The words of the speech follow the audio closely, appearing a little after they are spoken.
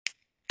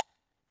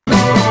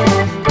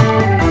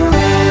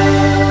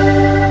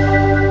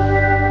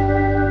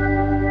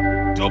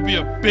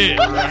spit,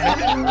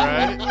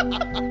 right?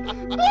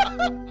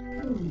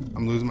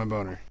 I'm losing my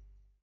boner.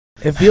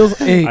 It feels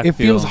it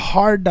feels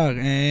hard, dog.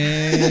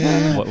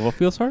 What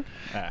feels hard?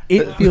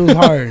 It feels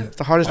hard. It's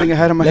the hardest thing I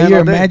had in my Let hand your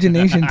all day.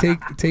 imagination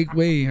take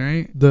way,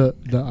 right? The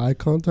eye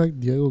contact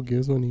Diego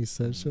gives when he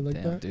says shit like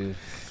Damn, that. dude.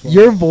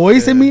 Your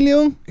voice,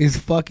 Emilio, is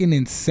fucking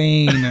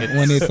insane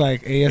when it's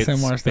like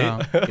ASMR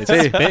style. It's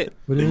spit.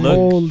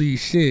 Holy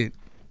shit.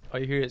 All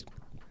you hear is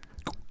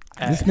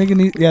This nigga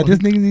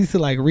needs to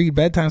like read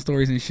bedtime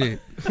stories and shit.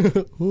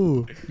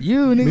 Who?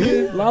 You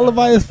nigga,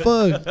 lullaby as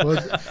fuck.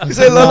 You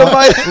say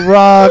lullaby?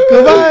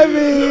 Rockabye,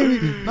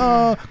 baby.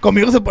 No,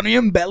 conmigo se ponía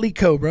en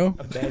bélico, bro.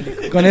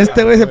 Con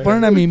este güey se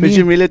ponen a mimir.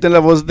 Pinche Emilia tiene la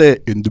voz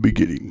de In the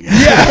Beginning.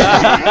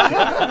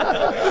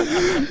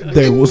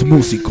 There was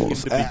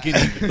músicos. In the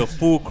beginning, the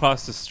fool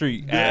crossed the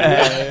street.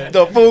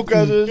 The fool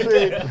across the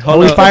street. Are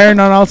we firing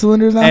on all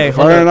cylinders now? Hey,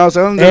 Firing all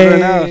cylinders right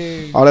now.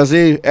 Hey. Ahora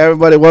sí,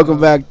 everybody, welcome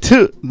back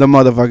to the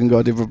motherfucking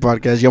Go Deeper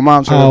podcast. Your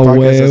mom's Ah,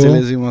 podcast, así huevo.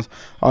 le decimos.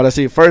 Ahora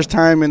sí, first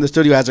time in the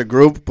studio as a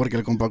group, porque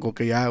el compa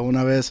que ya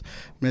una vez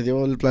me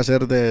dio el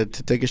placer de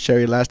to take his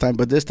cherry last time,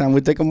 but this time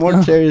we take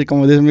more cherries,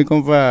 como dice mi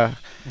compa.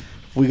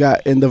 We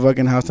got in the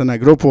fucking house tonight,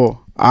 Grupo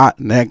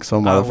Anexo,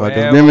 motherfuckers.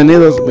 huevo.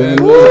 Bienvenidos al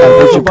pinche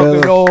Fucking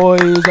pedo.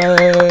 noise,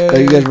 Thank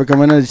you guys for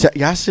coming in.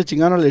 Ya se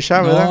chingaron el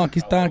shot, No, ¿verdad? aquí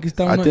está Ah,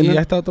 uno. ¿tiene? Y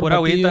ya está otro Pura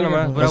platillo, agüita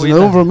nomás, güey. pura ¿Has agüita.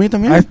 dado por mí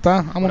también? Ahí está,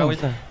 Pura vámonos.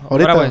 agüita.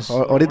 Ahorita, Pura, pues.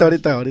 ahorita le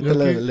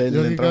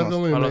Yo aquí entramos.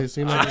 como mi Hola.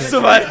 medicina. Ah, su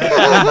madre.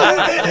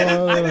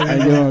 Ahí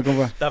yo,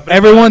 compa.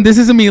 Everyone, this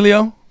is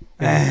Emilio.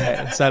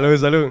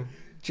 Salud.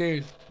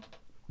 Cheers.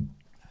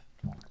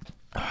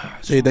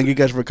 Sí, thank you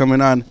guys for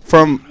coming on.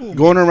 From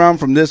going around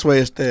from this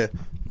way,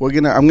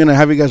 I'm gonna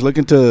have you guys look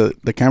into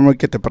the camera,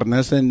 que te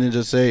pronouncen, and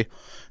just say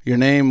your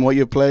name, what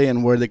you play,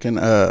 and where they can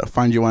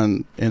find you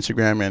on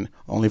Instagram and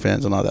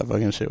OnlyFans and all that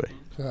fucking shit.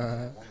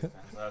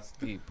 That's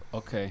deep.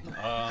 Okay.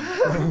 All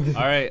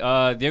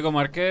right. Diego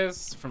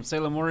Marquez from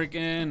Salem,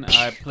 Oregon.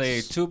 I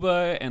play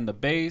tuba and the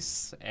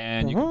bass,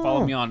 and you can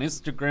follow me on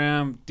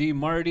Instagram, D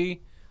Marty,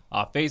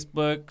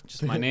 Facebook,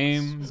 just my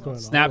name, He's going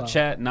all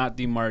Snapchat, not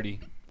D Marty.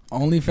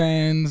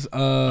 OnlyFans. We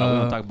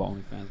don't talk about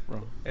OnlyFans,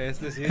 bro. El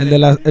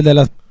de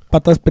las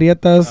patas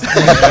prietas.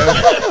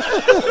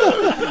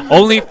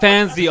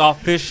 OnlyFans, the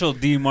official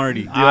D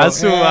Marty.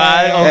 Su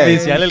madre.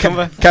 Oficial el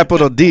compa.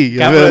 Capital D.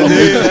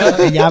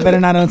 Y'all better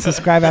not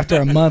unsubscribe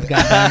after a month,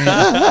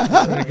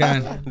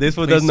 goddammit. This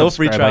fool Please does no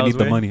free subscribe. trials. I need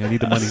the güey. money. I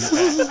need the money.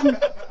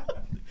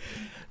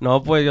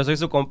 No, pues yo soy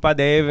su compa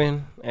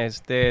Devin.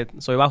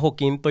 Soy bajo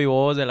quinto y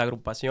voz de la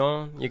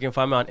agrupación. You can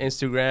find me on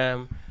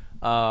Instagram.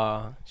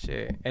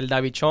 El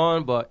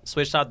Davichon, but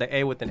switched out the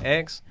A with an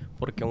X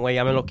porque un güey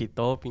ya me lo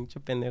quitó, pinche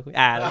pendejo.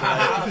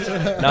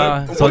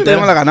 No,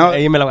 soltero me lo ganó.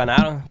 Y me lo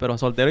ganaron, pero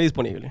soltero y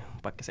disponible,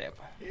 para que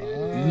sepa.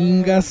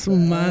 Inga su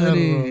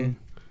madre.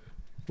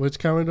 Which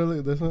camera do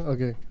I, this one?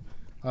 Okay.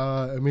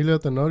 Emilio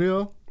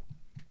Tenorio.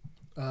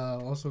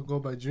 Also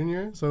go by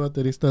Junior. Soy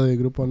baterista de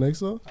Grupo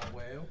Anexo.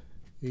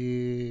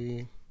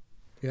 Y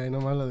ahí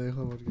nomás la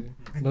dejo porque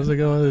no sé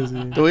qué más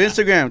decir. Tu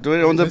Instagram,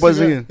 ¿dónde puedes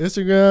seguir?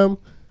 Instagram,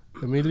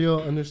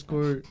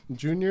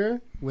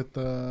 Emilio_Junior with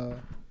the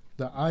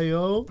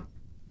IO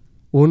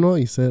 1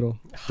 y 0.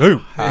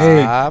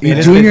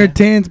 Y Junior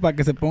Tints para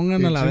que se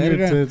pongan a la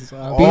verga. Ahí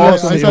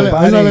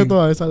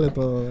sale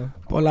todo.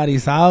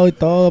 Polarizado y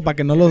todo para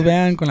que no los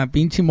vean con la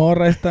pinche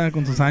morra esta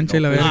con su Sancha y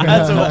la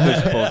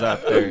verga.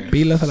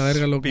 Pilas a la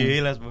verga, loco.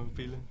 Pilas.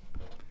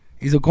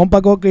 Y su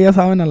compa Coque ya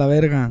saben a la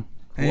verga.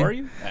 Who are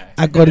you?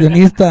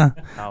 Acordeonista.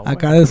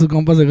 Acá de sus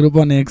compas de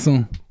Grupo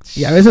Anexo.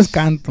 Y a veces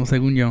canto,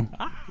 según yo.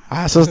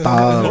 Eso es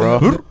todo,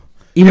 bro.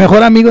 Y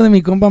mejor amigo de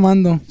mi compa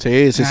Mando.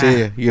 Sí.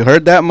 You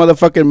heard that,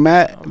 motherfucking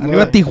Matt?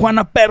 Arriba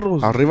Tijuana,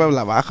 perros. Arriba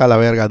la baja, la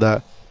verga,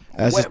 da.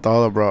 Eso es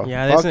todo, bro.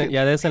 Ya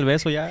des el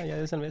beso, ya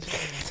des el beso.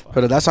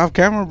 Pero that's off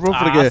camera, bro. Ah,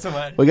 Porque su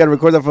madre. we gotta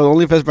record that for the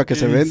OnlyFans para que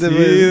se vende, Sí,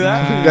 güey.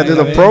 da. We gotta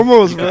do the Ay,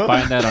 promos, You can bro.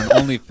 find that on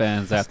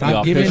OnlyFans at the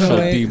Stop giving official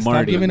D away,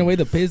 Marty. away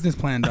the business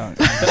plan, dog.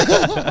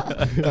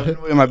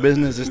 My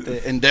business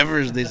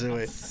endeavors, dice,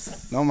 güey.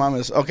 No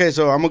mames. Okay,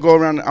 so I'm gonna go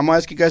around. I'm gonna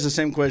ask you guys the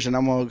same question.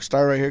 I'm gonna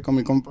start right here con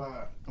mi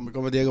compa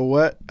Diego.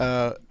 What?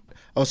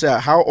 O sea,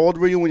 how old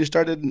were you when you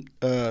started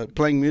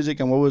playing music,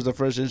 and what was the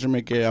first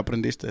instrument que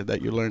aprendiste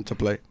that you learned to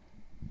play?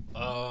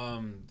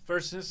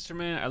 First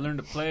instrument I learned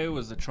to play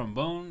was the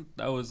trombone.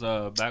 That was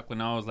back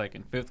when I was like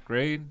in 5th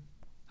grade.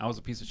 I was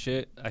a piece of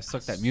shit. I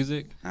sucked at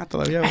music.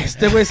 Todavía, güey.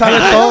 Este güey sabe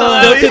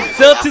todo.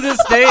 Still to this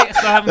day.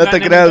 Still haven't No te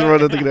gotten creas, any bro.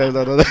 better. No te creas.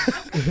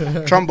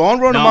 No. Trombone,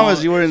 bro. No No.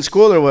 mames. You were in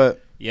school or what?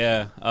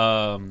 Yeah.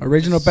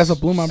 Original Peso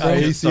Pluma, bro.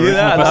 Ahí sí,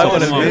 Original da, Peso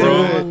con el Pluma,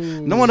 video.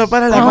 No me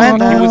para la He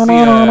cuenta. was the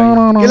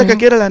 ¿Qué es lo que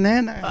quiere la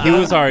nena? he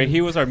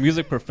was our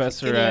music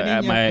professor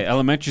at my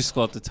elementary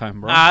school at the time,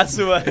 bro.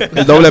 Su madre.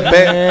 El doble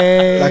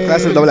P. La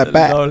clase el doble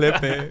P. Doble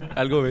P.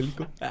 Algo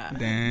bélico.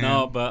 Damn.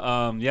 No, but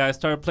yeah, I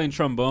started playing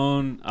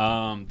trombone.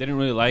 Didn't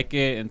really like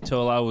it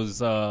until I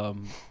was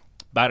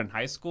about in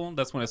high school.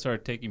 That's when I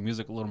started taking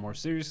music a little more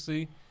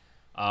seriously.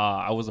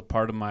 I was a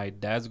part of my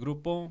dad's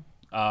Grupo.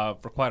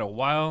 for quite a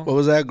while. What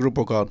was that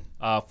Grupo called?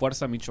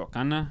 Fuerza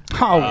Michoacana.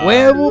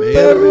 Huevo,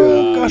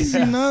 perro. Casi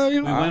nada, We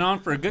viejo. went on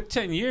for a good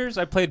 10 years.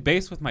 I played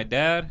bass with my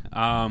dad.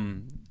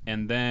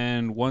 And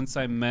then once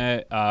I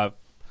met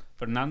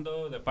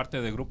Fernando de parte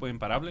de Grupo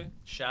Imparable.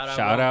 Shout out.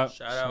 Shout bro. out.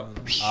 Shout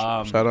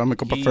out. Shout out, mi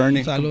compa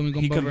Fernie. Salud,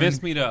 mi He compa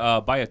convinced Bernie. me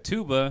to buy a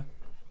tuba.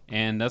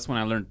 And that's when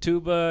I learned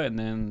tuba. And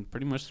then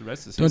pretty much the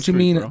rest is Don't you history,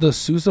 mean bro. the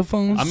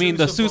sousaphones? I mean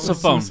the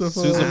sousaphone.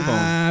 Sousaphone.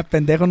 Ah,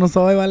 pendejo no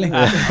soy, vale.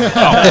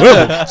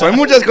 Soy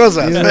muchas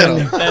cosas, pero.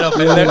 Pero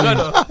pendejo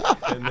no.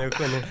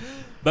 Pendejo no.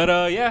 But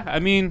yeah, I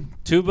mean,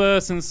 tuba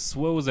since,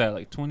 what was that,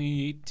 like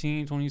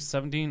 2018,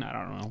 2017? I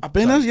don't know.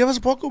 Apenas llevas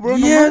poco, bro.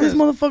 Yeah, no this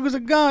mames. motherfucker's a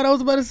god. I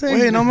was about to say.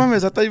 Wait, no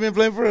mames. I thought you've been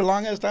playing for a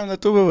long ass time,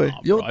 that tuba, güey. Oh,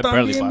 Yo bro, I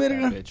barely también, bought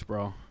verga. that bitch,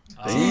 bro.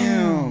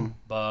 Damn.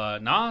 But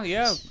nah,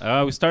 yeah,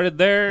 we started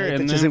there, Te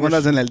and eché then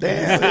segundas en el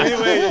dance. Sí,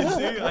 güey,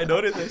 sí. I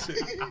noticed that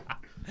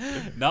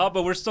shit. no,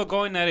 but we're still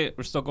going at it.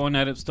 We're still going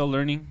at it, still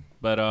learning.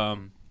 But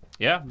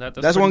yeah, that's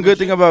That's pretty one good much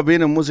thing it. about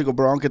being a músico,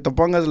 bro. Aunque te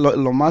pongas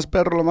lo más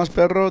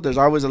perro, there's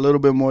always a little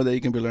bit more that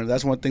you can be learning.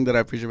 That's one thing that I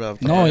appreciate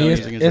about No, y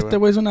music and shit, este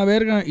güey es una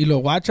verga y lo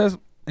guachas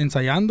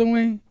ensayando,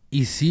 güey.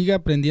 Y sigue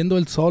aprendiendo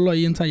el solo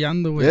ahí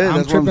ensayando, güey. Yeah, I'm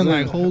that's what I'm tripping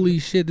saying. like, holy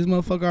shit, this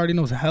motherfucker already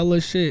knows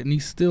hella shit. And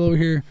he's still over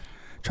here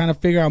trying to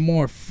figure out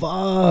more.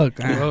 Fuck.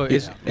 Bro,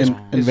 it's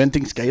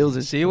inventing scales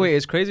and See, wait,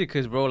 it's crazy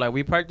because, bro, like,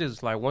 we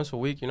practice, like, once a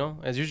week, you know?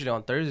 It's usually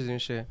on Thursdays and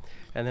shit.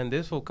 And then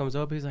this fool comes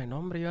up, he's like, no,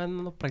 hombre, yo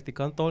ando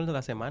practicando toda la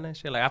semana and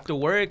shit. Like, after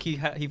work, he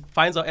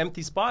finds an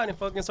empty spot and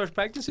fucking starts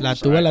practicing. La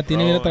tuba la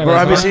tiene bien Bro, Bro,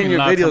 I've been atravesada. seeing your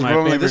Lots of videos, my bro.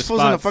 I'm like, favorite this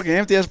fool's in a spots. fucking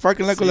empty ass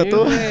parking lot con la Sí,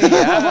 tuba. güey,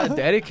 yeah,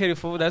 dedicated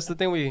fool. That's the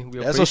thing we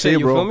Eso appreciate, sí,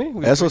 you bro. feel me?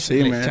 We Eso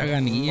appreciate sí, it. man.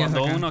 Chaganillas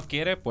Cuando acá. uno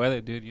quiere,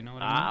 puede, dude. You know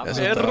what I mean? Ah,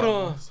 Eso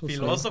perro. Eso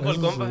Filósofo el sí.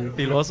 compa.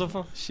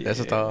 Filósofo. Shit.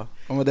 Eso está.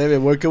 Como David,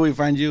 where can we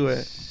find you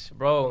at?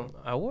 Bro,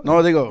 I would.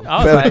 No, digo. I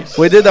was pero like-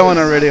 we did that one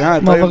already, huh?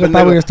 Motherfucker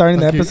thought we were starting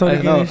the I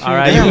episode know. again. All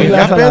right, Damn, you ya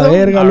 ¿Ya a la pedo?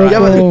 verga, Ya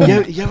loco.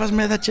 llevas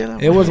media chela.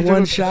 It was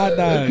one shot,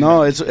 dog.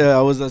 No, it's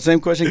was the same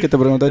question que te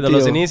pregunté a ¿De ti.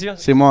 los inicios?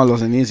 Simón,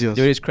 los inicios.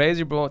 Dude, it's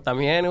crazy, bro.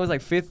 También, it was like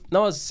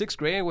sixth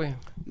grade, güey.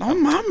 No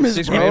mames,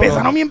 Sixth bro. grade, bro.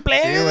 Empezaron bien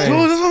plebes. Sí, Dude,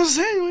 güey. that's what I'm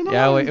saying, güey. No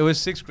Yeah, mames. wait, it was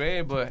sixth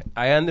grade, but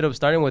I ended up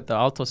starting with the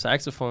alto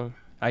saxophone.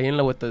 Ahí en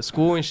la with the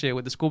school and shit,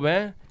 with the school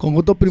band.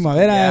 Conjunto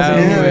Primavera. Yeah,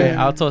 ese, güey, güey.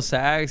 alto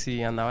sax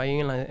y andaba ahí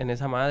en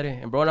esa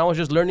madre. And bro, and I was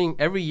just learning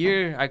every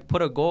year. I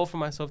put a goal for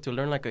myself to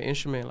learn like an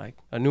instrument, like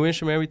a new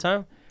instrument every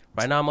time.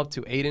 Right now I'm up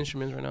to 8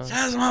 instruments right now.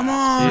 Seas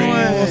mamón, Sí, güey.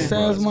 No güey.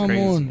 seas It's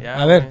mamón.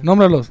 Yeah, A ver, güey.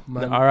 nómbralos.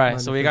 All right,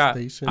 so we got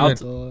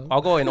Manifestation,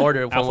 I'll go in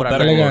order from what I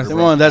Alphabetical learned. order,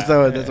 bro. Simón, that's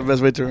the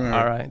best way to remember.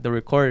 All right, the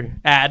recorder.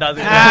 No,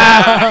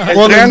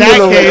 Well, in that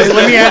triángulo, case, güey.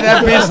 let me add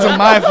that bitch to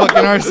my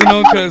fucking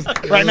arsenal because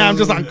right now I'm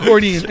just on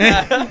accordion.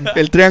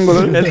 El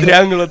triángulo. el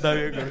triángulo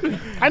también, güey.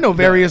 I know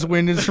various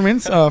wind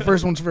instruments.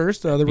 First one's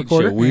first, the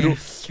recorder.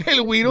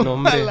 El güiro. No,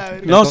 hombre. A la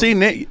verga. No, sí,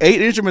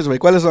 8 instruments, güey.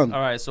 ¿Cuáles son?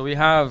 All right, so we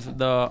have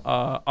the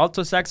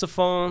alto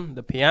saxophone,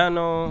 the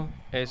piano.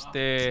 I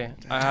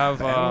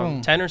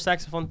have tenor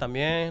saxophone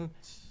también.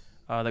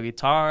 The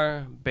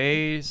guitar,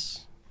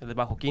 bass, el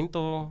bajo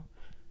quinto.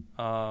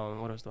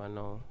 What else do I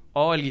know?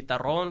 Oh, el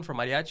guitarrón for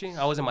mariachi.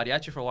 I was in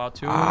mariachi for a while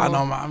too. Ah,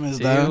 no mames,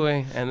 Sí, dog.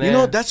 güey. And You then,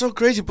 know, that's so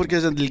crazy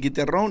because in the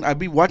guitarrón, I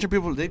be watching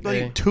people, they play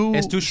Yeah. two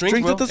It's two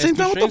strings, bro. at the It's same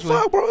two time. What the strings,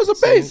 güey. fuck, bro? It's a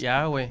Sí, bass.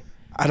 yeah, güey.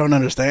 I don't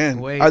understand.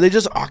 Wait. Are they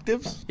just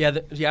octaves? Yeah,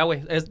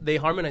 güey. They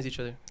harmonize each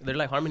other. They're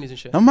like harmonies and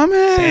shit. No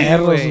mames.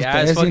 Perros, güey,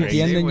 ya, es ustedes sí fucking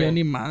entienden, sick, yo güey.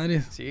 ni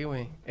madres. Sí,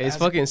 güey. It's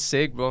fucking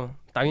sick, bro.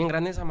 Está bien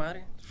grande esa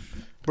madre.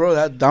 Bro,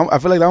 I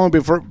feel like that would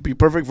be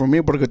perfect for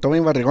me porque estoy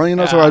en barrigón, you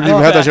know, so I'd be no,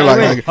 had that shit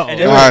like,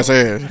 güey.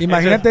 sí.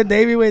 Imagínate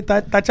David, güey,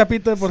 está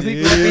chapito de por sí,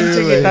 Sí, con una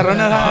pinche güey.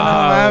 guitarrona, no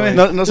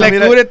mames. No se Le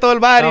mira- cubre todo el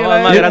barrio. Estaba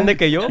la más verga. grande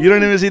que yo. You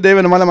don't even see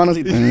David, nomás la mano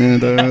así.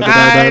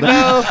 Ay,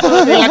 no,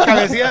 y la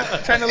cabecilla,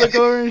 trying to look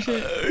over and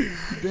shit.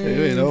 Sí,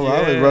 güey, no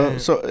mames, bro.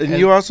 So, and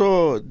you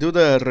also do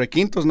the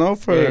requintos, ¿no?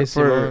 For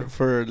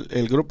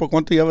el grupo.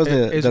 ¿Cuánto llevas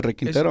de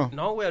requintero?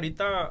 No, güey,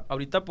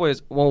 ahorita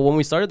pues, when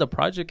we started the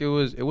project, it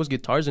was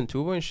guitars and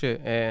tuba and shit.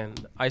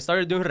 And I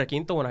started doing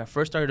requinto when I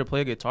first started to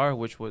play guitar,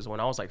 which was when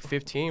I was like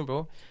 15,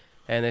 bro.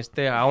 And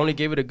I only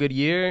gave it a good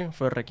year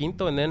for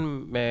requinto, and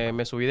then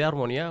me subí de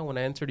armonía when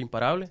I entered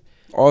Imparable.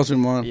 Oh,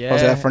 Simón. Yeah. O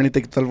sea, Fernie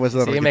te quitó el puesto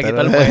de Sí, me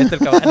requintero. quitó el puesto, el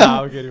cabrón.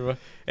 No, I'm kidding, bro.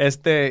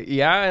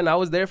 Yeah, and I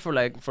was there for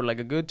like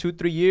a good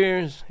 2-3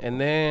 years. And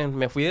then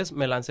me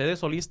lancé de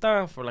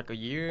solista for like a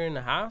year and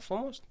a half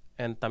almost.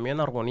 And también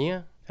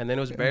armonía. And then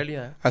it was barely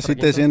Así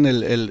te decían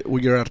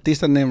your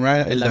artista name,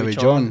 right? El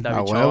Davichón.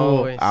 A huevo,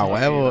 güey, a sí,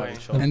 huevo.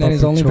 Davichón. And then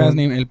his OnlyFans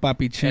name, El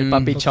Papichón. El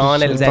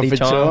papichón, el zerichón.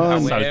 Papichón. Ah,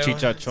 güey.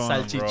 Salchichachón,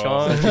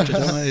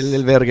 Salchichón.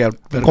 El verga.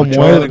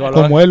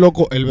 Como él,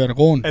 loco, el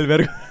vergón. El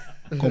vergo.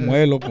 Como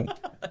él, loco.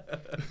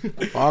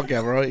 Fuck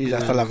yeah, bro. Y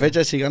hasta la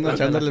fecha siguen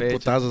echándole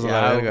putazos a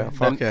la verga.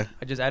 Fuck yeah.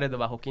 I just added the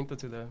bajo quinto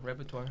to the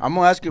repertoire. I'm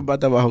gonna ask you about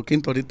the bajo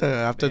quinto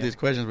ahorita after these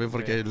questions, güey,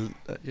 porque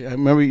I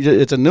remember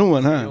it's a new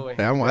one, huh? güey.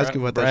 Yeah, I'm gonna ask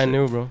you about that Brand shit.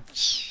 new, bro.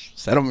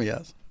 Settle me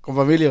ass. Con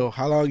Familio,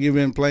 how long you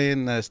been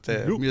playing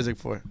music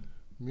for?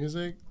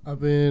 Music, I've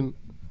been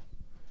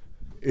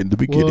In the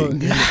well,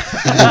 beginning.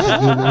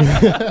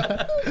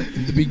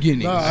 In the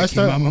beginning. No, I aquí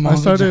mamá I vamos a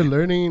started echar.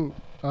 learning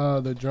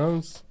the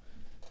drums.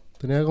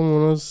 Tenía como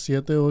unos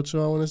 7, 8,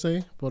 I want to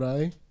say, por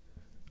ahí.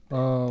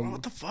 Bro,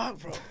 what the fuck,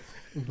 bro?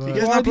 but- You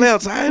guys not play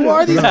outside? Who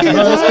are these No,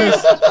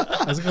 kids?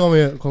 es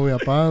que como mi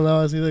papá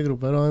andaba así de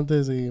grupero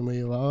antes y me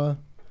llevaba.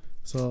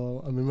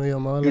 So, a mí me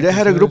llamaba. Your dad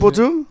had a grupo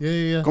too?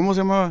 Yeah. ¿Cómo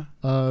se llamaba?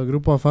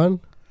 Grupo Afán.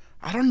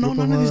 I don't know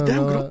Grupo none of these Afán,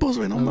 damn andaba- grupos,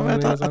 güey. No andaba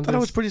mames. I en thought I ellos was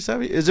antes. pretty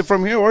savvy. Is it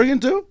from here, Oregon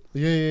too?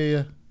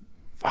 Yeah.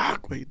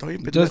 Fuck, güey. Estoy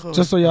bien pendejo.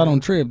 Just so y'all don't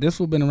trip, this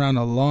fool been around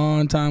a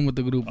long time with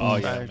the group. Oh,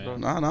 yeah, man.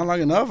 No, not long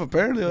enough,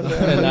 apparently. O sea,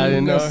 I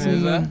didn't know.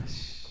 Yes,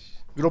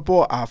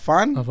 Grupo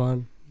Afán.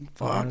 Afán.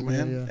 Fuck, Afán,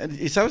 man. yeah.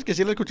 Y sabes que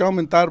sí lo he escuchado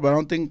mentar, but I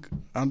don't think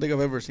I've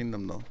ever seen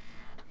them, though.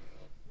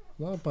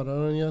 No,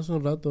 pararon ya hace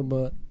un rato,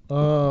 but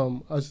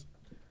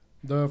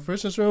the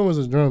first instrument was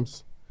the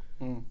drums.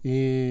 Mm.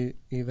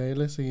 Y de ahí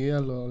le seguía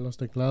los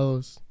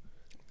teclados.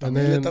 And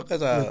También le then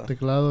tocas a...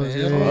 teclados,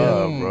 Perro.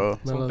 Oh, bro.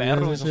 Son melodías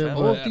perros, and son shit, perros.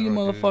 but Both these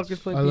motherfuckers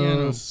play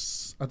piano.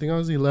 I think I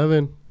was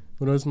 11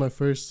 when it was my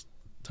first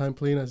time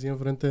playing así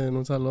enfrente en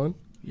un salón.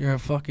 You're a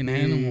fucking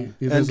animal.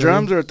 Y And desde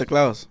drums ahí, or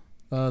teclados?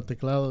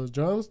 teclados.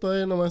 Drums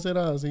todavía nomás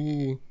era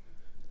así.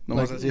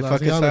 Nomás así, la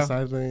fuck hacía on the it,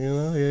 side thing, you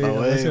know? Yeah,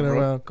 No way, messing bro.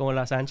 around. Como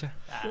la Sancha.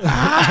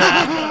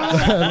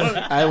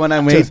 I when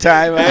I made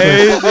time.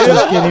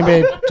 Just kidding,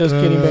 babe. Just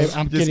kidding, babe.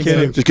 I'm kidding,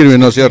 babe. Just kidding,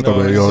 no es cierto, No,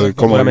 güey. es Yo, cierto.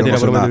 ¿cómo? Pura Yo no mentira,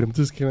 sé pura nada. mentira.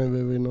 Just kidding,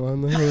 baby. No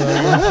ando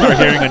We're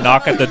hearing a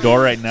knock at the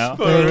door right now.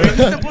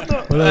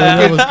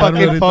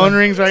 Fucking phone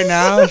rings right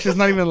now. She's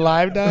not even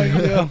live, dog.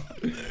 Yo.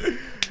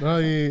 No,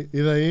 y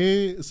de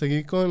ahí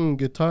seguí con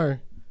guitar.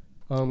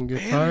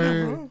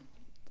 Guitar.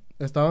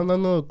 Estaban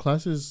dando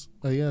clases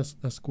ahí a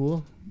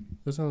school.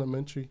 Es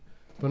elementary.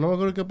 Pero no me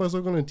acuerdo qué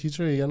pasó con el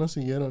teacher y ya no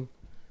siguieron.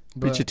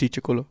 But- Pinche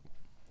tiche, culo.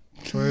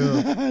 for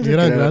real. Y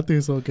eran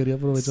gratis, o quería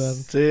aprovechar.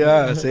 Sí,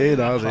 sí,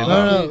 no, sí.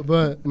 No,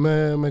 but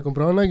me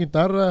compraron una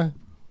guitarra.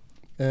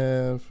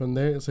 From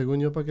there, según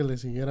yo, para que le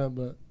siguiera.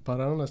 But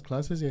pararon las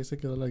clases y ahí se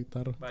quedó la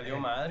guitarra. Valió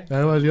madre.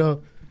 Ahí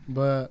valió.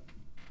 But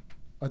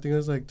I think it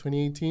was like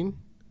 2018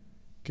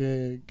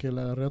 que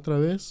la agarré otra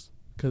vez.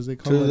 Because they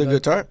called To my the dad-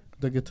 guitar?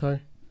 The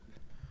guitar.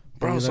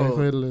 Bro, Y de ahí so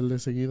fue, le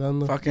seguí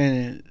dando.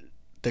 fucking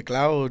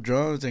teclado,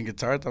 drums, and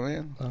guitar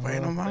también. Ajá. Güey,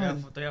 no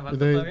mames.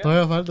 Y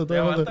todavía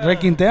falta.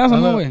 ¿Requinteas o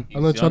no, güey?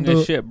 Ando He's young as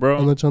echando, shit, bro.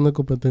 ando echando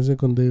competencia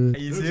con David.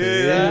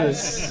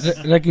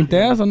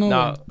 ¿Requinteas o no,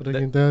 No. güey?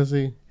 Requintea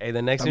así. Hey,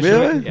 the next También,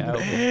 instrument. güey. Yeah,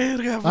 güey.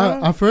 Verga,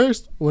 bro. At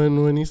first,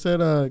 when he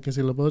said que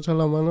si le puedo echar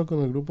la mano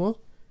con el grupo,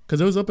 because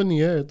it was up in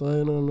the air,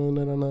 todavía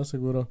no era nada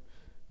seguro.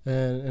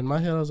 And in my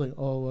head, I was like,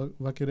 oh,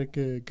 va a querer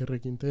que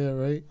requintea,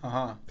 right?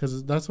 Ajá.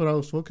 Because that's what I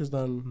was focused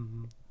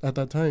on at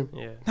that time.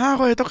 Yeah. No,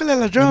 güey, tócale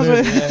las drums,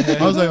 güey.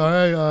 I was like, all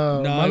right,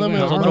 mándame,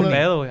 güey, Es otro mándame,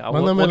 pedo, güey.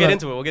 mándame We'll get la-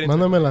 into it. We'll get into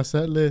mándame it. la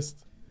set list.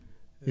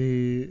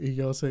 Y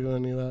yo,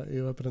 según iba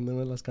a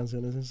aprenderme las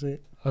canciones en sí.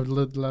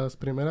 Las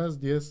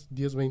primeras 10,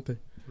 20. I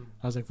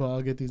was like, well,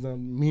 I'll get these done.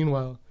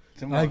 Meanwhile,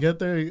 I get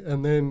there,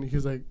 and then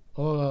he's like,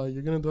 oh,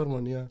 you're going to do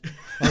armonía.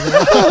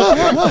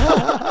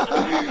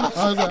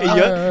 I was like, Y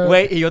yo,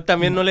 güey, y yo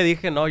también no le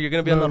dije, no, you're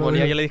gonna be on No,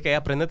 armonía. no. Yo le dije,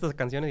 aprende tus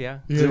canciones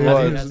ya. Yeah,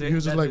 Sí, he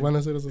was just like, van a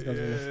hacer esas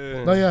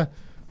canciones. No, yeah.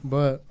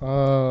 But,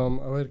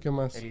 a ver, ¿qué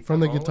más? El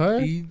From the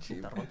guitarrón, guitar?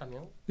 Guitarrón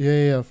también.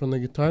 Yeah. From the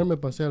guitar me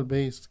pasé al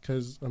bass.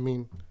 Because, I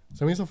mean,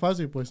 se me hizo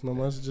fácil, pues,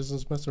 nomás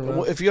just mess around.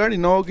 Well, if you already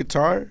know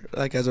guitar,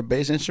 like as a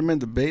bass instrument,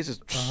 the bass is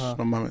Ajah.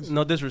 no mames.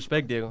 No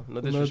disrespect, Diego.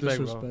 No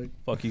disrespect, bro.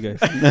 Fuck you guys.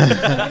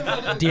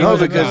 No,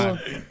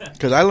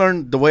 because I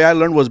learned, the way I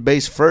learned was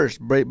bass first.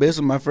 Bass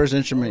was my first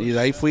instrument. Y de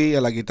ahí fui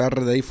a la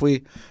guitarra, de ahí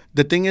fui.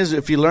 The thing is,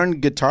 if you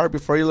learn guitar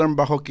before you learn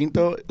bajo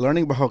quinto,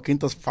 learning bajo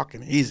quinto is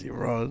fucking easy,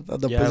 bro.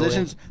 The Yeah,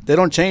 positions, they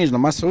don't change,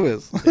 nomás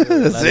subes.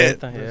 That's La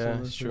it. neta, yeah,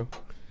 Eso, it's true.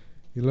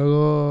 Y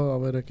luego, a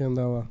ver, ¿en qué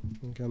andaba?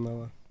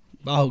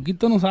 Bajo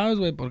quinto no sabes,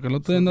 güey, porque el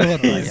otro día andas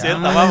Sí,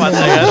 batallando. estaba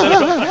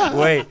batallando.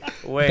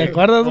 Güey. ¿Te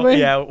acuerdas, güey?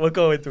 Yeah, we'll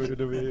go into it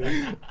in a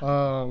minute.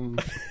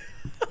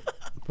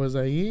 Pues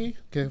ahí,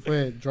 que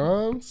fue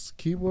drums,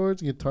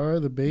 keyboards,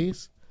 guitar, the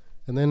bass.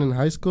 And then in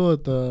high school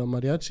at the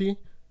mariachi.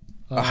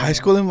 A high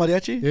school in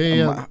mariachi?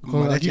 Yeah.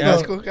 Mariachi Aquí high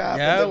con- school?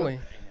 Yeah, güey.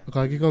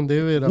 Aquí con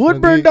David.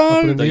 Woodburn,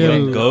 dog. The Aprendí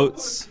young el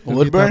goats.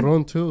 Woodburn?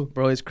 guitarrón, too.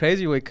 Bro, it's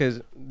crazy, güey,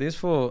 because this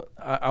fool,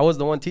 I was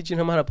the one teaching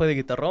him how to play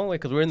the guitarrón, güey,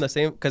 because we're in the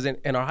same, because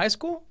in our high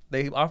school,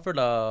 they offered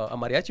a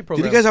mariachi Did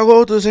program. you guys all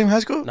go to the same high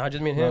school? No,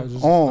 just me and No, him.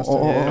 just Oh, us oh,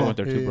 two. oh, I oh. went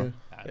there too, bro.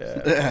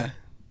 Yeah. Yeah.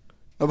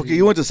 No, because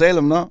you went to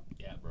Salem, no?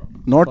 Yeah, bro.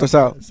 North or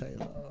south?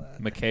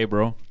 McKay,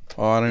 bro.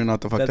 Oh, I don't even know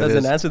what the fuck That that is.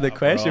 doesn't answer the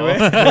question, bro.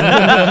 güey.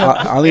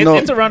 I only know.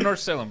 It's around North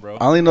Salem, bro.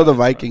 I only know the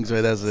Vikings,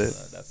 way. That's it.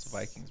 That's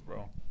Vikings,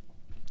 bro.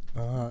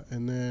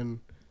 And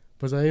then,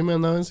 pues ahí me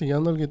andaba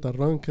enseñando el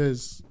guitarrón, que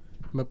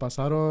me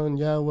pasaron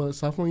ya,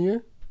 sophomore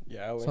year?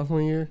 Yeah, güey.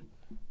 Sophomore year.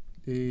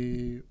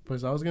 Y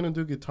pues I was gonna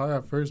do guitar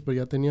at first, but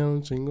ya tenía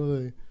un chingo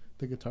de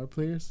guitar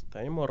players.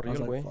 Está bien I was morrido,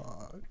 like, güey.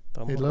 fuck.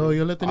 Está Y morrido. luego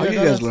yo le How tenía you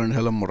guys ganas, learn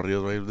hella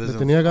morridos, güey? This le is-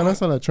 tenía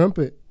ganas a la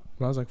trumpet.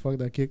 I was like, fuck,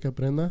 de aquí que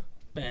aprenda.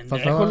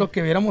 Pendejo, lo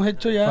que hubiéramos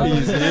hecho ya. No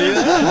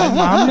Sí.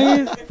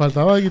 mames.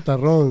 Faltaba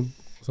guitarrón.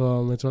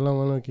 So me echó la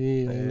mano aquí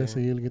y ahí le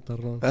seguí el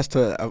guitarrón.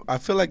 I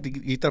feel like the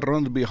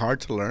guitarrón would be hard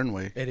to learn,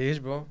 way. It is,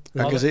 bro.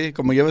 ¿A que sí?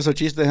 Como lleva esos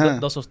chistes, huh?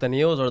 Los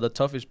sostenidos are the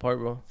toughest part,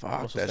 bro.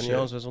 Fuck Los that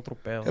sostenidos shit. es otro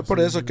pedo. Es por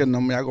eso que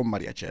no me hago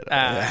mariachera.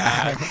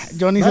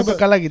 Yo ni sé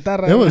tocar la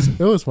guitarra. It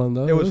was fun,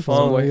 though. It was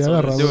fun, güey. Ya So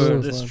agarramos, let's do it it.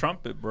 was This fun.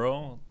 trumpet,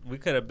 bro. We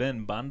could have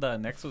been banda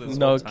Anexo this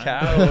No whole time.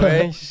 cow,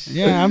 güey.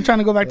 Yeah, I'm trying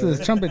to go back to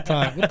this trumpet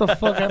talk. What the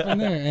fuck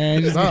happened there?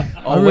 And just, I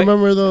Oh, wait.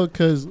 remember, though,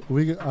 because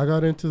I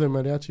got into the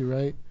mariachi,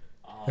 right?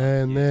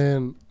 And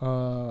then,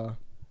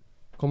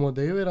 como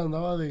David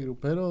andaba de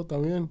grupero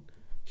también,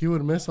 he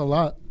would miss a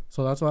lot.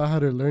 So that's why I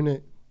had to learn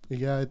it. Y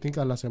ya, I think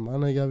a la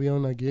semana ya había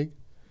una gig.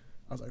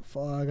 I was like,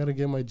 fuck, I gotta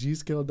get my G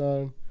skill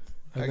down.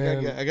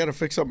 I gotta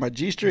fix up my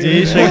G-string.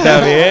 G-string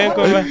también,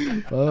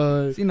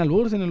 compa. sin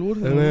albur, sin albur.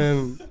 And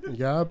then,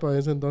 yeah, para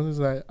ese entonces,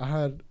 I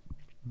had,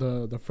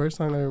 the first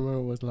song I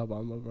remember was La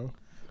Bamba, bro.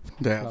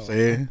 Yeah,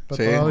 sí, Pero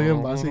sí. todo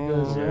bien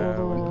básico. Yeah,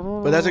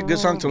 güey. But that's a good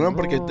song to learn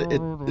porque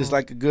it's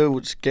like a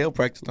good scale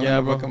practice.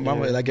 Yeah, bro.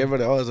 Like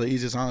everybody, it's an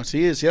easy song.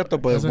 Sí, es cierto,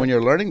 but That's when it.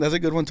 you're learning, that's a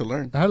good one to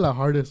learn. I had the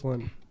hardest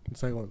one, the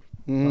second one.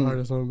 The Mm.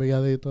 hardest one, pero ya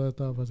de ahí todo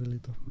estaba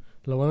facilito.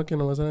 Lo bueno que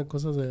nomás eran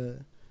cosas de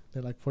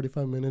like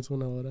 45 minutes,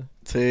 una hora.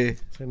 Sí.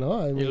 So, no,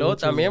 I Y mean, luego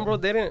it's también, bro,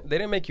 they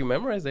didn't make you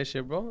memorize that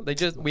shit, bro. They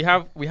just we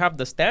have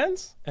the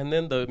stands and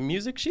then the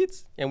music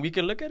sheets and we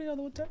can look at it all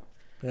the time.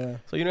 Yeah.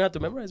 So you don't have to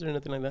memorize it or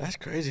anything like that. That's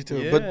crazy too.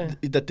 Yeah.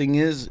 But the thing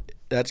is,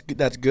 that's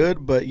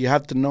good, but you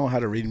have to know how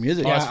to read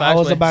music. Yeah, Yeah, it's I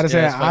was facts, about to man. say,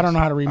 Yeah, it's I don't know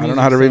how to read I music. don't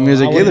know how to read so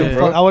music I would've either, been-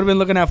 bro. I would have been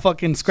looking at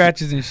fucking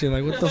scratches and shit.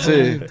 Like, what the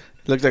Sí. fuck?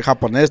 Looks like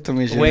japonés to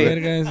me. shit. Wait.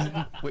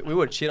 Vergas. We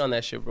would cheat on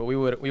that shit, bro. We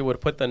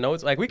would put the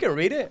notes like we can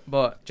read it,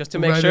 but just to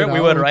make Write sure it we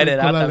out, would write it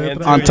con out la también.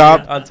 letra. too. On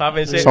top, On top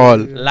and shit. sol.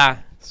 La,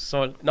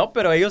 sol. No,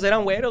 pero ellos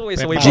eran güeros, güey.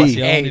 So we Preparación was,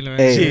 y hey, la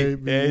sí,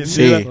 verga.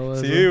 Sí.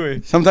 sí,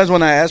 güey. Sometimes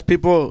when I ask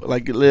people,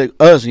 like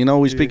us, you know,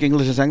 we speak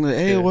English and Spanish.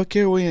 Hey, Yeah. what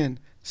year are we in?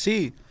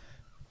 Sí.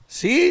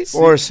 Sí?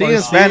 Or sí in Or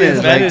sí Spanish. in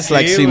Spanish,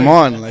 Like sí,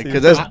 Simón. güey. Like, Sí.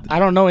 cause that's I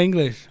don't know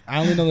English. I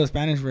only know the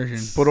Spanish version.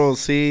 puro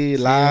sí,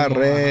 la, Sí,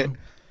 re. no.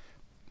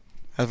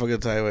 That's fucking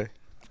tight, way.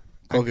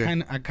 I Okay.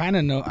 kind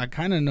of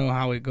know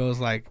how it goes.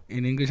 Like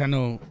in English, I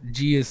know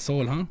G is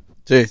sol, huh?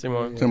 Sí.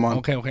 Simón. Simón.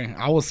 Okay.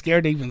 I was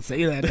scared to even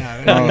say that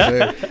now. No,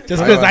 sí.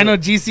 Just because I know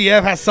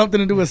GCF has something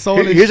to do with soul.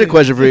 and Here's a shit.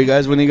 question for you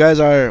guys. When you guys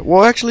are,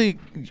 well, actually,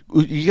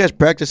 you guys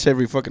practice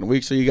every fucking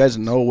week, so you guys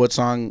know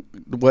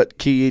what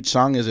key each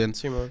song is in.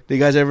 Simón. Do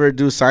you guys ever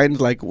do signs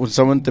like when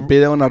someone te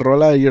pide una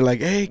rola, you're like,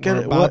 hey, get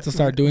We're it? about What? to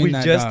start doing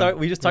that. dog.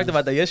 We just talked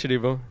about that yesterday,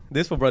 bro.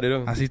 This one brought it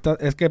up. Así está.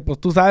 Es que, pues,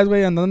 tú sabes,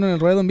 güey, andando en el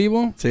ruedo en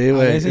vivo. Sí, a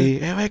güey. veces- Y,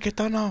 güey, ¿qué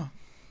tono?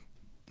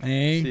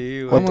 Ey,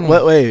 Sí, güey. What,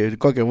 Vámonos. wait,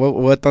 Coque,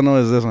 what tono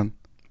is this one?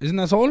 Isn't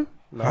that soul?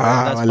 No,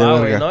 Ah, that's vale, fa,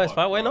 verga. güey. No, it's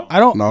fa, güey, no? I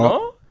don't. No.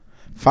 No?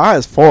 Fa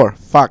is 4.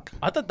 Fuck.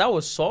 I thought that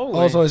was soul,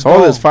 Oh, güey. so it's Sol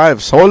do. is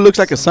 5. Sol looks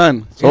like a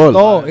sun. It's Sol.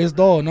 do. It's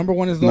do. Number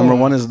one is do. Number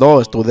 1 is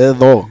do. Es tu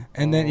dedo.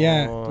 And then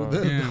yeah. Oh.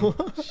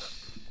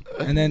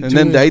 yeah. And then And two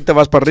then de is- ahí te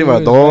vas para two arriba.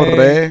 is Do,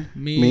 re,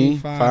 mi,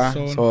 fa,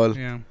 fa, sol.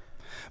 Yeah.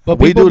 But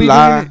We people do be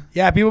la. doing it,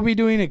 yeah, people be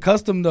doing it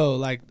custom though,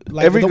 like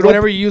Every group-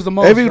 whatever you use the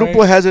most. Every right?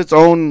 grupo has its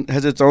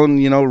own,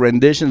 you know,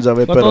 renditions of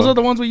it. But those are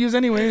the ones we use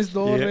anyways.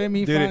 Do, Yeah. re,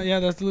 mi, Dude, fa. Yeah,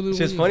 that's the little.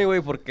 It's funny,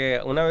 güey, porque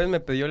una vez me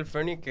pidió el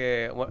Fernie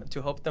que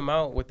to help them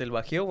out with el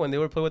bajio. When they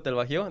would play with el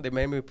bajio, they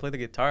made me play the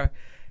guitar.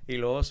 Y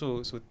luego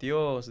su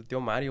tío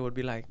Mario would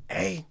be like,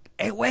 hey,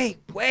 wait.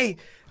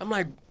 I'm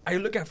like, are you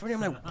looking at Fernie?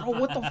 I'm like, bro,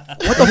 what the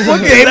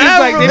fuck is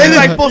that, bro? David's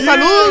like, pues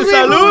salud,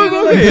 salud,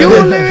 güey. güey. ¿Qué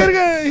hubo,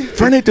 verga?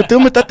 Fernie, tu tío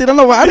me está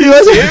tirando barrio.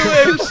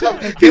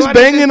 He's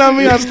banging on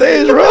me on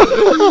stage,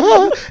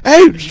 bro.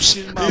 Hey.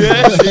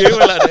 Yeah, sí,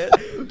 güey, la neta.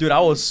 Dude, I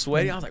was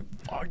sweating. I was like,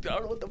 fuck, dude, I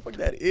don't know what the fuck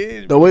that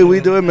is. The way we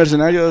do it,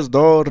 Mercenarios,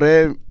 do,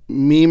 re,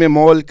 mi,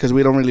 bemol, because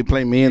we don't really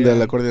play mi in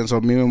the accordion. So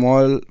mi,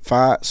 bemol,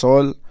 fa,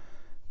 sol.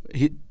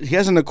 He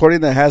has an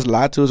accordion that has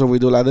la too, so we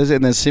do la this,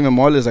 and then si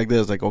bemol is like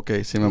this, like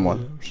okay, si bemol.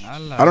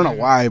 I don't know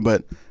why,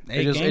 but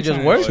Hey, It gang just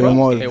signs, works, bro.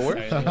 bro. Sí, It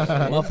works.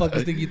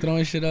 Motherfuckers think you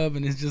throwing shit up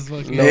and it's just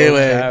fucking. No, hey,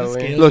 yeah, güey,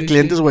 güey. los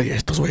clientes, güey,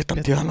 estos güey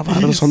están tirando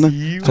barrio, son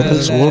del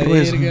sur,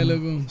 güey,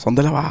 son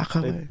de la baja,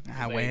 güey.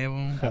 Ah, huevo.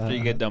 After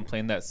you get done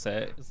playing that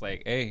set, it's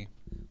like, hey,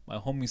 my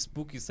homie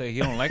Spooky said he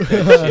don't like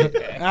that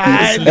shit.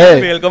 Ay,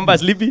 Sleepy, el compa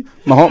Sleepy.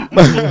 My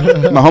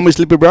homie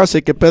Sleepy Brown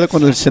say, ¿qué pedo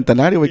con el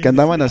centenario, güey, que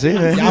andaban así,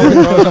 güey? y'all was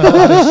throwing up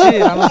all this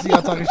shit. I don't see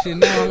y'all talking shit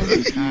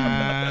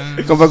now.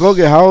 Compa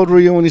Coque, how old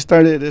were you when you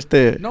started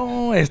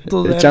No,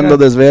 estos echando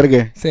vergas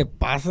desvergue? se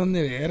pasan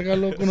de verga,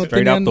 loco. No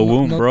Straight tenían, out the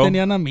womb, no bro.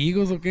 tenían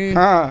amigos o qué.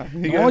 Ah,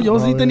 No, yo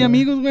sí tenía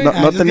amigos, güey. no, Ah,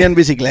 no just tenían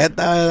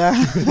bicicleta, ¿verdad?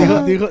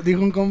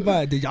 dijo un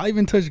compa, did y'all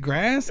even touch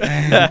grass?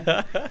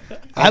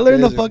 I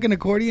learned the fucking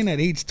accordion at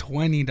age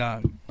 20,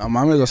 dog. No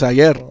mames, o sea,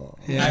 ayer.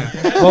 Yeah.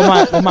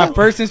 well, my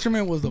first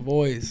instrument was the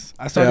voice.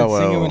 I started Yeah,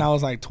 well. singing when I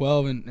was like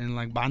 12 and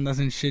like bandas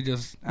and shit,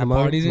 just at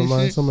parties and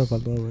Nomás shit. eso me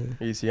faltó, güey.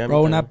 Y sí, a mí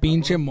Bro,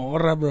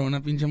 también.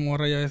 una pinche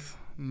morra ya es.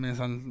 Me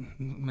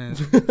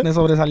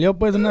sobresalió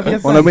pues en una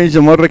fiesta. Una pinche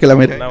morra que la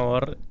miré. Una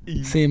morra.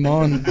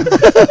 Simón.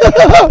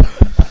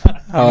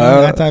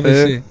 Ah, That type of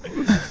sí. shit.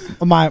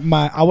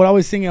 I would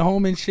always sing at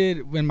home and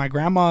shit. When my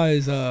grandma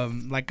is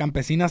like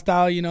campesina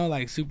style, you know,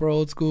 like super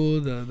old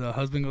school. The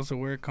husband goes to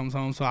work, comes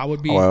home, so I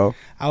would be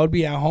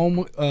at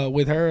home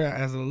with her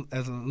as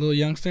a little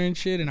youngster and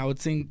shit, and I would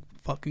sing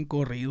fucking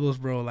corridos,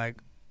 bro, like,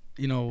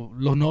 you know,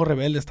 Los No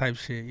Rebeldes type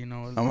shit, you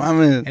know.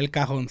 El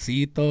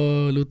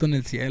Cajoncito, Luto en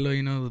el Cielo,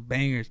 you know, the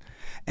bangers.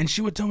 And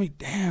she would tell me,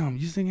 damn,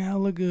 you sing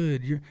hella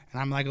good. And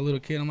I'm like a little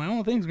kid. I'm like,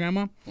 oh, thanks,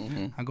 Grandma.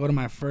 Mm-hmm. I go to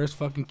my first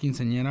fucking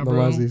quinceañera,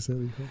 bro.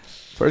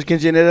 First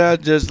quinceañera,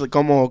 just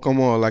como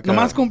like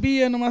nomás con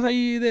pilla, nomás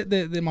ahí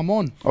de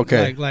mamón.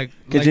 Okay. Like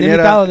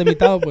de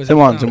mitado, pues.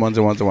 Simón.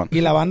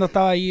 Y la banda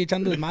estaba ahí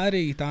echando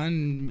desmadre y estaban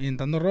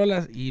inventando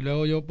rolas. Y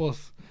luego yo,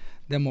 pues,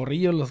 de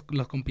morrillo, los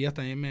compillas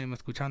también me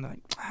escuchaban.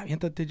 Like,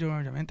 aviéntate,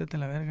 George, aviéntate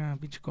la verga,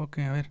 pinche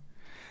coque, a ver.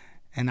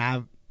 And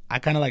I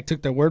kind of like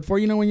took their word for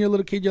it. You know, when you're a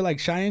little kid, you're like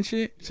shy and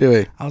shit. Sí,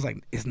 güey. I was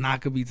like, it's not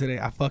gonna be today.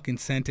 I fucking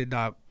sent it,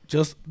 dog.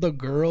 Just the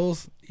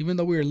girls, even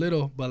though we were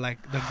little, but like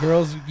the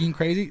girls being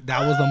crazy,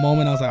 that was the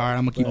moment I was like, all right,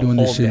 I'm gonna keep doing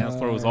this shit. The dance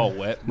floor was all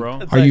wet,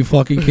 bro. Are you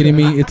fucking kidding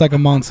me? It's like a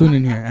monsoon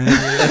in here.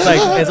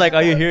 It's like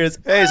all you hear is,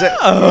 hey, se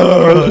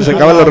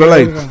acaba la rola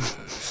ahí.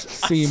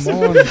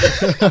 Simón.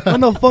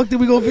 When the fuck did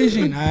we go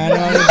fishing?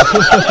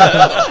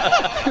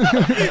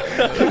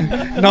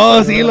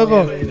 No, sí,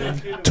 loco.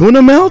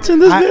 Tuna melts in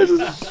this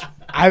business?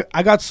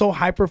 I got so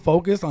hyper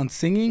focused on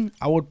singing,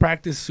 I would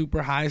practice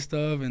super high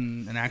stuff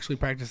and actually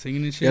practice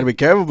singing and shit. You gotta be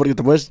careful porque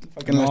te puedes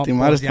fucking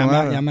lastimar esta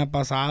madre. Ya me ha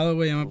pasado,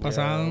 güey,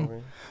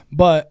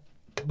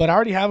 But I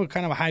already have a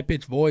kind of a high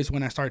pitched voice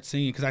when I start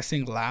singing because I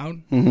sing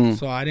loud. Mm-hmm.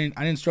 So I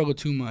didn't struggle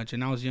too much,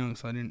 and I was young,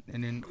 so I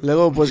didn't.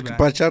 Luego pues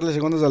para echarle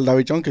segundos al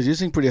Davichón because you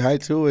sing pretty high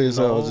too,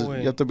 so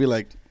you have to be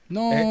like.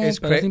 No, it's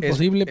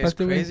imposible. It's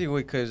crazy, güey,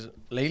 because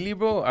lately,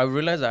 bro, I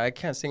realized that I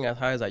can't sing as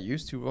high as I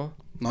used to, bro.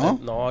 No?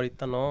 No,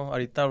 ahorita no.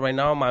 Ahorita, right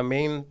now, my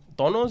main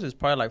tonos is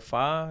probably like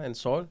fa and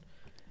sol.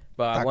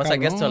 But once I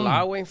get to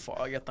la, güey,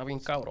 fuck, ya está bien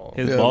cabrón.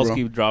 His balls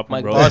keep dropping,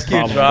 my bro. My balls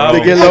keep dropping.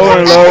 They get lower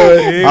and lower.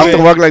 I have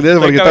to walk like this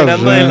porque estás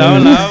caminando de lado a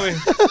lado, güey.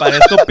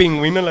 Parezco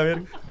pingüino, la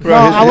verga. No,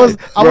 I was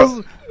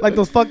like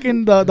those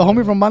fucking, the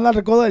homie from Banda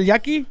Recoda, el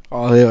Yaki.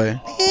 Oh, yeah, güey.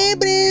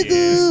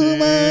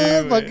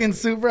 Fucking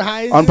super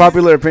high.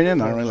 Unpopular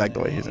opinion, I don't really like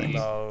the way he sings.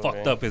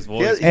 Fucked up his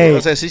voice. Hey, o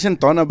sea, sí se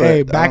entona, but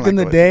hey, back in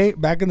the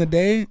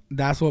day,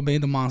 that's what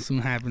made the monsoon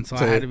happen. So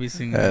I had to be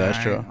singing. Yeah, that's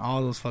true.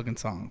 All those fucking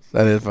songs.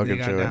 That is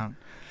fucking true.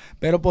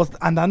 Pero pues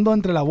andando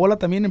entre la bola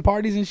también in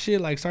parties and shit,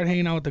 like start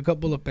hanging out with a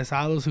couple of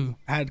pesados who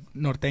had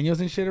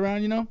norteños and shit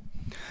around, you know?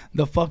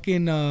 The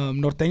fucking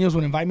norteños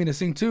would invite me to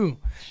sing too.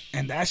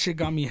 And that shit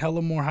got me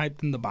hella more hyped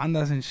than the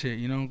bandas and shit,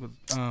 you know?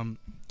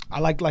 I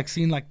like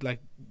seeing like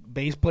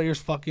bass players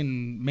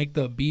fucking make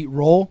the beat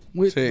roll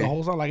with the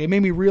whole song. Like it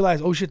made me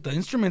realize, oh shit, the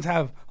instruments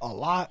have a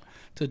lot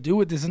to do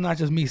with this. It's not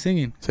just me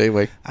singing. Sí,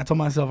 güey. I told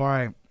myself, all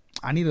right,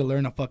 I need to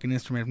learn a fucking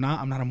instrument. If not,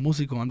 I'm not a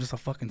músico. I'm just a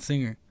fucking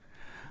singer.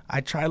 I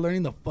tried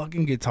learning the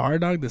fucking guitar,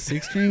 dog, the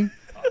 6-string.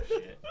 Oh,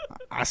 shit.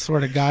 I swear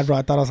to God, bro,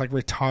 I thought I was like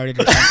retarded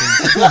or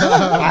something.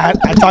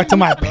 I talked to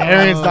my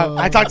parents, dog.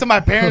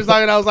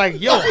 And I was like,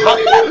 yo,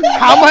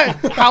 how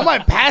am I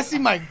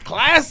passing my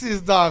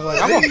classes, dog?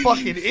 Like, I'm a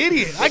fucking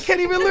idiot. I can't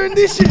even learn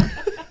this shit.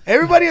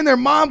 Everybody and their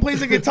mom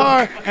plays a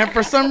guitar, and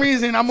for some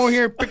reason, I'm over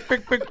here, pick.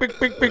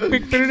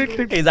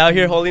 He's out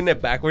here holding it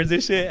backwards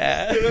and shit.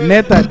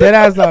 Neta,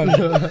 deadass, dog.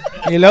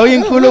 Y luego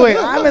bien culo, güey.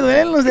 Me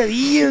duelen los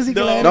dedillos.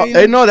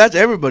 No, that's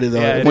everybody,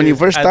 though. Yeah, when you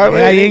first start,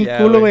 güey. Bien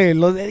culo, güey.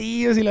 Los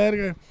dedillos y la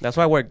verga. That's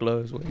why I wear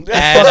gloves, güey.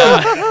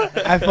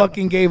 I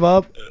fucking gave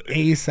up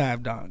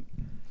ASAP, dog.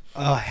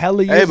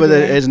 Hella years. Hey, but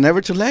it's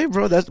never too late,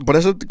 bro. Por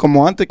eso,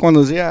 como antes,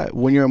 cuando decía,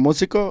 when you're a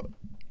músico,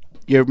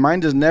 your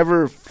mind is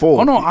never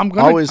full. Oh no, I'm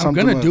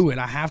gonna do it.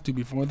 I have to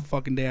before the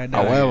fucking day I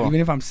die. Even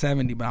if I'm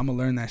 70, but I'm gonna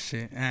learn that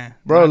shit.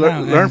 Bro,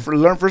 learn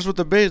first with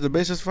the bass. The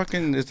bass is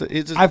fucking. It's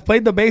just I've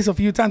played the bass a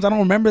few times. I don't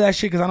remember that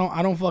shit because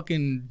I don't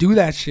fucking do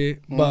that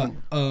shit. But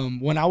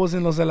when I was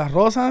in Los de las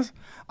Rosas,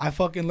 I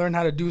fucking learned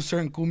how to do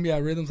certain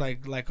cumbia rhythms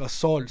like a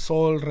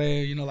sol,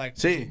 re, you know, like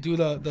do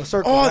the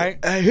circle,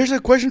 right? Here's a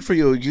question for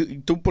you.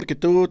 Porque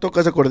tú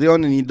tocas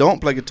acordeón and you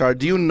don't play guitar.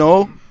 Do you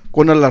know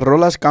cuando las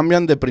rolas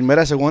cambian de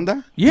primera a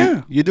segunda?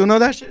 Yeah. You do know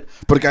that shit?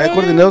 Porque hay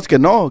acordeoneros que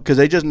no, because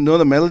they just know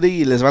the melody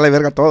y les vale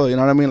verga todo, you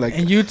know what I mean? Like,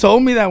 and you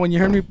told me that when you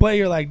heard me play,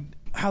 you're like,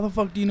 how the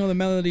fuck do you know the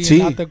melody and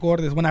not the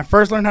acordes? When I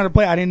first learned how to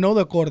play, I didn't know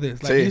the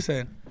acordes, like you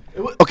said.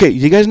 Okay,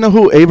 you guys know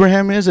who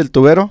Abraham is, el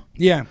tubero?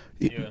 Yeah.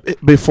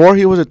 Before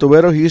he was a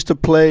tubero, he used to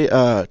play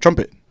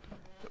trumpet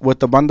with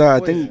the banda,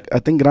 I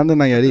think Grande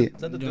Nayarit.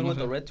 Is that the dude with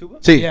the red tuba?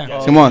 Sí,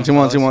 Simón.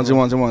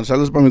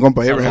 Saludos para mi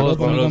compa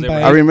Abraham.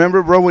 I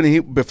remember, bro,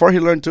 before he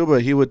learned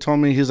tuba, he would tell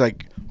me, he's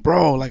like,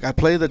 bro, like I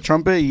play the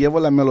trumpet y llevo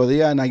la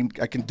melodía and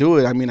I can do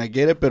it. I mean, I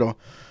get it, pero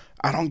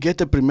I don't get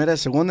the primera,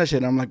 segunda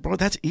shit. I'm like, bro,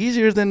 that's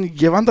easier than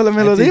llevando la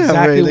melodía. That's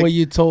exactly like, what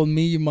you told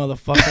me, you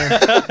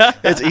motherfucker.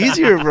 It's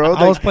easier, bro.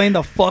 I was playing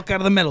the fuck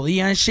out of the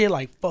melodía and shit,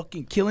 like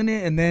fucking killing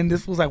it. And then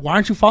this was like, why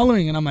aren't you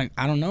following? And I'm like,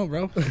 I don't know,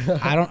 bro.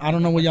 I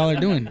don't know what y'all are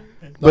doing.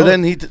 But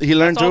then he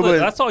learned tuba.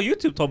 That's all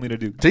YouTube told me to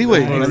do. Sí,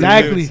 güey.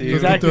 Exactly.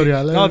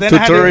 No, then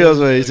Tutorials,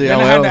 güey. Then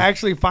I had to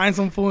actually find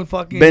some fool in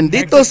fucking.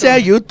 Bendito sea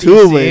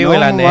YouTube, güey. Sí, No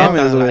la neta,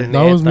 mames, güey.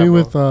 That was me bro.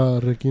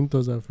 with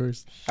requintos at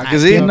first. ¿A que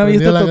sí? ¿Quién no ha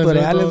visto Aprendí la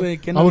tutoriales, canción, güey?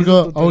 ¿Quién no I ha would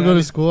visto go to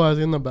tutoriales? school. I was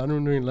in the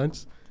bathroom during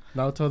lunch.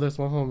 And I would tell this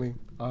one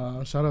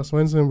homie, shout out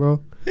Swenson,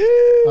 bro.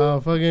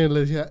 Fucking,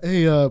 le decía,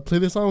 hey, play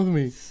this song with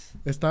me.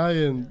 Está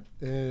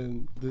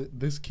in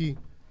this key.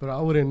 But I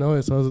wouldn't know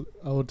it, so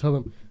I would tell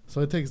him. So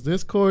it takes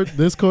this chord, and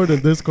this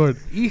chord.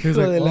 He's Hijo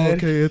like, de la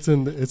okay, it's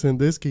in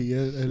this key.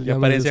 Él Ya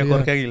me parecía decía.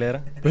 Jorge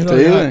Aguilera. Pero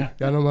Sí, güey.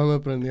 ya nomás me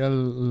aprendía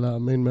la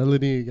main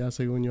melody y ya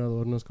según yo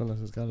adornos con las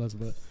escalas.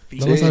 But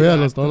no Sí. sabía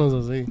los tonos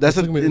así. That's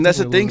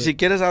the thing. Si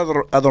quieres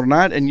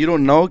adornar and you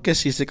don't know que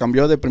si se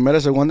cambió de primera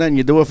a segunda and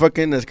you do a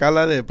fucking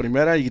escala de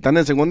primera y están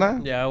en segunda.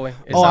 Ya, güey.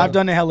 Oh, I've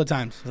done it hella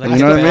times. Like, you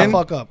know what I mean?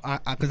 Fuck up,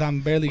 because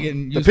I'm barely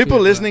getting The used to it. people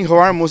listening who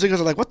aren't músicos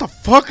are like, what the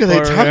fuck are they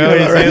talking real,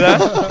 you about? see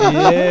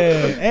that?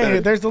 Yeah. Hey,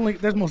 there's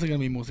mostly gonna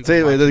be músicos.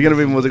 Sí, güey, there's gonna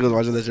be músicos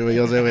watching that shit, güey.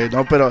 Yo sé, güey.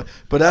 No, pero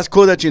that's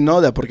cool that you know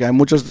that porque hay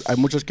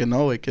muchos que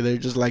no, güey, que they're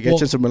just like Well,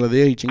 echen su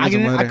melodía y chingan su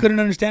I madre. couldn't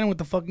understand it with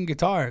the fucking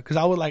guitar because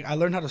I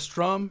learned how to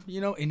strum,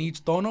 in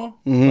each tono,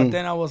 Mhm. but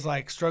then I was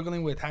like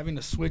struggling with having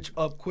to switch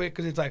up quick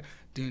because it's like,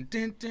 dun,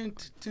 dun, dun,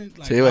 dun, dun.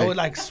 Like, Sí, I güey. would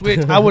like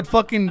switch. I would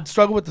fucking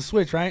struggle with the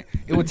switch, right?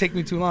 It would take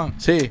me too long.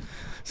 Sí.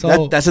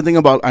 So That's the thing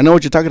about, I know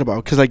what you're talking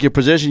about, because like your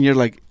position, you're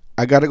like,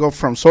 I gotta go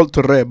from sol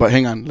to re, but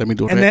hang on, let me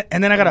do re.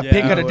 and then I gotta Yeah,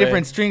 pick at a güey.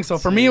 different string. So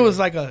for me, it was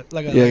like a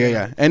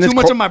Yeah. And too it's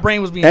much of my brain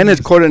was being and it's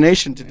used.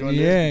 coordination to doing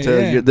Yeah, this, to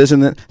yeah. this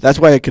and that. That's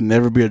why I can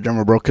never be a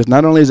drummer, bro, because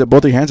not only is it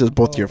both your hands, it's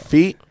both your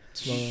feet.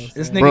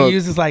 This nigga Bro.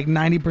 uses like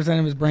 90%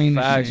 of his brain. and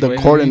Facts, shit. The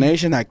güey.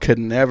 coordination, I could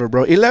never,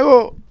 bro. Y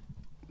luego,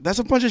 that's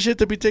a bunch of shit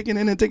to be taken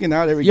in and taken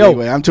out every Yo, day,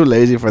 güey. I'm too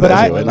lazy for But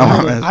that shit, güey. No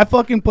mames. I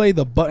fucking play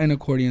the button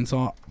accordion,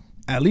 so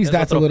at least Es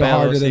that's a otro little pedo,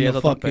 harder sí, than es the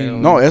otro fucking. pedo.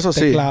 No, eso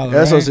sí. teclado,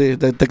 Eso right? sí.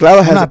 The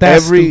teclado has not that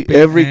every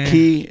stupid, man.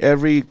 key,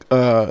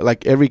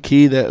 every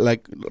key that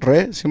like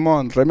re,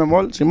 Simon, re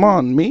bemol,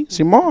 Simon, mi,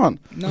 Simon.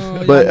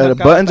 No, But ya a anda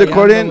buttons cantando,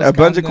 accordion,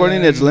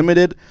 buscándole. it's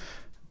limited.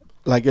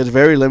 Like it's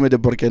very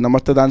limited porque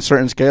nomás te dan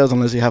certain scales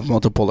unless you have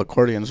multiple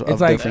accordions of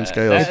It's like- different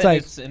scales. It's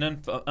like- it's an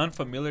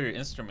unfamiliar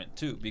instrument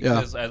too,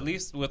 because at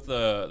least with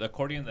the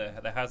accordion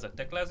that has the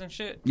teclas and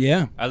shit,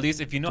 Yeah. at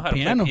least if you know how to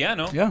Piano. play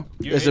piano, Yeah.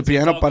 It's a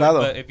piano all good, parado.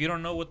 But if you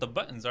don't know what the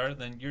buttons are,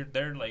 then you're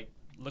there like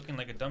looking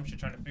like a dumb shit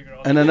trying to figure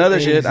out. And another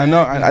shit, I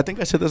know, Exactly. I think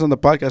I said this on the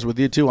podcast with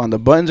you too. On the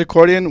buttons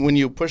accordion, when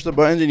you push the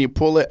buttons and you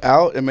pull it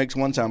out, it makes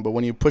one sound. But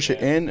when you push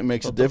it in, it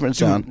makes a different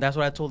sound. That's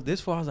what I told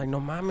this for. I was like, no,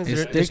 mames, It's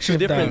there's two stick shift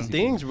different down.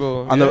 things,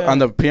 bro. On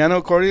the piano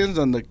accordions,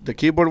 on the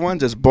keyboard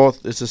ones, it's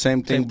both. It's the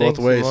same thing both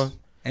ways. Simón.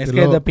 Es Y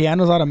que luego- the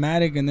piano's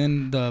automatic, and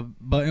then the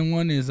button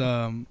one is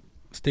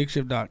stick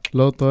shift dock.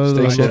 Luego todo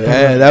Stick el- shift.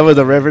 Yeah, that was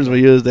the reference we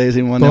used,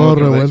 Daisy. One todo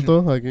day.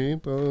 revuelto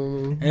aquí.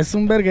 Todo. Es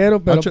un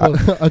verguero, pero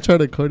pues, I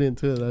tried accordion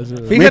too. That's it.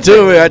 Fíjate- Me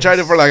too. I tried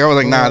it for like, I was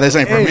like, nah, this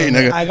ain't for Hey, me,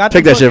 nigga. I got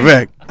Take the that shit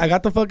fucking- back. I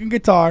got the fucking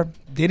guitar.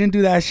 Didn't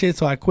do that shit,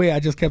 so I quit. I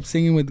just kept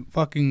singing with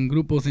fucking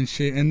grupos and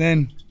shit. And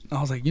then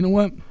I was like, you know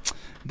what,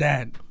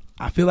 Dad?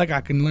 I feel like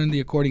I can learn the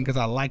accordion because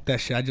I like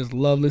that shit. I just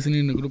love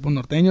listening to Grupo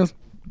Norteños.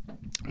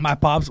 My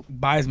pops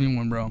buys me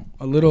one, bro.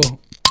 A little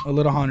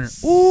Hunter.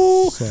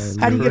 Ooh,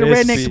 how do you get a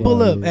redneck to Crispy.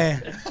 pull up?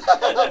 Hey,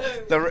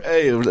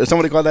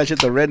 somebody called that shit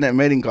the redneck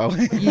mating call.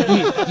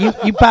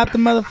 You popped the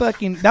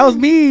motherfucking. That was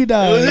me,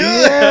 dog.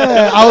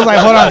 Yeah. I was like,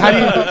 hold on.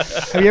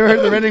 Have you ever heard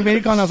the redneck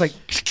mating call? And I was like,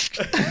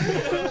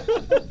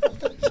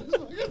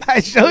 I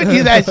showed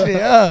you that shit.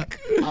 A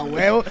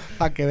huevo,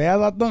 pa que veas,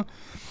 vato.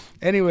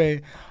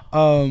 Anyway,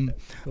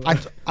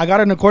 I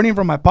got an accordion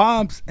from my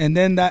pops, and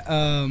then that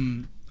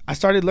I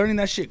started learning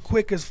that shit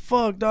quick as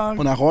fuck, dog.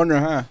 Una horner,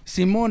 huh?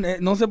 Simón,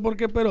 no sé por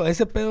qué, pero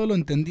ese pedo lo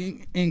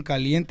entendí en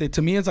caliente.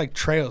 To me, it's like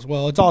trails.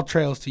 Well, it's all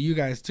trails to you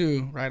guys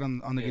too, right?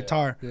 On the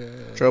guitar.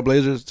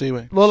 Trailblazers, see,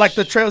 way. Well, like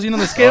the trails,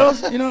 the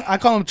scales, I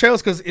call them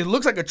trails because it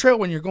looks like a trail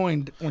when you're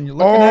looking at it.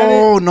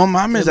 Oh, no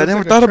mames. I looks never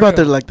like a thought about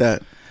trail. it like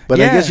that. But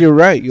I Yeah. guess you're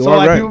right. You So are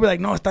like right. people be like,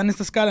 no, está en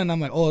esta escala, and I'm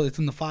like, oh, it's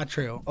in the fa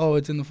trail. Oh,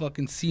 it's in the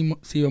fucking C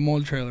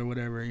bemol trail or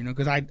whatever,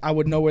 because I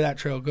would know where that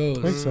trail goes.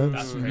 Makes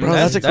sense. Bro,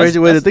 that's a crazy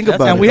way to think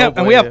about And it. we have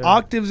Yeah.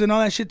 octaves and all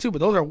that shit too, but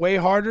those are way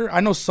harder.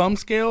 I know some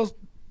scales,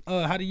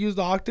 how to use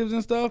the octaves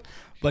and stuff,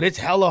 but it's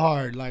hella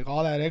hard. Like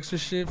all that extra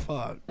shit,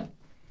 fuck.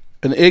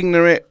 An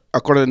ignorant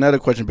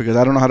accordionero question because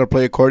I don't know how to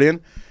play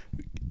accordion.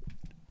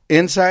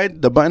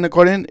 Inside the button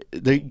accordion,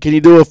 can you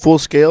do a full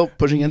scale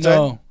pushing inside?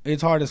 No,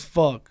 it's hard as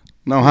fuck.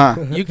 No, huh?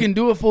 You can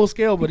do a full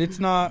scale, but it's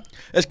not.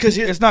 It's because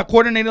It's not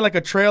coordinated like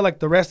a trail like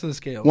the rest of the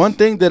scales. one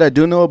thing that I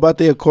do know about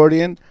the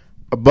accordion,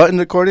 a button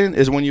accordion,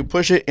 is when you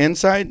push it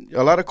inside.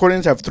 A lot of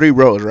accordions have 3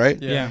 rows, right?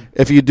 Yeah.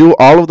 If you do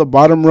all of the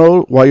bottom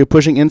row while you're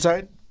pushing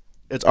inside,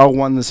 it's all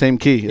one the same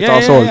key. It's Yeah, all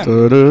yeah,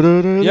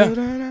 sol. yeah.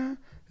 Yeah.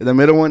 The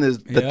middle one is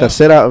the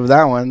tercera of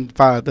that one,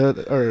 fa,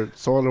 or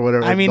sol or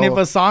whatever. I mean, if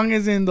a song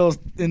is in those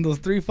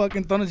 3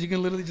 fucking tonos, you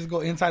can literally just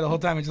go inside the whole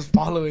time and just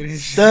follow it.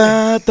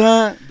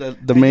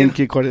 The main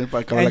key accordion.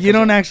 And you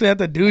don't actually have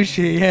to do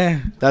shit, yeah.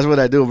 That's what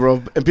I do,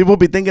 bro. And people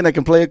be thinking I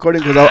can play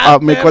accordion because I'll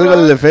make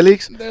cuelgo de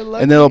Felix, and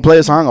then they'll play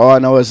a song. Oh, I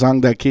know a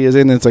song that key is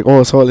in. And it's like,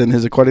 oh, sol, and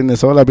his accordion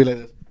is sol. I'll be like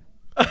this.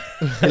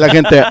 Y la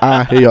gente,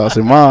 y yo,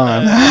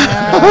 Simón.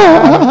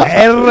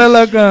 Perro,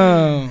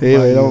 loco. Sí,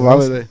 güey, no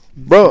mames.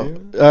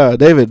 Bro,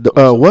 David,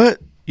 what?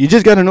 You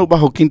just got to know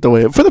Bajo Quinto,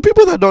 way. For the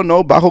people that don't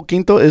know, Bajo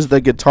Quinto is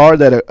the guitar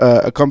that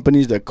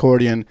accompanies the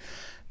accordion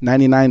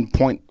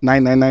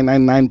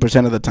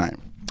 99.99999% of the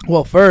time.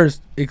 Well,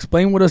 first,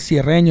 explain what a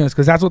sierreño is,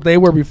 because that's what they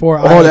were before.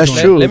 Oh, that's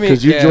true.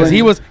 Because you joined.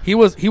 He was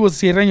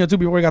sierreño too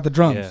before he got the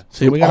drums. Yeah.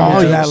 So we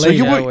got that so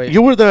you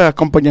were the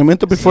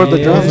acompañamiento before the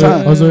drums.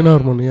 I was doing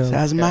armonía.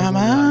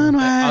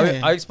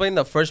 I'll explain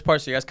the first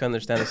part so you guys can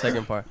understand the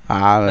second part.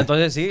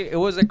 Entonces, sí, it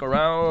was like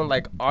around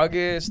like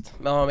August.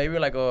 No, maybe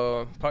like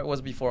part was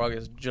before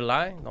August.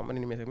 July. No, man,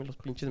 ni me los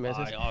pinches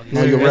meses.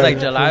 No, you're right. It's like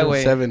July,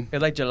 way.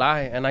 It's like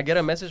July, and I get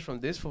a message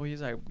from this fool.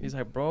 He's like,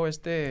 bro, he's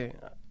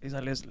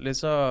like,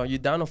 let's you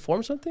down to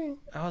form something?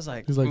 I was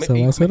like, he's like, ¿se va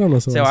a hacer o no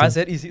se va a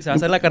hacer? Se va a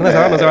hacer la carne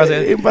asada o no se va a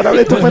hacer?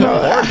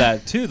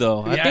 That too,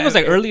 though. I think it was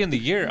like early in the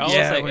year. I was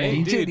like,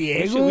 hey, dude,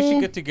 we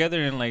should get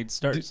together and like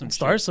start some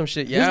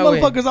shit. Yeah,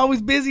 this motherfucker's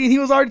always busy, and he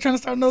was already trying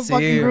to start another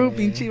fucking group.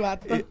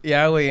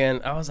 Yeah, güey.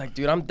 And I was like,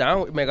 dude, I'm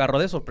down. Me agarró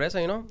de sorpresa,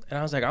 you know? And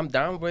I was like, I'm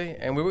down, güey.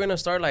 And we were gonna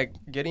start like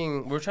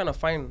we're trying to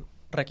find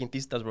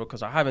requintistas, bro,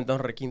 because I haven't done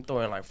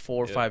requinto in like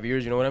 4 or 5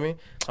 years, you know what I mean?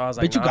 So I was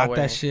like, but you got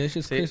that shit. It's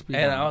just crispy.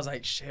 And I was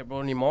like, shit,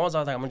 bro, ni modo. I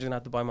was like, I'm just gonna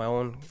have to buy my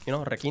own,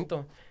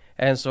 requinto.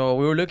 And so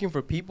we were looking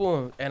for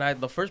people, and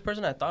the first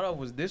person I thought of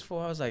was this fool.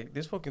 I was like,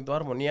 this fool can do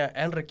armonía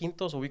and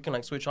requinto, so we can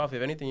like switch off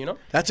if anything, you know?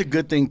 That's a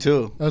good thing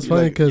too. That's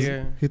funny because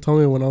he told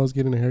me when I was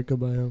getting a haircut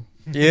by him.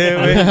 Yeah,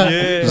 güey,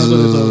 yeah.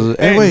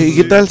 Güey, ¿y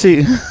qué tal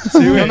si?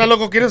 Sí, güey. ¿No,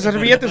 loco? ¿Quieres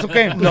servilletes o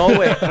qué? No,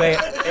 güey.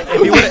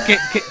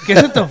 ¿Qué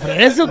se te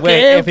ofrece o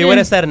qué? If he would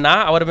have said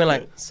nah, I would have been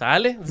like,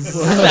 ¿sale?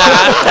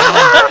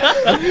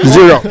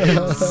 0.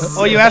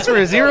 Oh, you asked for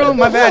a 0?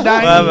 My bad,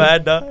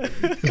 dog.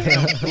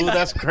 Ooh,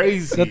 that's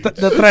crazy.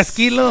 The 3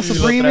 kilos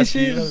Supreme and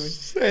shit.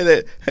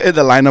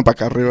 The lineup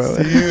acá arriba,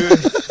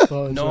 güey.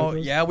 No,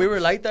 yeah, we were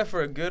like that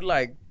for a good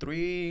like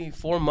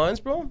 3-4 months,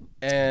 bro.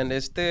 And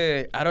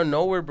out of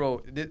nowhere,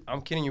 bro.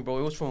 I'm kidding you, bro.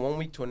 It was from one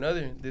week to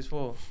another. This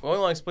fool. Well, I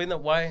want to explain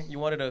that why you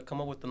wanted to come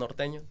up with the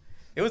norteño.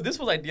 It was this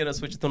fool's idea to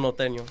switch to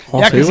norteño.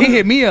 Yeah, because he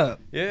hit me up.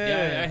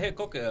 Yeah, I hit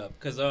Coca up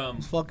because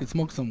fucking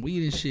smoked some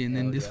weed and shit, and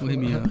then this fool hit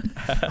me up.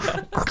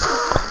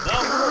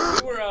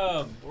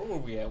 Where were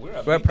we at? We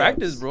were at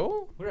practice,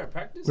 bro. We were at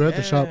practice? We were at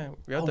the shop.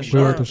 We were at the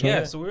shop.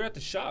 Yeah, so we were at the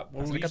shop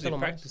where we usually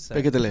practice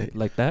at.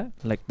 Like that?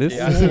 Like this?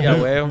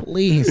 Yeah, well.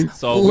 Please.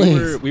 So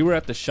we were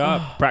at the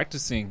shop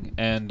practicing,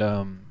 and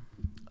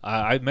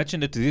I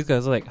mentioned it to these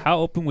guys, like, how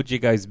open would you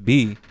guys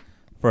be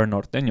for a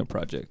norteño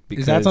project?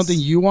 Because is that something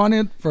you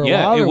wanted for a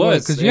while? Yeah, it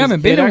was. Because you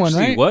haven't been in one,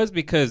 right? It was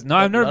because, no,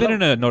 I've never been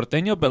in a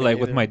norteño, but like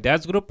with my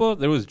dad's grupo,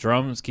 there was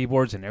drums,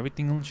 keyboards, and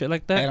everything and shit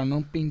like that. Pero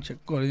no pinche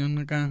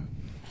acordeón acá.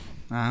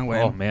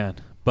 Oh, man.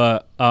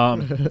 But,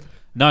 no,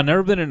 I've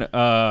never been in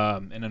a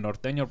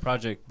norteño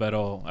project, but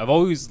I've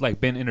always like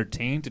been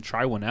entertained to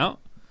try one out.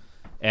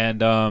 And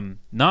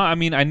no, I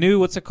mean, I knew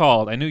what's it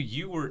called. I knew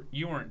you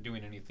weren't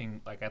doing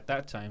anything like at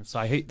that time,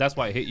 so that's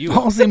why I hit you.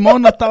 Oh,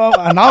 Simón andaba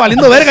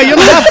valiendo verga. Yo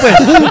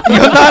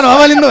andaba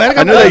valiendo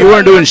verga. I knew that you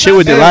weren't doing shit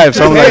with your life,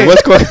 so I'm like,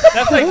 what's going?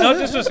 That's like no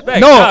disrespect.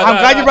 No, I'm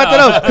glad you brought that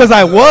up because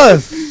I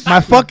was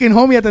my fucking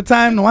homie at the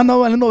time. No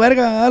andaba valiendo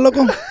verga,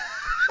 loco.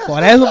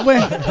 Por eso,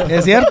 pues,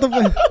 es cierto,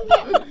 pues.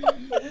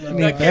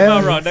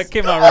 That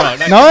came out wrong.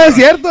 No, es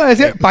cierto.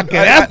 Pa' que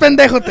veas,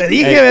 pendejo, te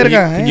dije,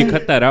 verga. Can you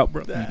cut that out,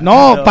 bro?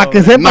 No, pa'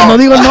 que sepas, no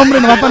digo el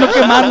nombre, nomás para no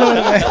quemarlo,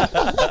 verga.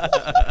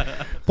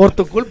 Por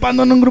tu culpa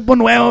ando en un grupo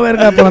nuevo,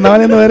 verga, por andar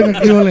valiendo verga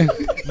aquí, vale.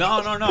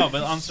 No,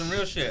 but on some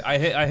real shit,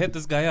 I hit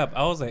this guy up.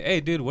 I was like,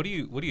 hey, dude, what are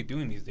you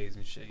doing these days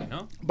and shit, you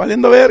know?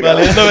 Valiendo verga,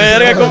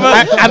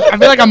 compa. I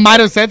feel like I might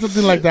have said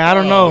something like that. I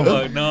don't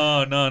know.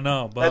 No.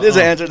 But, that is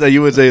an answer that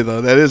you would say, though.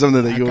 That is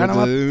something that you would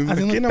say.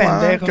 Aquí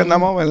nomás, que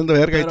andamos valiendo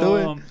verga y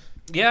todo,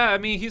 yeah, I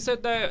mean, he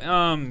said that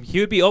he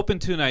would be open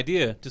to an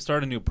idea to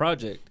start a new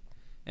project.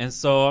 And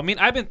so, I mean,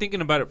 I've been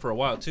thinking about it for a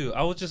while, too.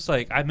 I was just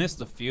like, I miss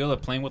the feel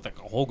of playing with, like,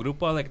 a whole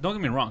grupo. Like, don't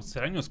get me wrong.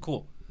 Sereno is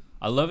cool.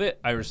 I love it.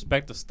 I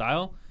respect the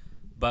style.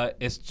 But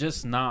it's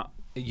just not,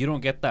 you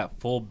don't get that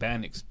full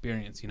band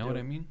experience. You know what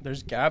I mean?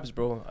 There's gaps,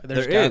 bro.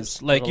 There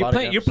is. Like, you're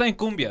playing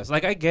cumbias.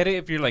 Like, I get it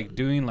if you're, like,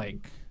 doing,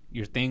 like,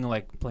 your thing,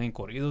 like, playing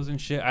corridos and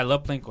shit. I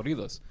love playing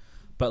corridos.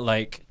 But,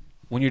 like,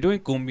 when you're doing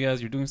cumbias,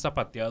 you're doing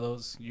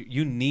zapateados,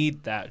 you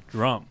need that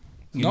drum.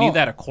 You need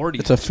that accordion.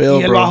 It's a feel,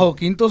 bro. Y el bajo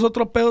quinto es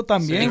otro pedo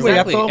también, güey.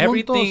 Exactly.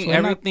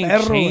 Everything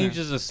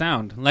changes the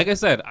sound. Like I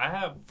said, I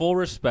have full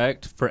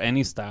respect for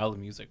any style of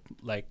music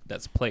like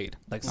that's played.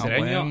 Like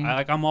Sereno,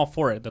 I'm all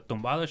for it. The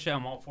tumbado shit,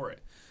 I'm all for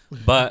it.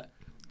 But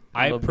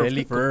I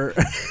prefer.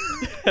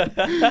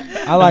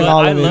 I like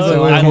all of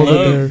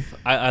it.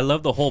 I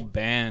love the whole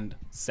band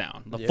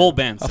sound, the full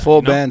band sound. A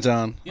full band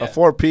sound. A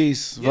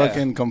 4-piece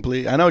fucking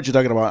complete. I know what you're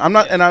talking about. I'm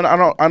not, and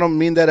I don't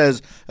mean that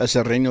as a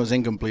Serreño is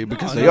incomplete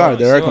because they are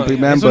a complete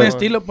band. But es un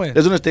estilo, pues.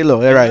 Es un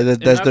estilo, right?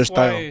 That's their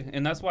style.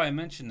 And that's why I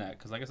mentioned that,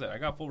 because like I said, I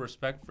got full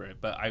respect for it.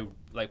 But I,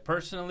 like,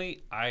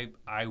 personally, I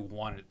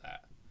wanted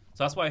that.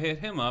 So that's why I hit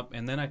him up,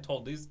 and then I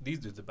told these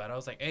dudes about it. I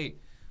was like, hey,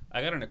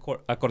 I got an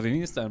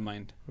accordionista in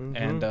mind,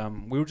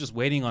 and we were just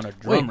waiting on a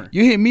drummer. Wait,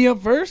 you hit me up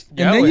first, and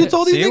then you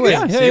told these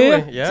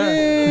niggas? Yeah.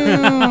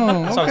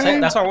 That's what I'm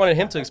saying. That's why I wanted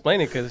him to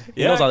explain it, because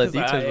he knows all the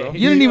details, bro.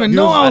 You didn't even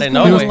know I was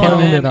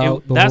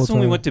know. That's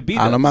when we went to beat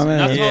them.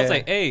 That's why I was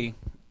like, hey,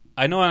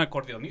 I know an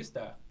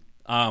accordionista.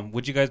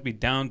 Would you guys be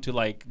down to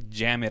like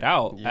jam it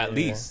out at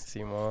least?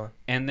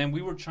 And then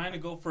we were trying to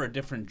go for a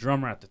different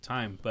drummer at the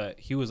time, but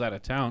he was out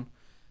of town.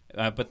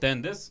 But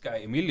then this guy,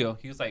 Emilio,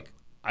 he was like,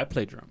 I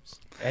play drums.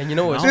 And you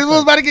know what? This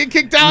was about to get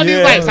kicked out.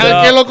 He's like,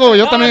 ¿sabes qué, loco?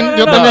 Yo también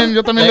le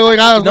doy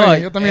gas,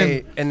 güey. Yo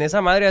también. And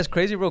esa madre is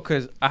crazy, bro,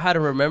 because I had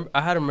to remember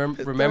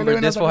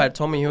this fool had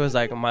told me, he was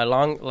like, my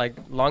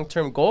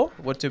long-term goal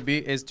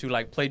is to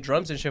like play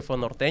drums and shit for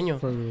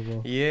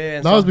Norteño.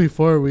 Yeah. That was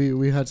before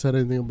we had said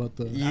anything about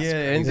the... Yeah,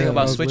 anything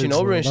about switching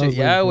over and shit.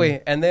 Yeah,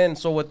 wait. And then,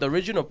 so what the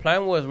original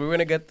plan was, we were going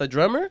to get the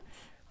drummer,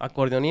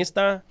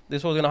 accordionista,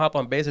 this was gonna hop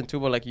on bass and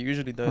tuba like he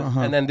usually does,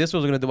 and then this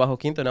was gonna do bajo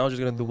quinto, and I was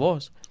just gonna do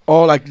voz.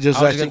 Oh, like just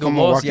actually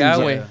como voz, yeah,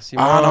 güey.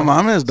 No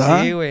mames,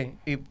 da. Sí, güey.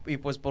 Y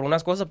pues por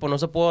unas cosas pues no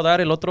se pudo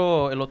dar el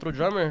otro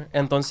drummer.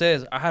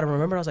 Entonces I had to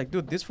remember, I was like,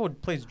 dude, this fool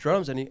plays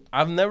drums, and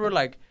I've never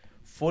like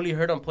fully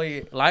heard him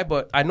play live,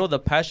 but I know the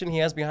passion he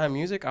has behind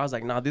music. I was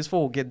like, nah, this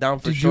fool will get down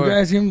for sure. Did you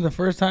guys hear him the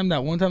first time,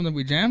 that one time that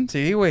we jammed?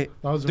 Sí, wait.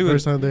 That was the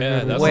first time they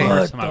heard it. That's the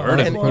first time I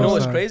heard it. And you know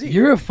what's crazy?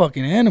 You're a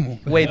fucking animal.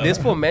 Wait, this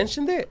fool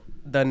mentioned it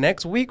the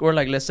next week, or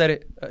like let's set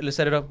it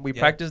up. We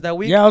practiced that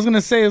week. Yeah, I was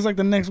gonna say it was like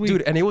the next week,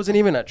 dude. And it wasn't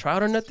even a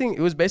tryout or nothing.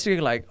 It was basically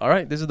like, all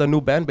right, this is the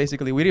new band.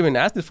 Basically, we didn't even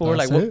ask this for.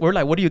 We're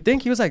like, what do you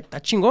think? He was like,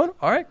 that chingón.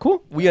 All right,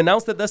 cool. We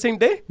announced it the same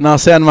day. No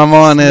sean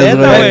mamones,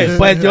 güey.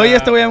 Pues yo y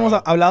este güey hemos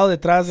hablado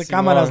detrás de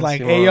cámaras,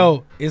 like, hey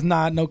yo, it's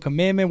not no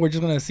commitment. We're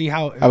just gonna see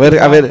how. A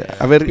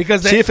ver.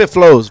 Because see if it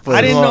flows. Pues.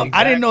 I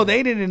didn't know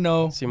they didn't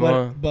know,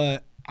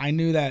 but I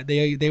knew that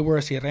they were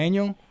a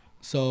Sierreño,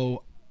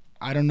 so.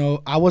 I don't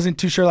know. I wasn't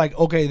too sure. Like,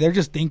 okay, they're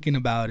just thinking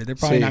about it. They're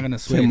probably not gonna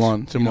switch.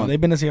 Simón. You know, they've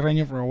been a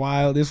Sierreño for a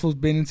while. They've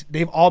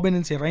all been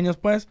in Sierreños,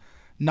 pues.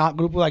 Not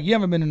Grupo. Like, you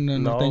haven't been in a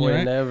Norteño,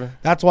 right? Never.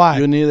 That's why.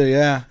 You neither,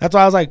 yeah. That's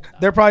why I was like,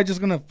 they're probably just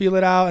gonna feel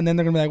it out, and then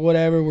they're gonna be like,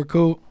 whatever, we're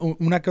cool.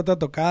 Una que otra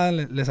tocada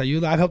les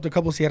ayuda. I've helped a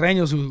couple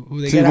Sierreños who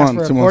they get asked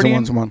for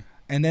accordion,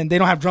 and then they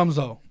don't have drums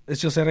though. It's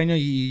just Serreño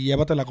y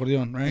llévate el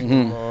acordeón, right?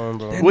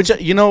 Which,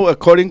 you know,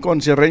 accordion con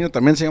Serreño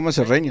también se llama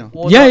Serreño.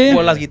 Pues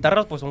las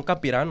guitarras pues son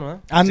capirano, ¿eh?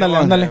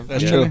 Ándale.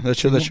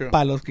 That's true.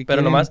 Palos que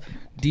pero nomás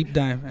deep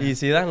dive. Y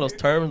si dan los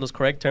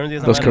correct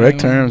terms. Los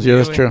correct terms, yeah,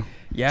 that's true.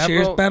 Yeah,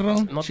 cheers, bro. perro.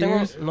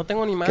 No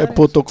tengo ni madre. Qué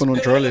puto con un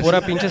troles. Pura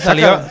pinche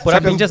saliva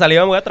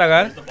me voy a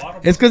tragar.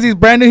 It's because he's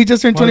brand new. He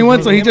just turned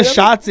 21, so he just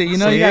shots it. You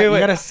know, you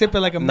gotta sip it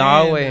like a man.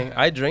 No, way.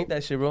 I drink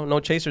that shit, bro. No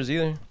chasers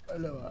either.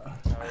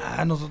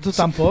 Nosotros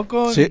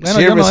tampoco.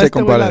 Sírvese,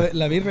 compadre.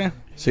 La birria.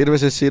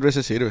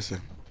 Sírvese.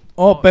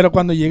 Oh, pero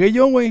cuando llegué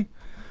yo, güey,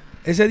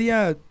 ese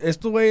día,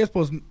 estos güeyes,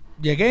 pues,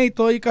 llegué y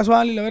todo ahí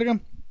casual y la verga.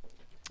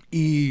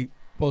 Y,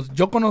 pues,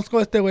 yo conozco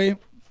a este güey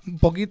un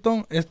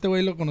poquito. Este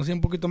güey lo conocí un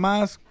poquito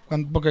más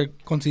porque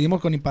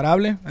coincidimos con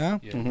Imparable.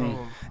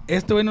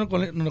 Este güey no lo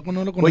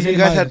conocí. Well, you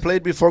guys had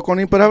played before con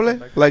Imparable?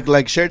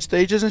 Like shared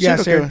stages and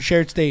shit? Yeah,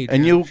 shared stage.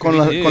 And you con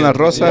las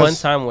rosas?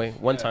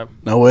 One time.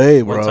 No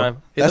way, bro. One time.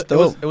 That's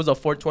dope. It was a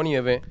 420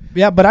 event.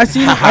 Yeah, but I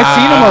seen him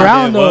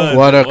around though.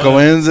 What a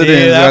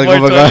coincidence.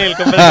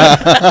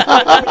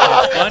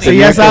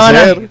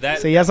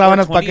 Ya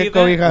sábanas pa' qué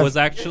cobijas. Was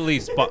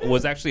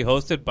actually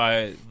hosted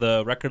by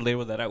the record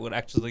label that I would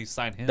actually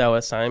sign him. That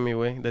was sign me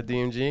with the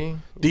DMG.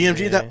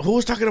 Who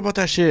was talking about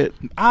that shit?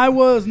 I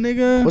was,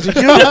 nigga. Was it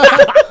you?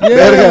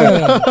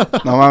 Yeah.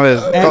 No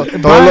mames.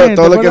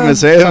 Todo lo que me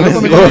sé.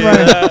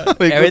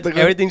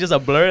 Everything just a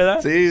blur,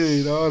 ¿verdad?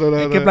 Sí, no.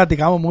 Es que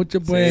platicamos mucho,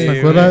 pues.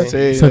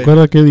 ¿Se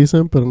acuerda qué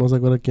dicen, pero no se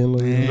acuerda quién lo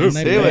dice?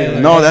 Sí, güey.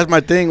 No, that's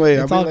my thing,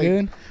 güey. It's all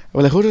good.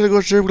 Well, like, who did I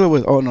go strip club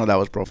with? Oh, no, that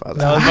was Profile.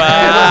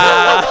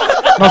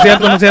 No es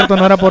cierto,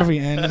 no era por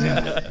fin.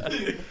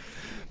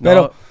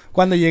 Pero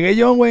cuando llegué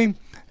yo, güey,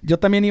 yo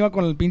también iba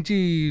con el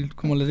pinche,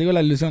 como les digo,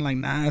 la ilusión, like,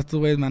 nah, estos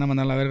güeyes me van a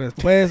mandar a la verga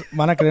después.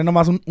 Van a querer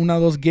nomás una o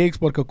dos gigs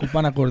porque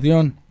ocupan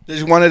acordeón. They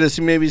just wanted to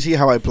see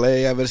how I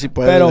play, a ver si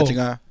puede la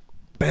chingada.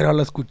 Pero al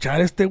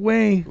escuchar este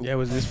güey, yeah, it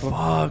was this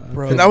fuck,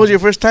 bro. And that was your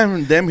first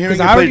time them hearing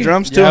you play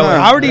drums too, huh?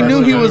 I already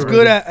knew he was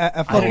good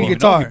at fucking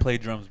guitar. He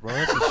played drums, bro.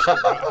 That's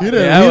shit, bro.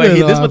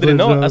 This one didn't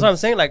know. That's what I'm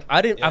saying. Like,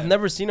 I've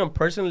never seen him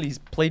personally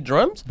play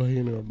drums.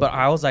 But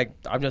I was like,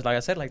 I'm just like I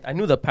said, like I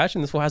knew the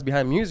passion this fool has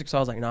behind music. So I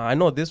was like, nah, I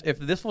know this. If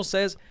this fool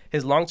says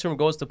his long-term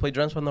goal is to play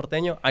drums for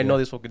Norteño, I know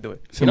this fool could do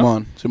it.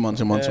 Simón.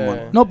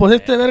 No, pues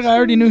este verga, I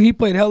already knew he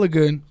played hella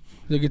good,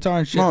 the guitar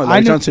and shit. No, I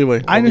knew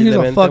he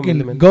was a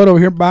fucking goat over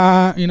here,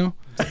 you know.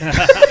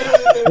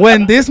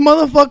 when this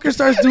motherfucker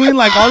starts doing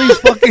like all these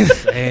fucking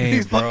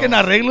fucking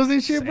arreglos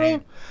and shit,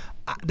 bro,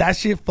 that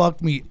shit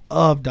fucked me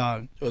up,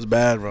 dog. It was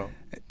bad, bro.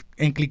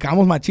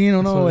 Enclicamos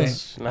machino, no way.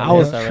 I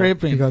was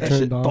tripping.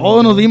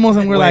 Todos nos vimos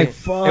and we're like,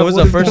 fuck. It was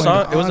the first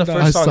song. It was the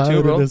first song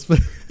too, bro.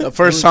 The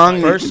first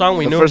song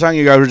we knew. The first song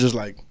you guys were just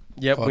like,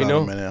 yep, we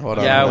knew. Hold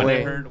on. Yeah,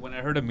 when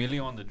I heard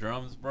Emilio on the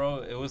drums,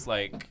 bro, it was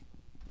like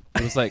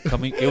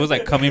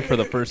coming for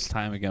the first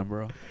time again,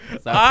 bro.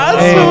 It's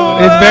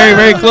very,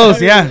 very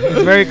close. Yeah,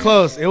 it's very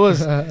close. It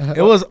was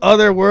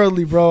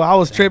otherworldly, bro. I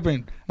was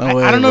tripping.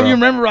 I don't know if you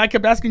remember. I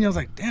kept asking you. I was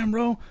like, damn,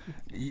 bro.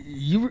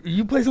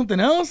 You play something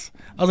else?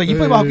 I was like, you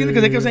play Bajoquito?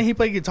 Because they kept saying he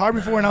played guitar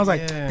before, and I was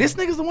like, this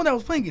nigga's the one that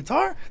was playing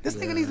guitar? This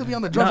nigga needs to be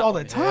on the drums all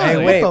the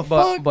time. Hey, what the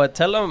fuck? But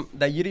tell him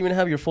that you didn't even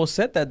have your full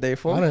set that day,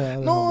 fool.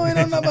 No,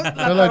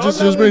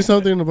 just bring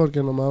something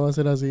porque nomás va a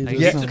ser así.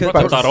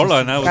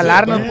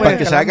 Calarnos, para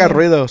que se haga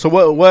ruido. So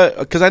what?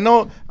 Because I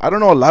don't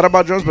know a lot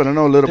about drums, but I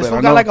know a little bit. This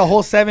one got like a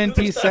whole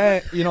 7-piece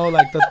set, you know,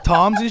 like the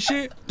toms and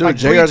shit. Dude, like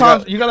JR's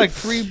got, you got like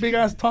 3 big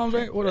ass toms,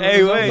 right?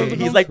 Hey, wait,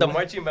 he's like the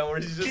marching band where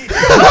he's just.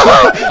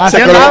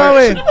 Así andaba,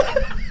 güey.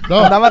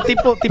 Andaba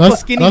tipo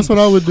skinny. That's what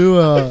I would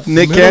do.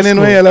 Nick Cannon,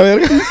 güey, a la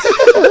verga.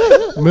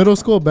 Middle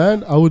school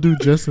band, I would do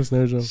just a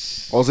snare drum.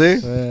 ¿Oh,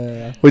 sí?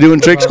 We're doing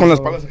tricks con las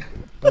palas.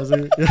 No,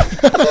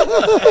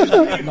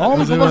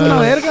 me pongas una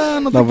verga,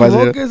 no te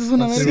equivoques, es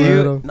una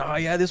verga. No,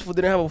 yeah, this fool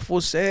didn't have a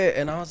full set,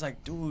 and I was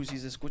like, dude, si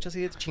se escucha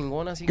así de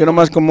chingón así. Que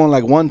nomás como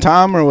like one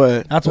tom or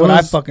what? That's what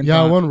I fucking thought.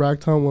 Yeah, one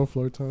rack tom, one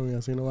floor tom, y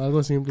así, no,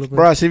 algo simple.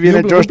 Bro, así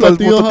viene George todo el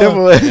puto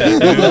tiempo, güey.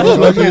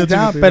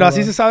 Pero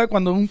así se sabe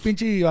cuando un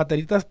pinche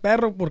baterista es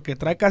perro porque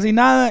trae casi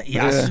nada y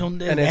hace un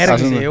desverga.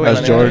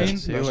 That's George.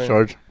 That's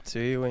George.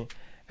 Sí, güey.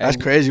 That's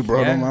crazy,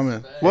 bro. No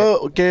mames. Well,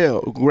 okay,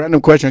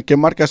 random question. ¿Qué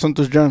marcas son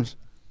tus drums?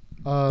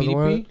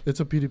 PDP? It's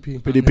a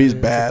PDP. PDP's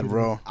bad,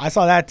 bro. I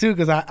saw that too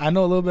because I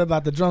know a little bit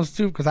about the drums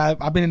too because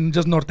I've been in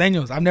just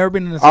norteños. I've never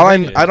been in a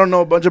I don't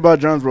know a bunch about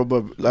drums, bro,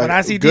 but like when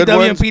I see good DW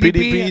ones, and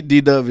PDP,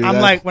 DW.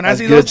 I'm like, when I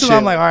see those two,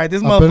 I'm like, all right,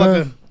 this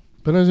motherfucker.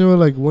 Apenas llevo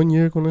like 1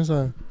 year con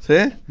esa.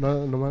 ¿Sí?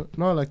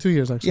 No, like 2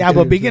 years actually. Yeah,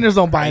 but beginners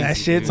don't buy that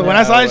shit. So when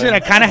I saw that shit, I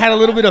kind of had a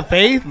little bit of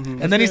faith.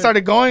 And then he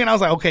started going, and I was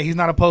like, okay, he's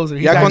not a poser.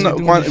 He's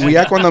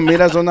cuando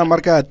miras una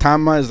marca de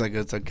Tama, it's like,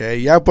 it's okay.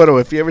 Yeah, pero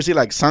if you ever see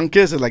like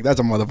Sunkiss, it's like, that's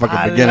a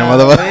motherfucking beginner,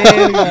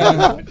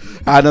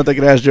 motherfucker. No te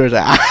creas, George.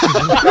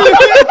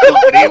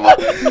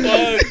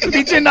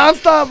 Pinche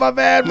nonstop, my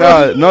bad,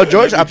 bro. No,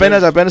 George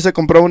apenas se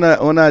compró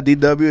una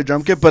DW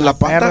drum kit, but la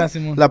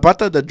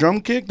pata, the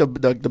drum kick, the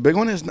big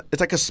one, it's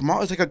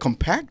like a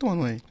compact one,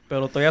 way.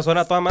 Pero todavía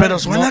suena toda madre. Pero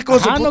suena con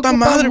su puta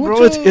madre,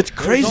 bro. It's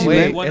crazy,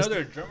 man. One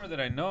other drummer that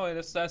I know,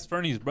 that's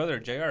Fernie's brother,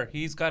 JR.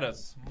 He's got a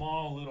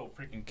small little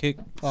freaking kick.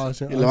 Y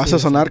le vas a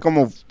sonar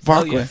como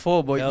fuck, güey.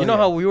 Full, but you know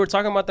how we were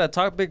talking about that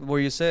topic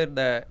where you said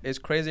that it's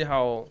crazy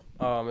how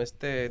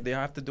they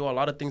have to do a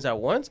lot of things at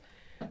once.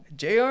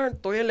 JR,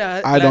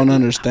 I don't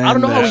understand. I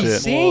don't know how he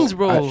shit. sings,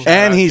 bro.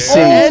 And he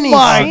sings. Oh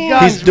my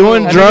God, he's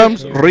doing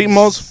drums,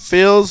 rimos,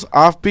 fills,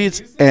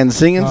 offbeats, and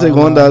singing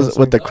segundas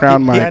with the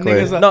crown mic.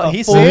 No,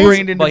 he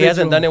sings, but he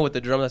hasn't done it with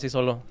the drums así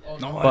solo.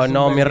 But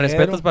no, mi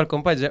respetos para el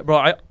compa, bro.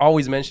 I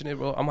always mention it,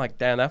 bro. I'm like,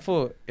 damn, that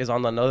fool is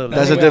on another level.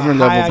 That's a different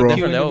level, bro.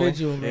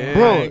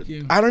 Bro,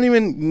 I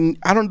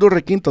don't do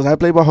requintos. I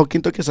play bajo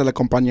quinto, que es el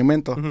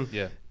acompañamiento.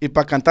 Yeah. Y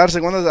para cantar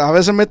segundas, a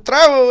veces me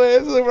trago, güey.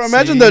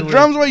 Imagine the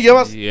drums, güey.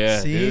 Llevas.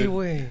 Yeah.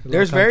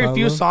 There's very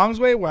few songs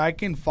where I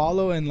can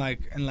follow and like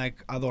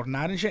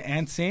adornar and shit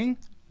and sing.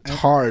 It's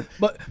hard.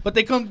 But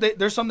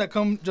there's some that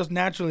come just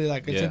naturally,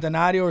 like in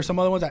Centenario, or some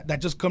other ones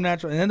that just come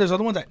naturally. And then there's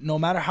other ones that no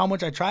matter how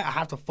much I try, I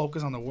have to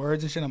focus on the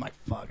words and shit. I'm like,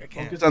 fuck, I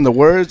can't. Focus on the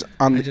words,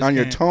 on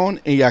your tone,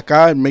 y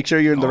acá, make sure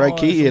you're in the right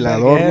key, y el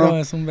adorno.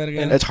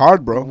 It's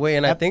hard, bro. Wait,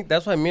 and I think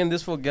that's why me and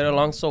this will get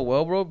along so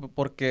well, bro.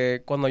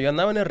 Porque cuando yo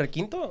andaba en el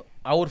requinto,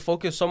 I would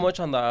focus so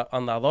much on the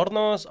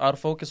adornos. I would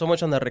focus so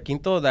much on the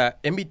requinto that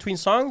in between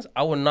songs,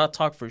 I would not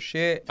talk for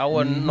shit. I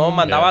would no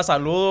mandaba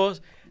saludos.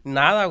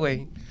 Nada,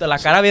 güey. La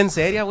cara bien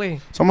seria, güey.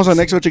 Somos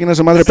Anexo, chiquen a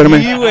su madre,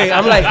 espérame. Sí, güey.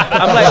 I'm like,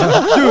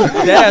 dude,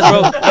 deadass,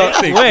 bro.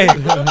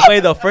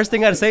 Wait, the first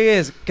thing I'd say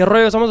is, ¿qué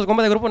rollo? Somos los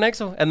compas de Grupo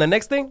Anexo. And the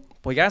next thing,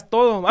 pues ya es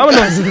todo. Vámonos.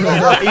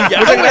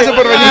 Muchas gracias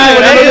por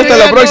venir. Hasta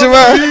la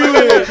próxima.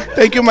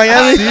 Thank you,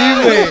 Miami. Sí,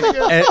 güey.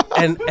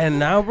 And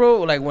now,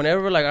 bro, like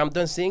whenever like I'm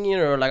done singing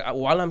or like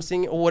while I'm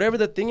singing or whatever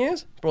the thing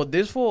is, bro,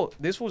 this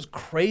was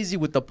crazy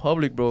with the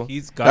public, bro.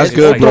 That's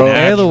good, bro.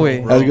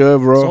 That's good,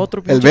 bro.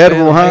 El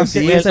verbo, huh?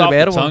 Sí, es el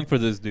verbo. Tongue for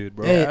this dude,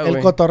 bro. El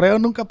cotorreo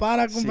nunca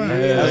para, compa.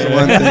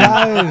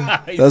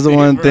 That's the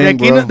one thing,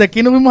 bro. De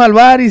aquí nos fuimos al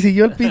bar y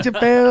siguió el pinche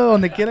pedo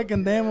donde quiera que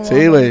andemos.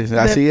 Sí, güey,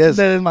 así es.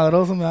 De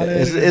desmadroso, me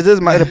vale. Es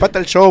desmadre, pata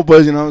el show,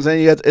 pues, you know what I'm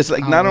saying? It's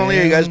like not only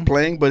are you guys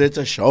playing, but it's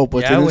a show,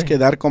 pues. Tienes que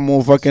dar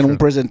como fucking un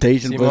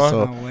presentation, pues.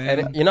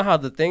 And you know how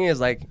the thing is,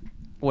 like,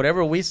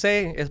 whatever we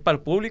say is para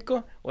el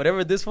público.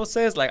 Whatever this fool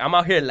says, like, I'm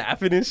out here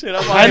laughing and shit.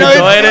 I'm out I know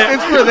enjoying it.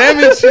 it's for them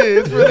and shit.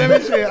 It's for them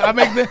and shit. I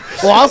make them.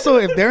 Well, also,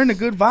 if they're in a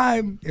good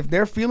vibe, if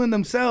they're feeling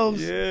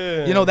themselves,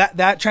 you know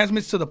that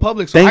transmits to the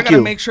public. So I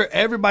gotta make sure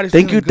everybody's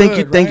feeling good.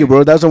 Thank you,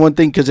 bro. That's the one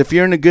thing. Because if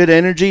you're in a good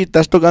energy,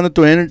 estás tocando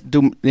tu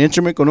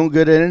instrument con un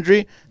good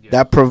energy,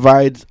 that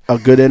provides a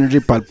good energy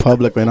para el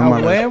public. A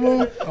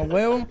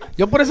huevo.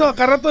 Yo por eso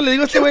acá rato le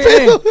digo a este güey,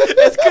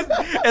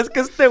 es que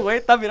este güey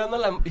está mirando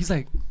la... He's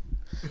like...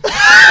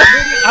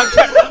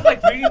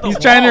 He's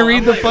trying to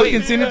read the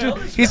fucking signature.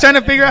 He's trying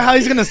to figure out how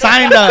he's gonna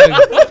sign, dog.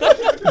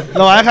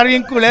 Lo va a dejar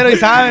bien culero y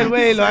sabe,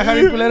 güey. Lo va a dejar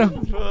bien culero.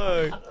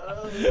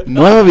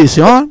 Nueva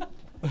visión.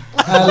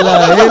 A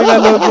la verga,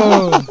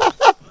 loco.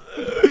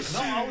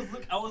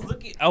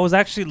 I was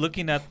actually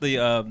looking at the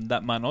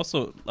that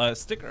Manoso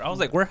sticker. I was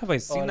like, where have I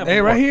seen that? Hey,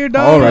 before? right here,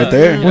 dog. Oh, right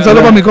there. Un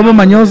saludo para mi compa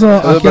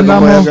Mañoso. Aquí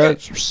andamos.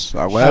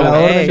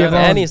 Hey,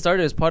 and he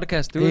started his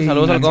podcast too.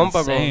 Saludos al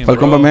compa, bro. Para el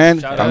compa,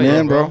 man.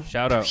 También, bro.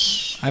 Shout out.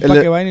 Ahí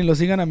para que vayan y lo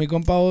sigan a mi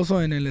compa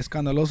Oso en el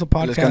Escandaloso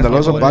Podcast. El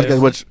Escandaloso Podcast,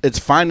 which it's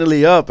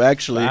finally up,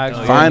 actually.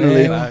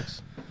 Finally.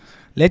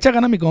 Le echa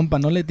gana a mi compa,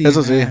 no le tira.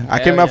 Eso sí. I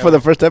came out for the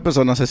first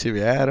episode. No sé si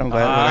vieron.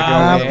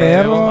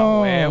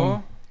 Perro.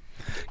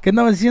 ¿Qué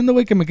andabas diciendo,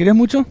 güey? ¿Que me querías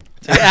mucho?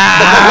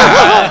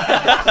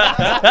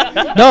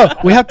 No,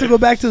 we have to go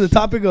back to the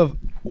topic of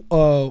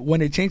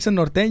when it changed to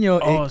Norteño.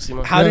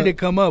 How did it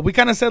come up? We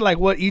kind of said like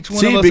what each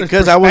one of us. See,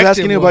 because I was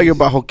asking you about your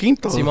Bajo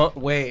Quinto. Simon,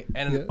 wait,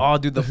 and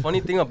dude, the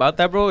funny thing about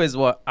that, bro, is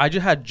what I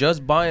just had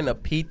just bought a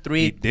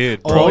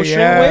P3 Pro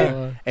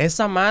string,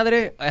 esa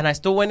madre, and I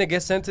still went to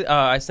get sent it.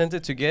 I sent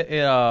it to get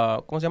it.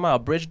 ¿Cómo se llama? A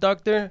bridge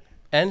doctor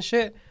and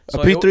shit. So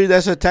a P3,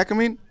 that's a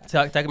Tacamine?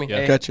 Tacamine.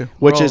 Yeah. Gotcha.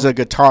 Which is a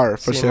guitar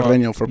for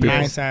Serreño, for people.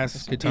 Nice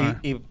ass guitar.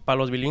 Y para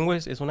los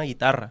bilingües es una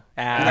guitarra.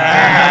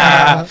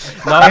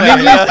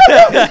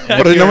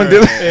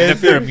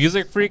 If you're a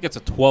music freak, it's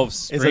a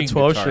 12-string. It's a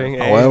 12-string.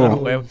 A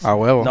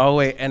huevo. No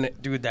way. And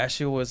dude, that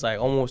shit was like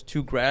almost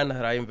 $2,000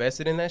 that I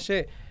invested in that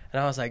shit.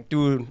 And I was like,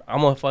 dude,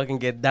 I'm gonna fucking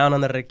get down on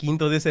the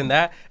requinto, this and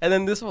that. And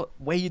then this one,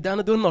 wait, you down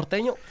to do a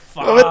norteño?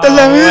 Fuck. Vete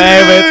la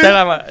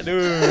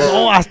dude.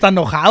 No, hasta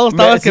enojado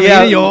estaba que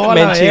vine yo.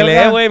 Me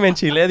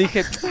enchilé.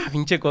 Dije,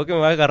 pinche coque, me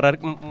voy a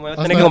agarrar. Me voy a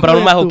tener que comprar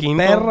un bajo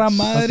quinto. Perra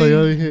madre. Hasta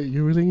yo dije,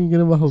 you really can get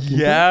a bajo quinto?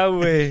 Yeah,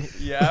 güey.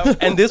 Yeah.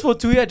 And this one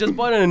too, I just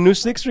bought a new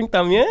 6-string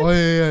también. Oh,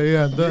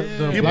 yeah.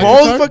 The you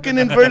both fucking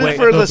inverted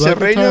for the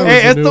Serreño.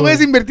 Esto güey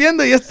es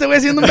invirtiendo y este güey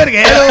haciendo un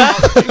verguero.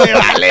 Me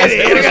vale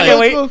verga,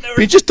 güey.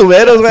 Pinches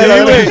tuberos, güey.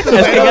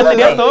 Es que ya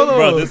tenía todo.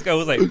 Bro, this guy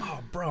was like,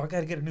 oh, bro, I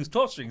gotta get a new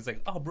 12-string. He's like,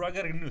 oh, bro, I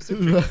gotta get a new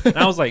 6-string. And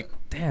I was like,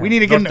 damn. We need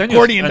to get an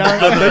accordion, dog.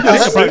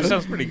 That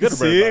sounds pretty good,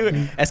 bro. Sí,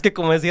 güey. Es que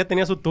como decía,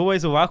 tenía su tuba y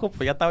su bajo,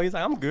 pues ya estaba,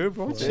 I'm good,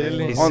 bro.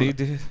 Chilling. Sí,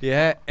 dude.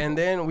 Yeah, and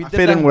then we did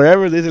fit in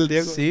wherever, dice el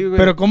Diego. Sí, güey.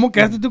 Pero ¿cómo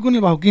quedaste tú con el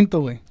bajo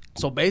quinto, güey?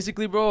 So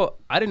basically, bro,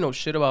 I didn't know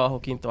shit about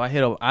Bajo Quinto. I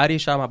hit up Ari,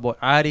 shout out my boy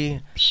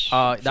Ari.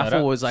 That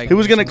fool was like... He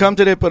was gonna come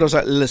today, pero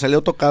le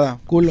salió tocada.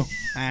 Culo.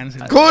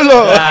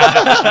 ¡Culo!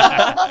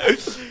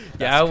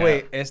 Yeah,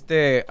 wait.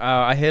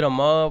 I hit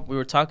him up. We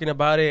were talking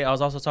about it. I was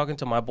also talking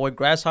to my boy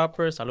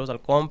Grasshopper. Saludos al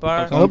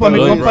compa. Saludos para mi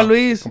compa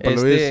Luis.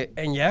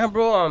 And yeah,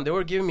 bro, they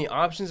were giving me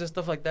options and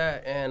stuff like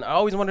that. And I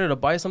always wanted to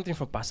buy something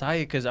from Pasay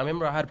because I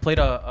remember I had played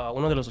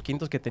uno de los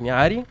quintos que tenía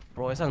Ari.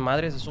 Bro, esas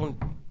madres es un...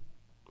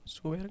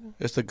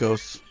 It's the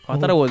ghost. I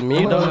thought it was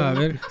me, though. A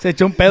ver, se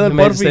echó un pedo el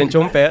porfi. Se echó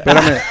un pedo.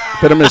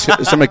 Espérame,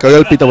 se me cayó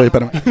el pito, güey,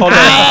 espérame.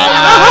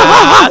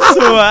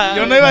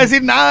 Yo no iba a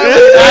decir nada,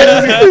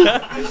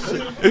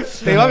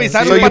 Te iba a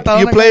avisar. So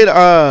you played,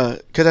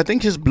 because I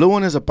think his blue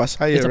one is a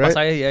Pasay, it's right? It's a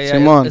Pasay,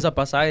 yeah. It's a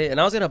Pasay. And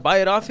I was going to buy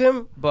it off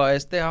him,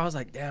 but I was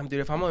like, damn, dude,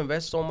 if I'm going to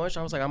invest so much,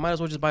 I was like, I might as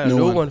well just buy a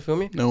new one, feel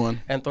me? New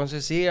one.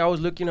 Entonces, sí, I was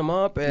looking him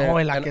up.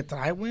 No, la que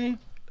trae, güey.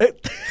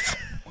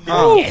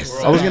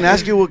 I was going to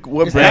ask you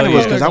what brand it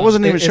was, because I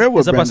wasn't even sure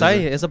what brand it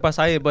was. It's a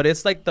Pasay, but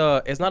it's like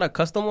it's not a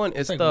custom one.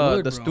 It's like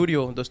the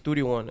studio one.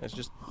 It's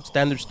just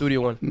standard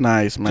studio one.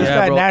 Nice, man. Just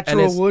that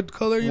natural wood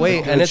color.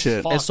 Wait, and it's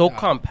so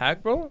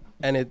compact, bro.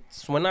 And it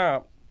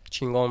suena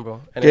chingón, bro.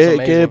 And it's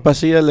amazing. ¿Qué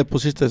pasilla le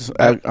pusiste?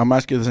 I'm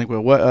asking the same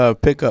question.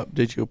 What pickup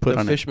did you put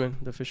on it? The Fishman?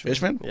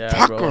 Fishman? Yeah,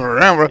 fuck bro.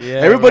 around, bro.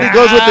 Yeah, everybody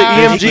goes with the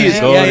EMGs.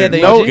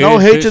 No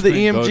hate to the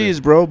Fishman,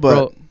 EMGs, bro,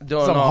 but...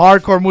 Some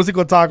hardcore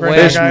musical talk right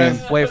now, guys.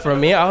 Wait, for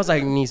me, I was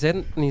like, ni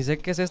sé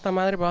qué es esta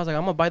madre, but I was like,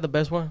 I'm gonna buy the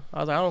best one. I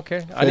was like, I don't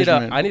care. I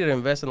need to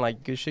invest in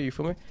like good shit, you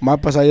feel me?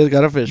 Más pasallas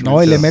got a Fishman.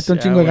 No, y le mete un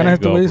chingo de ganas a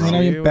este güey, suena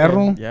bien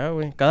perro. Ya,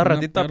 güey. Cada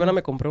ratito apenas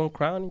me compré un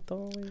crown y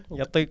todo, güey.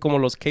 Ya estoy como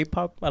los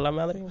K-pop a la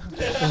madre.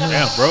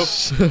 Damn, bro.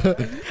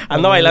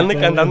 Ando bailando y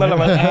cantando a la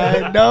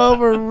madre. No,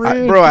 for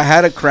real. Bro, I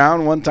had a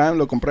crown one time,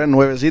 lo compré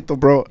nuevecito,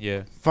 bro.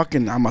 Yeah.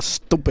 Fucking, I'm a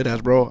stupid ass,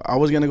 bro. I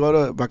was gonna go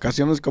to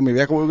vacaciones con mi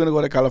vieja. We were gonna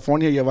go to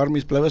California, llevar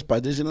mis plebes para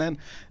Disneyland.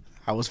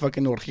 I was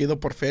fucking urgido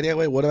por feria,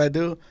 güey. What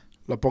do?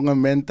 Lo pongo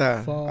en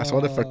venta. I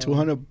sold it for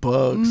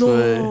 $200,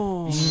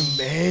 No.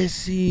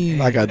 Imbécil.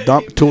 Like a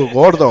dump to a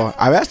gordo.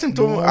 I asked him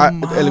to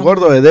el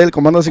gordo de él,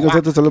 Comando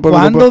 57 se lo pongo.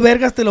 ¿Cuándo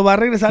vergas te lo va a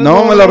regresar?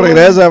 No, me lo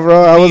regresa,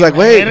 bro. I was like,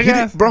 wait,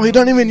 vergas. bro, he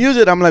don't even use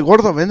it. I'm like,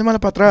 gordo, véndemela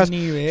para atrás.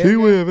 Ni Sí,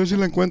 güey, a ver si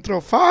la encuentro.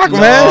 Fuck,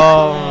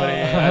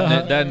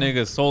 man. That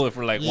nigga sold it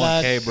for like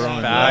 1K, bro.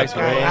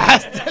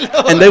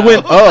 And they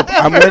went up.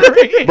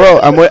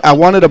 I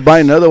wanted to buy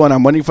another one.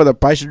 I'm waiting for the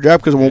price to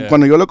drop because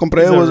cuando yo lo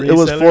compré,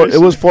 it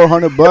was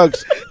 $400.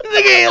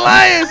 Nigga ain't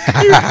lying.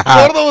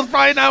 Gordo was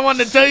probably not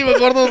wanting to tell you, but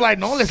Gordo was like,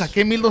 no, le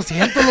saqué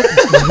 1200,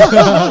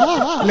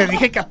 loco. Le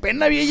dije que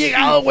apenas había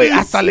llegado, güey.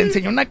 Hasta le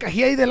enseñó una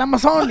cajilla ahí del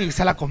Amazon y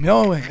se la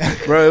comió, güey.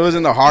 Bro, it was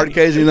in the hard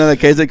case, you know, the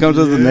case that comes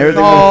with the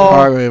everything. No.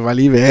 Fuck, güey,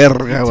 valí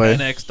verga, güey.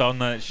 10x on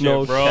that shit,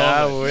 No, bro.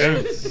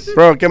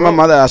 Bro, qué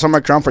mamada. I saw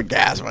my crown for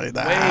gas, man.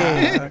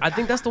 I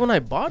think that's the one I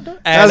bought, though.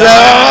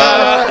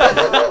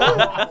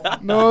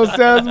 No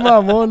seas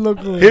mamón,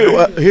 loco.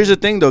 Here's the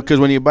thing, though, because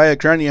when you buy a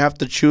crown, you have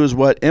to choose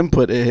what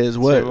input it is.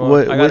 I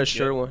got a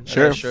shirt one.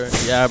 Sure.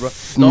 Yeah, bro.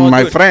 No,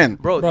 my dude, friend.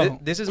 Bro,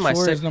 this is my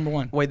Sure is number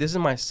one. Wait, this is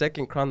my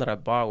second crown that I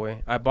bought,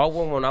 way. I bought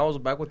one when I was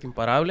back with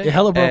Imparable. It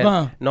hella broke,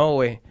 huh? No,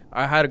 way.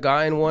 I had a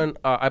guy in one.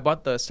 I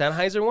bought the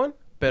Sennheiser one,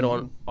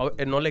 pero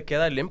no le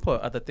queda el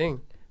input at the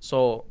thing.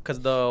 So, cause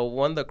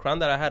the crown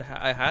that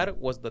I had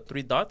was the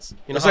 3 dots.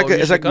 You know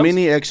It's like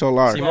mini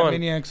XLR. Simon.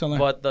 Mini XLR.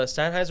 But the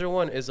Sennheiser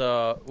one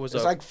was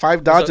like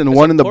 5 dots and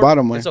one in the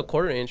bottom. It's a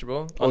quarter inch,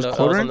 bro. It was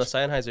quarter on the inch?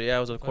 Sennheiser, yeah, it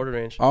was a quarter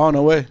inch. Oh,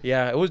 no way.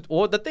 Yeah, it was.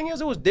 Well, the thing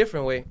is, it was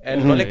different, way,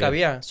 and no le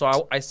cabía.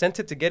 So I sent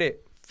it to get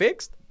it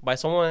fixed by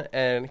someone,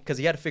 and because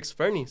he had to fix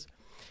Fernie's,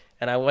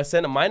 and I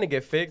sent mine to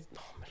get fixed.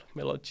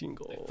 Me lo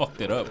chingo.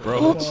 Fucked it up,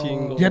 bro.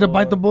 Chingo. You had to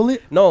bite the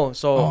bullet? No,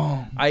 so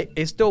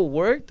it still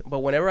worked, but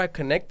whenever I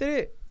connected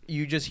it,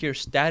 you just hear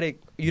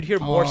static. You'd hear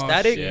more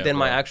static shit, than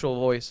my bro. actual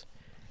voice.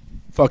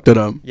 Fucked it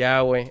up.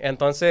 Yeah, way.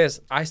 Entonces,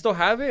 I still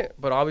have it,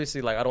 but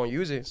obviously, like, I don't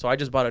use it. So I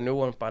just bought a new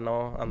one para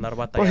no andar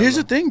batallando. Bro, here's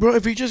the thing, bro.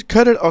 If you just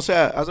cut it, o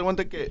sea, haz de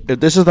cuenta que if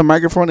this is the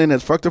microphone and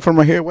it's fucked up from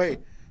right here, wait.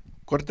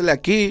 Córtale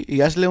aquí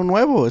y hazle un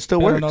nuevo. It still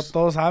Pero works. no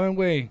todos saben,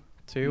 güey.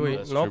 Sí, güey.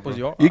 that's No, true, pues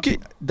bro. yo.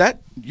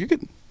 You can.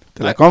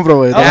 Te la compro,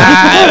 güey.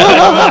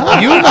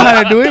 You know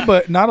how to do it,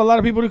 but not a lot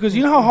of people do. Because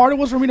you know how hard it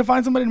was for me to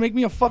find somebody to make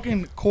me a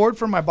fucking cord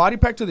for my body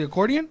pack to the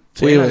accordion?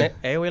 Sí, Güey,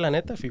 güey. güey, la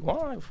neta, if you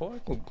want, I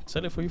can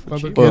sell it for you for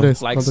 ¿Cuánto cheap.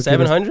 quieres? Like ¿Cuánto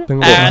 700? quieres?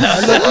 Tengo-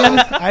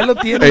 Ahí lo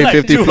tienes.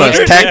 850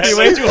 plus tax.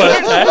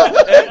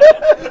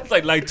 It's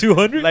like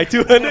 200. Like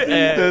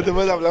 200.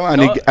 Después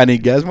hablamos. ¿A ni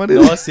gas money?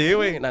 No, sí,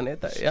 güey, la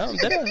neta. Ya,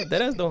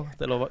 deras, no.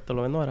 Te lo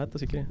vendo barato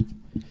si quieres.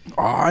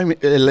 Ay,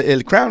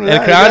 el crown. El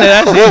 ¿verdad? crown,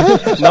 ¿verdad?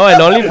 Sí. No,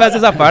 el OnlyFans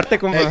es aparte,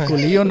 compa. El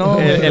culillo no.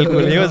 El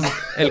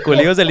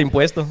culillo es el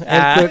impuesto.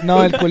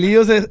 No, el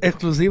culillo es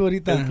exclusivo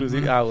ahorita.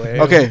 Inclusive, güey.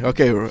 Okay.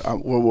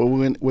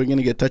 We're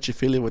gonna get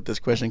touchy-feely with this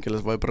question que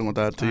les voy a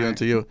preguntar to you and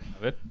to you.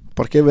 A ver.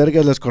 ¿Por qué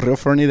vergas les corrió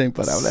Fernie de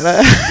Imparable?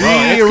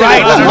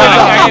 Right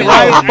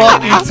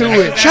fuck into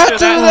it. Shut to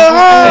the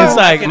hole. It's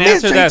like, I can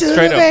answer that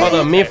straight up. hold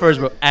on, me first,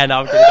 bro. And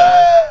I'm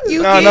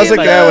No se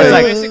queda,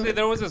 güey. Basically,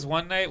 there was this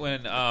one night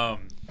when, me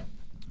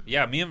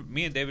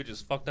and David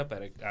just fucked up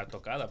at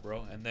Tocada,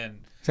 bro. And then,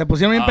 ¿Se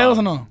pusieron bien pedos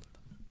o no?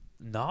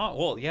 no,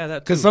 well, yeah, that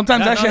too. Because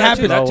sometimes that shit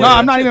happens. that too, No, that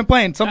I'm not too. even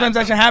playing. Sometimes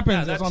that shit happens.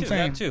 Yeah, That's what I'm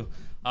that saying. too.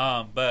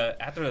 But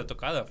after the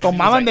Tocada,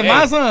 Tomaban de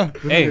más, huh?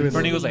 Hey,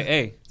 Fernie was like,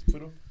 hey,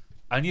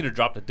 I need to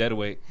drop the dead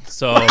weight.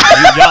 So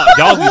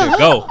y'all need to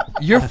go.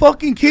 You're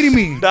fucking kidding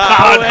me.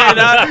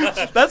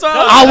 That's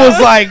why I was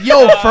like,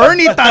 yo,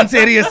 Fernie tan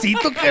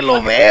seriecito que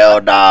lo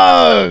veo,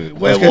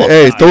 dog. Es que,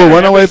 hey, estuvo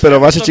bueno, güey, pero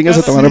vas a chingas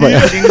a tomar para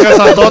allá. Chingas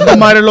a toda tu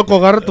madre, loco.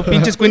 Agarra tu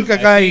pinche escuinca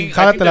acá y I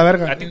jálate la think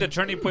verga. I think the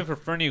turning point for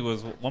Fernie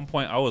was one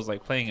point I was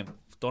like playing in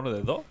tono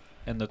de do,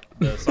 and the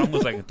song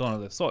was like in tono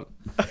de sol.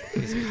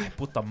 He's like, ay,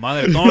 puta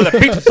madre, tono de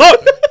pinche sol.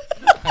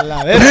 A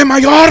la verga. ¡Re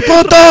mayor,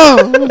 puto!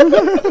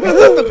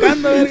 Está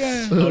tocando, verga.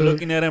 I'm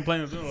looking at him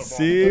playing.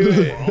 Sí,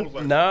 güey.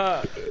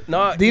 No.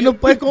 Dinos,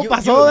 pues, ¿cómo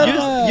pasó,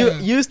 verga?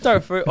 You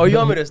start first. Or you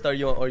want me to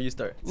start? Or you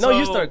start? No,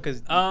 you start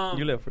because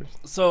you left first.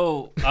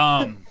 So,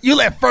 You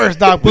left first,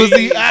 dog,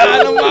 pussy.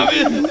 No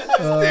mames.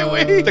 Este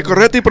güey. Te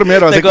corrí a ti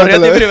primero. Te así corrí a ti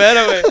cuéntale.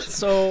 primero, güey.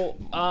 so,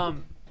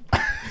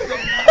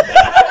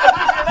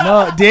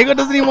 No, Diego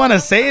doesn't even want to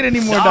say it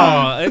anymore,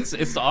 dog. it's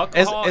the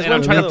alcohol, Es and I'm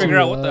buen trying to pedo. figure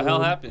out what the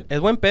hell happened. Es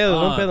buen pedo,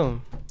 buen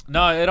pedo.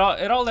 No, it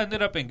all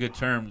ended up in good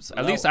terms.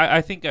 At least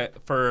I think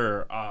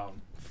for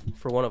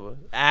For one of us.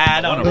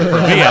 no.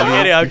 For me,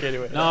 at least. I'm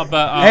kidding, güey. No,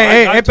 but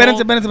Hey, I told-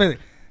 espérense.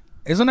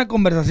 Es una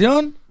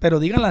conversación, pero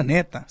digan la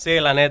neta. Sí,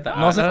 la neta.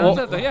 No se-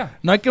 yeah.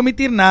 No hay que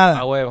omitir nada.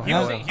 A huevo. He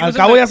was in Al the-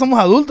 cabo ya somos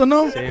adultos,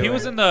 ¿no? He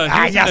was in the.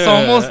 Ah, ya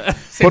somos.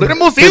 Siempre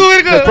hemos sido,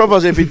 The verga.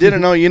 purpose, if you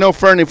didn't know, you know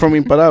Fernie from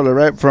Imparable,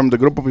 right? From the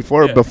Grupo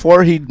before. Yeah.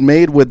 Before he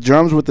made with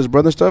drums with his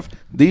brother stuff,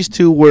 these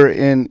two were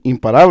in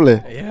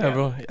Imparable. Yeah,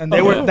 bro. And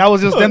they were. That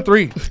was just them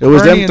three. It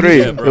was Fernie them and three.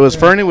 these It two. was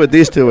Fernie with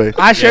these two.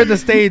 I shared the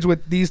stage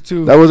with these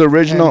two. That was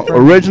original And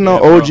Fernie.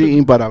 OG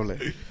Imparable.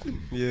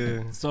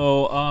 Yeah.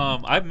 So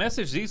I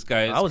messaged these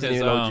guys. I wasn't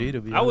even OG,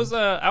 to be honest.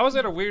 I was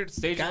at a weird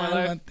stage in my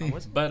life,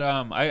 but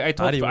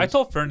I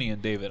told Fernie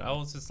and David, I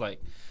was just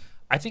like,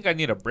 I think I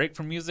need a break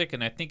from music,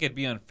 and I think it'd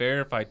be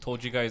unfair if I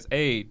told you guys,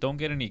 hey, don't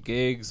get any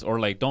gigs, or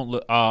like don't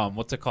look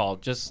what's it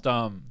called, just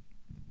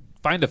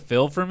find a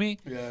fill for me.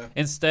 Yeah.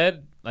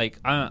 Instead, like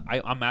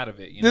I'm out of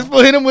it. You know? Just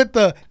put him with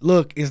the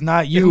look. It's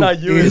not you. It's not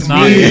you. It's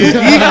not me. you.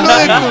 Híjole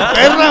de tu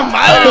perra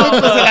madre,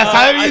 loco, se la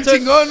sabe bien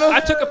chingón, ¿no?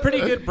 I took a pretty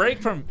good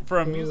break from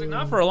music,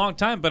 not for a long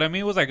time, but I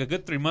mean it was like a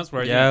good 3 months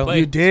where I didn't play.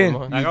 You did.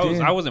 Like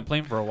I wasn't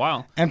playing for a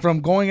while. And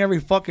from going every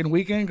fucking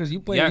weekend, because you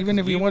play, even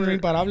if you weren't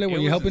Imparable, were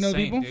you helping other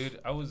people? Dude,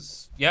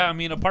 I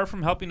mean, apart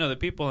from helping other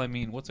people, I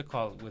mean, what's it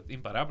called? With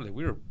Imparable,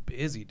 we were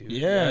busy, dude.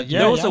 Yeah.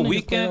 There was a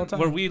weekend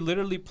where we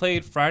literally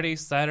played Friday,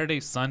 Saturday,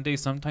 Sunday,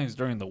 sometimes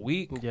during the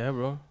week. Yeah,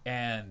 bro.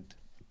 And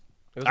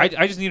Like,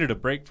 I just needed a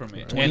break from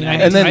it.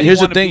 And then here's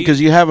the thing, because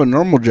you have a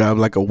normal job,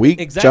 like a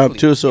week job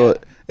too, so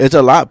it's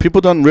a lot.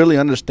 People don't really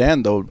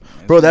understand though,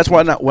 bro. That's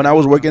why when I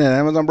was working at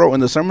Amazon, bro,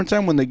 in the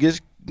summertime when the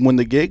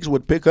gigs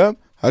would pick up,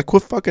 I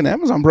quit fucking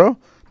Amazon, bro.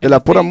 De la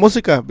pura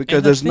música,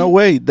 because there's no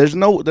way, there's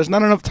not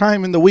enough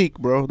time in the week,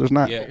 bro. There's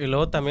not. Y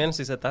luego también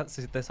si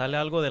te sale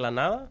algo de la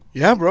nada.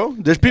 Yeah, bro.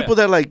 There's people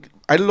that like,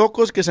 hay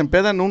locos que se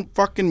empedan un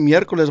fucking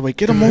miércoles, güey.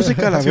 Quiero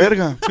música a la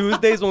verga.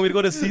 Tuesdays when we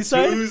go to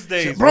Seaside.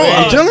 Tuesdays, bro.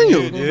 I'm telling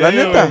you, la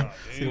neta.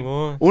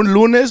 Simón. Un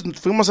lunes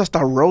fuimos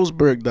hasta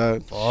Roseburg,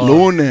 dog.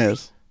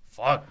 Lunes.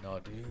 Fuck no,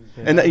 dude.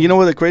 Yeah. And you know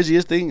what the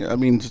craziest thing? I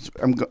mean,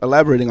 I'm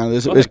elaborating on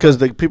this. Is because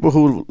the people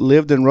who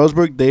lived in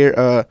Roseburg,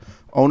 they're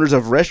owners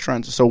of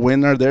restaurants. So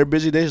when are their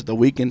busy days? The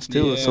weekends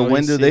too. So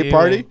when do they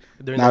party?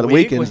 Now the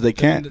weekends they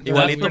can't.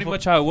 That's pretty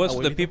much how it was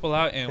for the people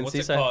out in what's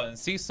Seaside. it called, in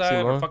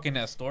Seaside or fucking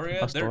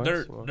Astoria.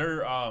 Astoria,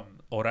 Their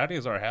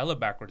horarios are hella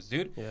backwards,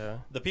 dude. Yeah.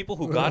 The people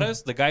who got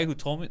us, the guy who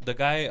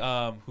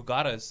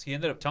got us, he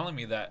ended up telling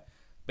me that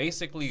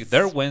basically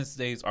their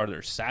Wednesdays are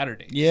their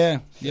Saturdays. Yeah.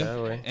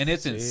 And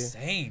it's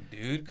insane,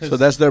 dude. So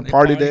that's their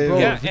party day.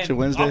 Yeah, and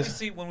Wednesdays.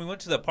 Obviously, when we went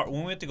to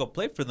when we went to go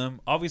play for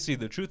them, obviously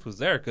the truth was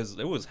there because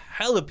there was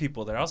hella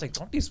people there. I was like,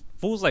 don't these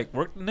fools like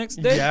work the next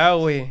day? Yeah,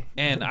 güey.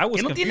 And I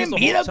was confused the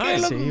whole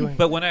time. Sí,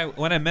 but when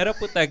I met up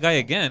with that guy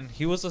again,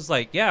 he was just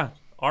like, yeah,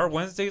 our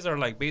Wednesdays are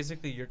like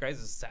basically your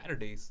guys'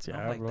 Saturdays. Yeah,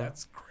 I'm like, bro.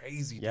 that's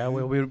crazy. Yeah,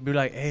 dude. we'd be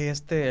like, hey,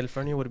 el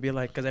Fernie would be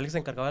like, because él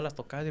se encargaba de las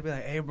tocadas, he'd be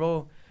like, hey,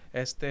 bro,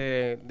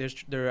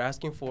 they're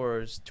asking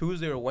for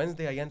Tuesday or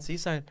Wednesday allá en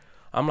Seaside.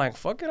 I'm like,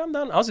 fuck it, I'm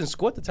down. I was in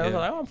school at the time. I was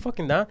like, oh, I'm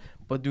fucking down.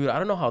 But dude, I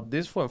don't know how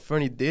this fool and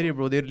Fernie did it,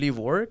 bro. They'd leave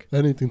work.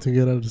 Anything to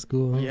get out of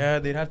school. Huh? Yeah,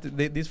 they'd have to.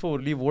 These fool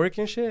would leave work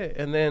and shit,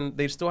 and then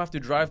they'd still have to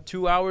drive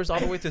 2 hours all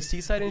the way to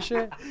Seaside and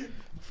shit.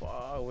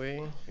 Fuck,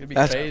 way. It'd be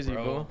crazy,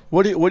 bro.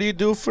 What do you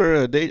do for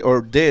a day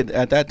or did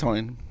at that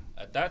time?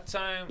 At that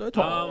time, I think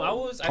I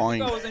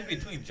was in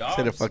between jobs.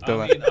 Should've fucked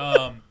up.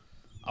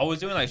 I was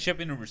doing like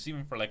shipping and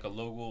receiving for like a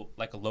local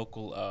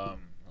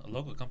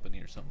company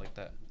or something like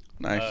that.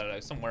 Nice.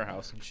 Like some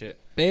warehouse and shit.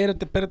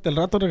 Espérate, el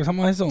rato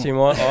regresamos a eso.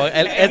 Simón,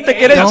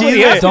 quiere el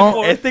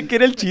chisme.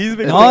 Quiere el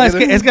chisme. No,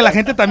 es que la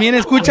gente también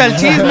escucha el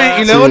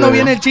chisme y luego no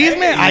viene el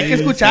chisme. Hay que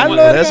escucharlo.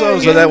 Por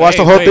eso, so that watch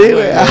the whole thing,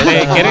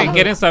 güey.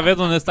 ¿Quieren saber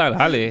dónde está el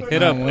jale?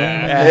 Hit up.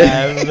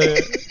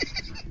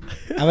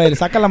 A ver,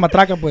 saca la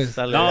matraca, pues.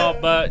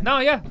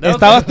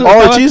 Estabas tú.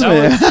 Oh,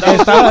 chisme.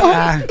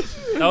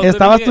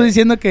 Estabas tú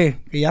diciendo que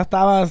ya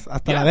estabas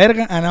hasta la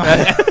verga. Ah, no.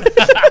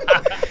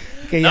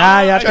 Que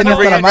ya tenías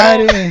hasta la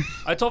madre.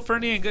 I told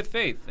Fernie in good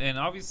faith, and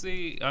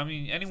obviously, I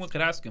mean, anyone could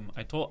ask him.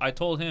 I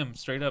told him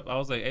straight up. I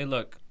was like, hey,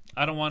 look,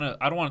 I don't want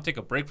to take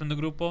a break from the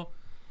Grupo,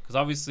 because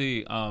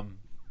obviously,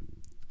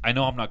 I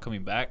know I'm not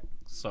coming back.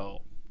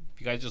 So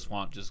if you guys just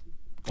go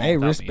hey,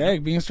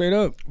 respect, being straight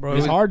up, bro.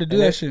 It's hard to do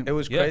that shit. It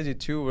was crazy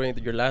too. Right,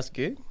 your last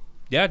gig.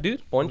 Yeah,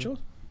 dude. Poncho.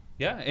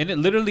 Yeah, and it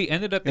literally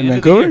ended at the in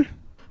end Vancouver? of the year.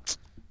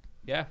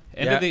 Yeah,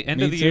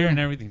 end of the year and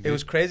everything. Dude. It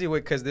was crazy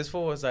because this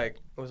fool was like,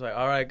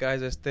 all right, guys,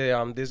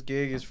 this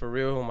gig is for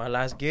real. My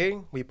last gig.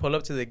 We pull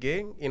up to the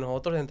gig. Y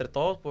nosotros entre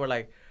todos, we're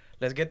like,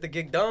 let's get the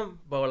gig done.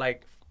 But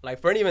like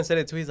Fernie even said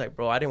it too. He's like,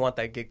 bro, I didn't want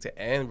that gig to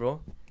end, bro.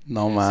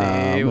 No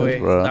man, sí,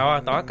 bro.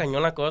 Estaba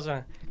cañón la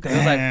cosa. Cause it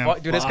was like,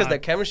 fuck, dude, it's because the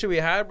chemistry we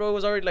had, bro,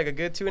 was already like a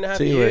good 2.5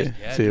 years.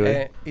 Yeah,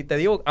 sí, y te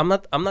digo, I'm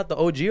not the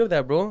OG of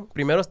that, bro.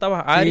 Primero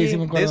estaba Ari,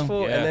 this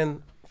fool, and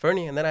then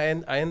Fernie, and then I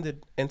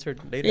entered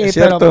later. Sí,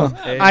 pero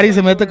Ari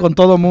se mete con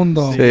todo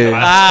mundo. Sí.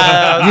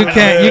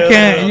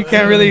 You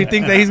can't really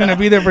think that he's gonna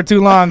be there for too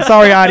long.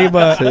 Sorry, Ari,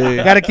 but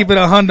gotta keep it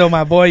a hundo,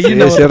 my boy. You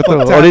know es cierto.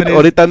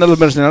 Ahorita andan los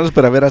mercenarios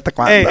para ver hasta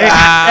cuándo. Hey,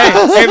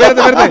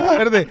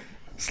 espérate.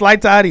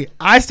 Slide to Ari.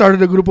 I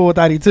started a Grupo with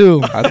Ari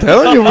too. I'm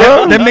telling you,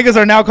 bro. Them niggas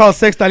are now called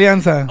Sexta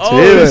Alianza. Oh,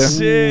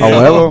 shit.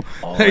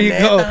 There you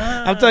go.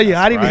 I'm telling you,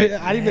 Ari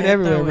been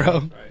everywhere, bro.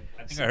 Right.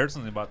 I think I heard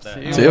something about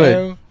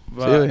that.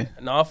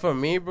 No, for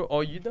me, bro.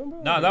 Oh, you done,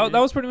 bro? No, that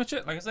was pretty much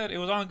it. Like I said, it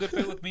was all in good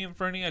faith with me and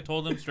Fernie. I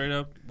told him straight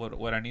up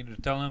what I needed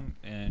to tell him,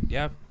 and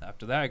yeah,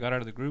 after that I got out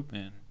of the group,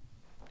 and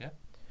yeah,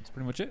 that's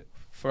pretty much it.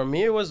 For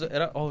me, it was.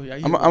 I'm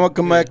gonna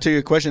come back to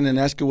your question and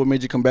ask you what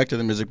made you come back to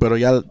the music, pero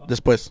ya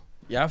después.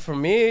 Yeah, for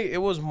me,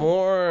 it was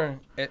more.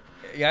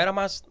 Era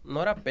más, no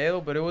era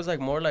pedo, but it was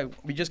like more like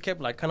we just kept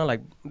like kind of like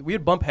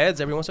we'd bump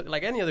heads every once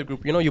like any other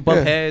group, you know, you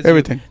bump heads,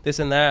 everything, this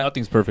and that.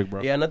 Nothing's perfect,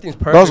 bro. Yeah, nothing's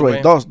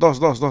perfect. Dos.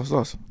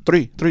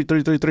 Three.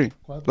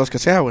 Los que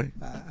sea, güey.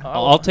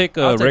 I'll take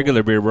a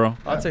regular beer, bro.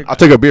 I'll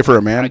take a beer for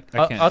a man.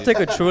 I'll take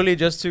a truly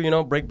just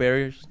to break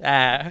barriers.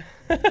 I'm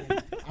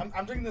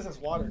drinking this as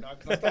water, dog,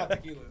 because I still have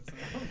tequila. So.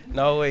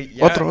 No wait,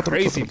 yeah. Otro.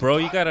 Crazy, bro.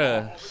 You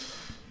gotta.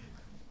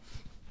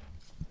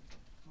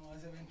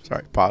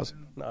 Sorry, pause.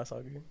 No, it's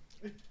all good.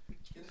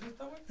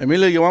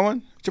 Emilio, you want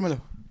one?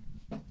 Échamelo.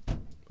 I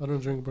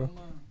don't drink, bro.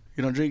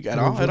 You don't drink at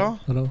all? At all?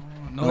 No.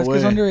 No, es que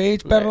es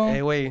underage, perro.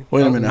 Hey, wait.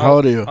 Wait a minute. How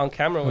old are you? On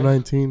camera, I'm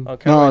 19. On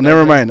camera, No,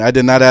 never mind. I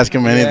did not ask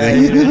him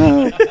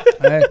anything.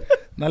 Hey,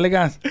 dale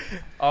gas.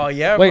 Oh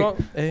yeah, Wait. bro.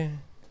 Hey.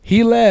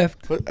 He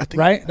left, I think,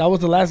 right? That was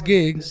the last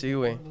gig. Sí,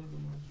 güey.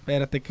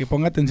 Espérate, que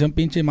ponga atención,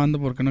 pinche mando,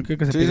 porque no quiero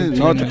que se Sí, pierda el no,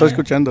 chisme. te estoy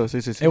escuchando.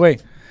 Sí. Güey.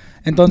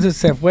 Entonces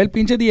se fue el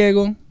pinche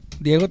Diego.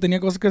 Diego tenía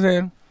cosas que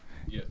hacer.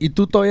 Yeah. Y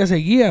tú todavía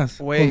seguías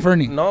con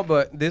Fernie. No,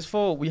 but this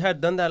fall, we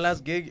had done that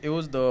last gig. It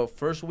was the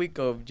first week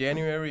of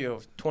January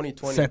of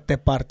 2020. Se te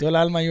partió el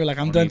alma. You were like,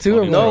 I'm done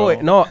too. No,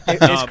 wait, no.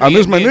 I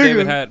miss my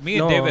nigga. Me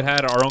and David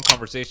had our own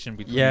conversation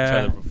between each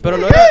other before. Pero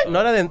no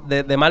era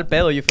de mal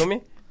pedo, you feel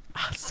me?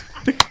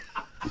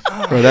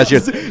 Bro, that's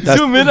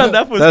Zoom in on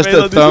that for that's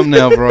the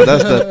thumbnail, bro.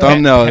 That's the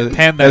thumbnail.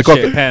 Pan that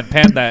shit.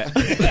 Pan that.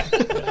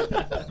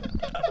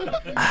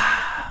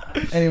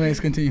 Anyways,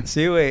 continue.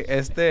 Sí, güey.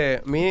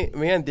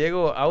 Me and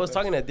Diego, I was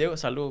talking to Diego.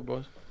 Salud,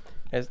 bro.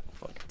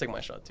 Fuck, take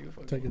my shot too.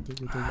 Fuck. Take it.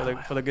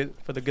 For the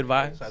good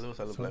vibes. Salud.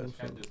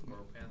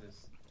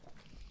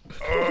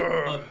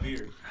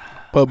 Beer.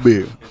 Pub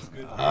beer.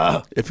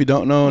 If you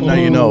don't know, now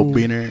you know,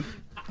 Beaner.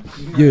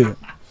 Yeah.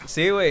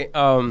 Sí, güey.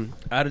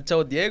 I had to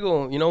tell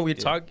Diego, we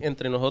talk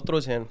entre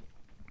nosotros, and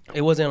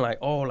it wasn't like,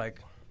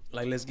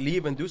 let's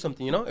leave and do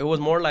something, It was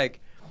more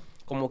like,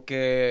 como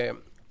que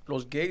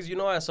los gigs,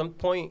 at some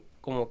point,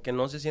 como que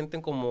no se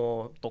sienten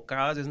como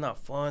tocadas. It's not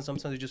fun.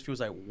 Sometimes it just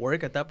feels like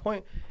work at that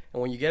point.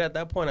 And when you get at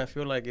that point, I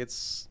feel like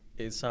it's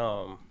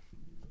 ¿cómo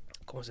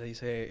se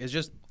dice? It's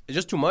just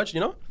too much,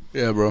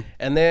 Yeah, bro.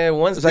 And then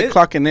once it's like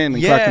clocking in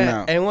and clocking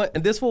out.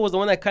 And this fool was the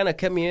one that kind of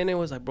kept me in. It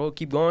was like, bro,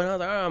 keep going. I was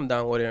like, I'm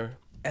down, whatever.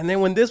 And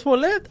then when this fool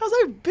left, I was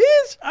like,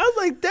 bitch. I was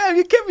like, damn,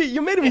 you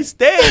made me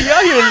stay.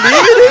 Y'all here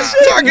leaving this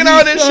shit. Talking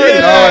all this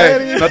shit.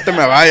 No, no te me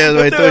vayas,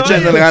 güey. Estoy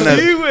echándole ganas.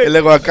 Y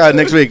luego acá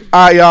next week.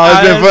 Y'all,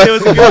 it's been fun. It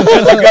was a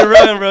good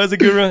run, bro. It was a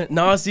good run.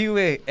 No, see,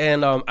 wait.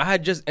 And I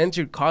had just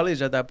entered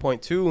college at that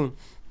point, too.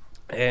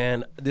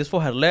 And this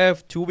fool had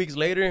left 2 weeks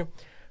later.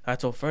 I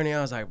told Fernie,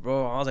 I was like,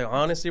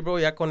 honestly, bro,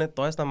 ya con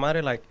toda esta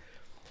madre, like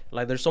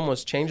there's so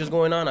much changes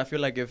going on. I feel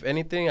like if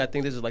anything, I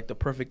think this is like the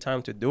perfect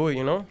time to do it,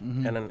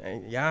 Mm-hmm. And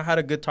I had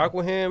a good talk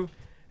with him.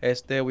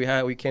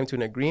 We came to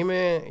an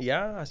agreement.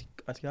 Yeah,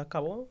 así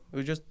acabó.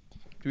 We just.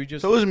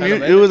 So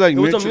it was like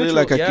mutually,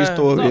 like aquí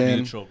estuvo bien.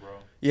 Mutual, bro.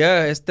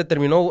 Yeah,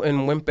 terminó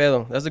en buen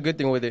pedo. That's the good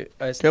thing with it.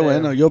 Qué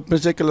bueno. Yo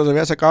pensé que los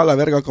había sacado a la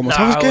verga. Como,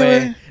 ¿sabes qué,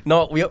 güey?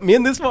 No, me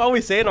and this one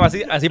always say, no,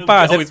 así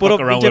para hacer puro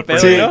pinche pedo,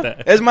 sí.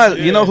 Es más,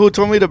 you know who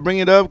told me to bring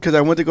it up? Because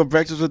I went to go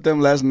practice with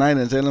them last night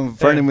and Salem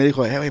Fernie me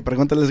dijo, hey, güey,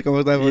 pregúntales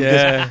cómo está.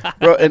 Yeah.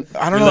 Bro, and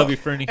I don't know. Love you,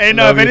 Fernie. Hey,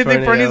 no, if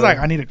anything, Fernie's like,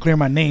 I need to clear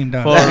my name,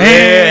 dog. For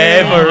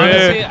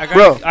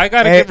real. I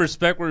gotta give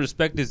respect where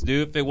respect is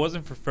due. If it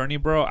wasn't for Fernie,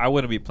 bro, I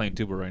wouldn't be playing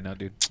tuba right now,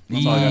 dude.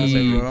 That's all I gotta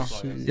say, bro.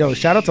 Yo,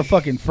 shout out to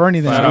fucking Fernie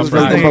then. Shout out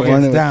This nigga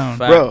Fernie. gets down.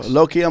 Bro,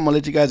 low-key, I'm gonna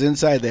let you guys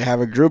inside. They have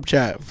a group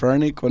chat.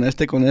 Fernie, con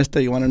este.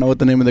 You wanna know what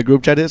the name of the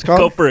group chat is called?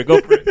 Go for it.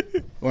 You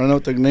wanna know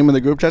what the name of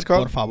the group chat's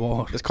called? Por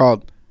favor. It's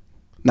called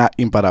Not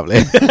Imparable.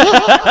 You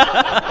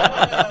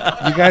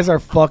guys are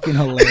fucking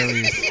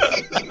hilarious.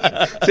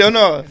 ¿Sí o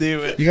no?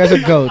 You guys are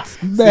goats.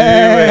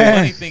 The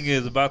funny thing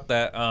is about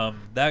that,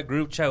 that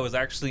group chat was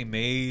actually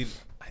made,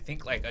 I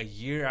think, like a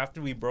year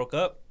after we broke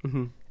up.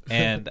 Mm-hmm.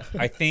 And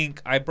I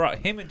think I brought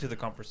him into the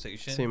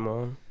conversation.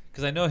 Simón.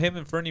 Because I know him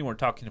and Fernie were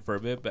talking for a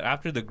bit, but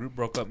after the group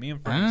broke up, me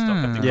and Fernie still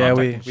kept in yeah,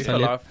 contact. we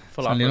fell off.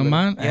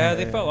 Yeah,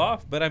 they fell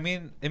off. But I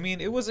mean,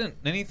 it wasn't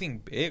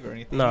anything big or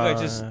anything. No. You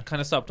guys just kind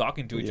of stopped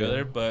talking to each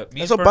other. But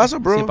me Eso and Fernie, pasa,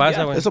 bro. Sí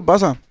pasa, Eso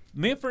pasa.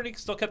 me and Fernie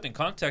still kept in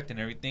contact and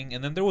everything.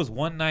 And then there was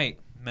one night,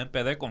 me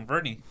empedé con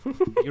Fernie.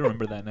 You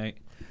remember that night.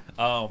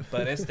 But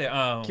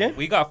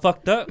we got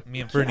fucked up,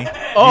 me and Fernie.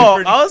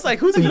 Oh, I was like,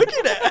 who's he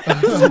looking at?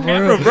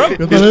 Bro.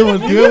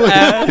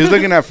 He's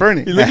looking at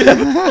Fernie. You remember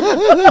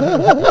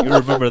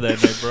that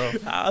night, bro.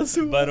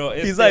 But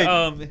he's like,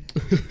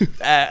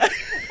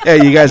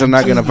 Hey, you guys are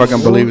not gonna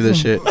fucking believe this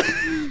shit.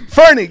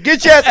 Fernie,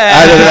 get your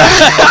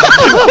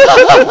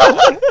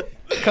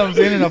Comes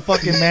in a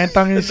fucking man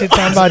tongue and shit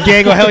talking about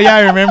Diego. Hell yeah,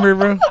 I remember,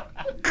 bro.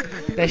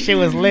 That shit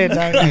was lit,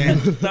 dog.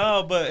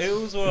 No, but it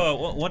was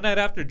one night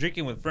after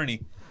drinking with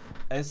Fernie.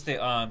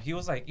 He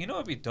was like,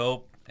 it'd be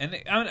dope. And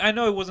I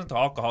know it wasn't the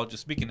alcohol,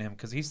 just speaking to him,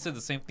 because he said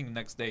the same thing the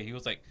next day. He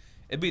was like,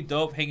 it'd be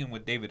dope hanging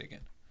with David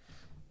again.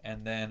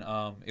 And then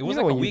it was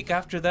like a week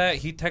after that,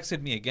 he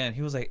texted me again.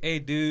 He was like, hey,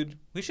 dude,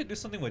 we should do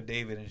something with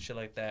David and shit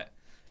like that.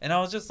 And I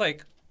was just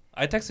like,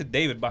 I texted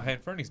David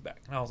behind Fernie's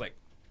back, and I was like,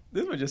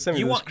 This one just sent me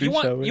you the want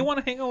screenshot. you want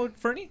to hang out with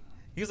Fernie?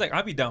 He was like,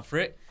 I'd be down for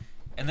it.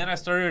 And then I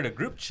started a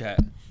group chat.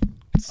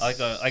 Like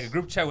a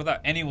group chat without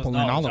anyone's Pulling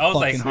all knowledge. the I was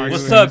like, fucking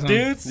 "What's heartstrings, up, huh?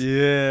 dudes?"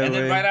 Yeah. And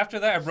then güey. right after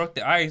that, I broke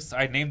the ice.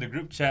 I named the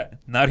group chat.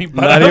 Not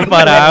Not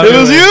imparable. It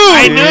was you.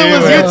 I knew it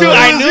was you too. It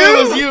I was knew you.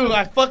 it was you.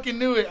 I fucking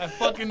knew it.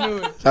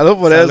 Salud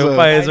por Salud eso.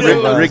 pa eso,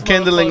 bro.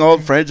 Rekindling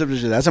old friendships and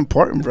shit. That's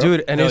important, bro.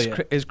 Dude, and Hell it's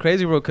yeah. it's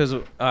crazy, bro, because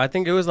I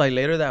think it was like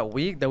later that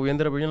week that we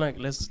ended up being like,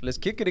 let's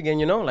kick it again,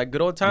 you know, like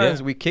good old times.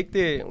 Yeah. We kicked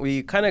it.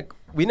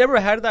 We never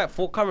had that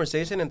full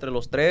conversation entre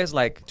los tres,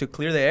 like to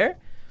clear the air.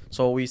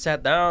 So we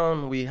sat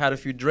down, we had a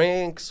few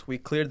drinks, we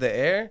cleared the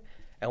air,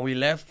 and we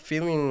left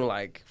feeling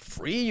like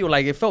free.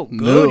 Like it felt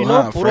good, you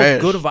know,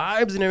 fresh. good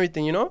vibes and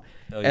everything, you know.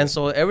 Hell yeah. And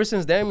so ever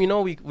since then, you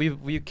know,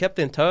 we kept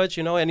in touch,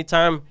 you know.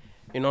 Anytime,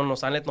 you know,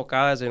 nos salen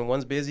tocadas and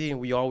one's busy,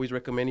 we always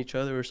recommend each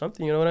other or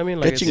something. You know what I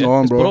mean? Like Qué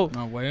chingón, bro.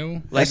 No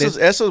huevo. Like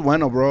Eso es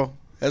bueno, bro.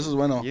 Eso es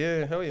bueno.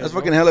 yeah, hell yeah. That's bro.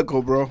 fucking hella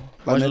cool, bro.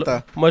 La Much,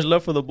 neta. much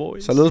love for the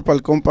boys. Saludos para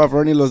el compa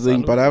Fernie, los de Salud.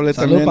 Imparable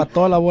Salud también. para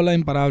toda la bola de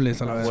imparables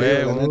a la Sí,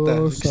 vez. la neta.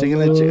 Salud,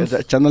 Síguenle salud.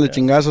 echándole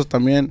chingazos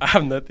también. I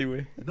have nothing,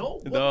 güey. No.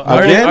 No,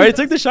 ¿Ah, I bien? already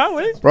took the shot,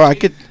 güey. Bro, I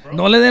could...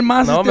 No le den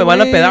más. No, este me van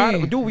a güey.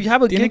 pedar. Dude, we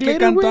have a Tiene gig que later,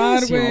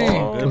 cantar, güey. güey.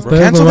 Simón. Ustedes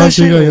Cancel nomás that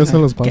shit, sigan, yo güey. se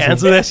los paso.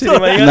 Cancel that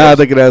shit, man. Nah,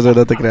 te creas,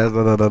 no te creas.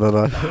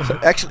 No. So,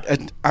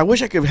 actually, I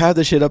wish I could have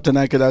this shit up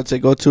tonight because I'd say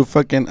go to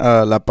fucking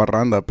La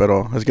Parranda,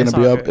 pero it's gonna It's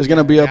be all up. good. It's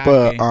gonna be up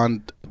okay.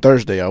 on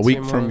Thursday, a week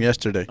Simón. from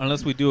yesterday.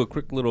 Unless we do a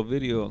quick little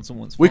video on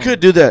someone's We phone. could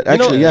do that. You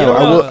know- Actually, you yeah,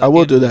 know what, I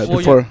will do that Well,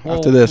 before well,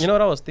 after this. You know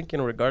what I was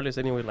thinking? Regardless,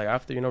 anyway, like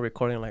after, you know,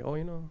 recording, like, oh,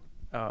 you know,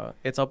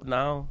 it's up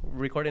now,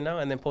 recording now,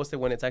 and then post it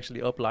when it's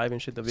actually up live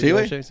and shit. The video güey.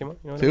 and shit, Simón,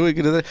 you know what I Sí, mean? we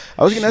could do that.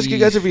 I was gonna ask you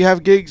guys if you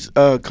have gigs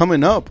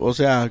coming up. O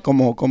sea,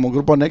 como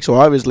Grupo Anexo,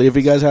 obviously. If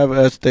you guys have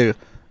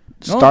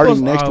starting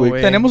pues, next week.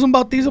 güey. Tenemos un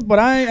bautizo por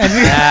ahí.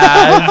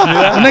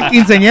 Ah, Una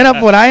quinceañera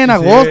por ahí en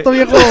agosto,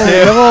 viejo.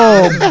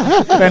 Luego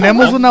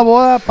tenemos una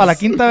boda para la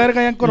quinta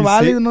verga allá en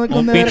Corvallis. No sé Un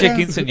dónde pinche verga.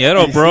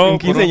 quinceañero, bro. Un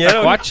quinceañero.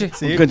 Puro tacuache.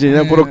 Sí.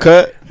 Continue puro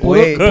cut.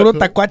 Wait. Puro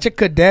tacuache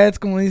cadets,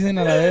 como dicen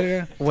a la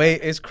verga.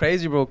 Wait, it's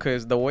crazy, bro,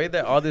 because the way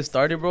that all this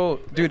started, bro,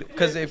 dude,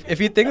 because if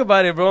you think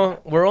about it, bro,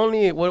 we're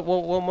only, what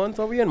month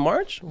are we in?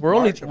 March? We're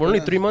only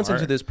 3 months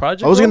into this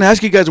project. I was bro. gonna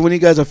ask you guys when you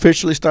guys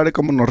officially started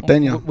como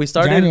norteño. We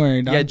started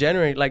January, dog. yeah,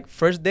 January. Like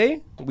first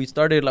day, we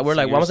started. Like we're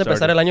like, year vamos a empezar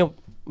started. el año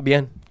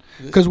bien.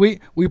 Because we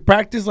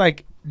practiced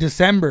like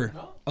December.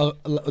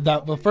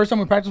 The first time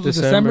we practiced was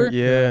December.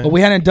 yeah. But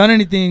we hadn't done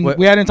anything. What-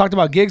 We hadn't talked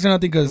about gigs or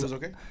nothing because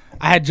okay?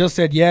 I had just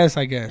said yes,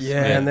 I guess.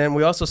 Yeah, and then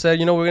we also said,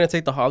 you know, we're gonna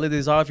take the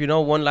holidays off. You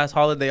know, one last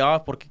holiday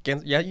off. Porque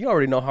yeah, you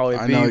already know how it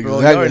I be, know bro.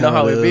 exactly You already know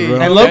how how it it is, be. bro.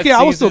 And That low-key,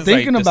 I was still season's,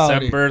 thinking like, about it.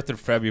 December through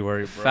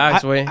February, bro.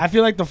 Facts, way. I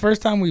feel like the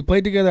first time we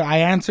played together, I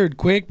answered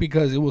quick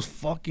because it was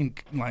fucking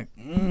like,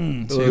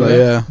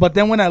 yeah. But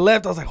then when I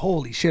left, I was like,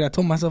 holy shit! I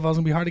told myself I was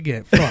gonna be hard to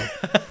get.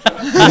 Fuck.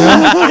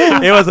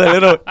 It was a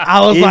little. I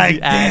was easy. like,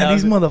 Ah, damn, no.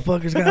 these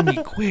motherfuckers got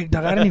me quick,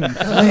 dog. I didn't even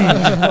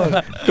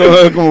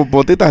flinch. Como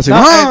potita así.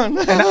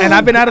 And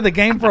I've been out of the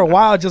game for a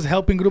while, just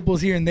helping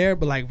grupos here and there,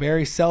 but like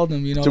very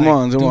seldom, you know,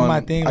 Simón, like doing Simón.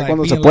 my thing, Ahí like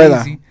cuando se being pueda.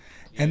 lazy.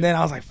 And then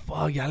I was like,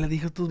 fuck, ya le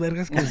dije a tus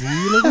vergas que sí,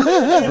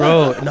 loco.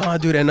 Bro, no,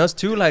 dude, and us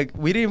too. Like,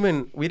 we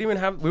didn't even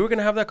have. We were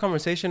gonna have that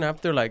conversation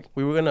after, like,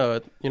 we were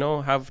gonna, you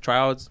know, have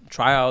tryouts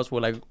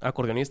with like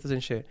acordeonistas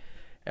and shit.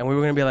 And we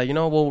were gonna be like, you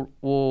know,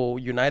 we'll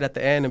unite at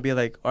the end and be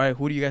like, all right,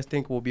 who do you guys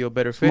think will be a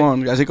better fit? Come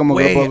on, así como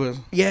Wait, Grupo.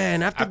 yeah,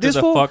 and after After this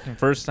the fool, fucking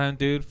first time,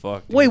 dude,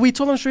 fuck. wait, we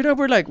told him straight up,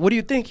 we're like, what do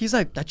you think? He's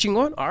like, that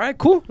chingon. All right,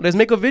 cool. Let's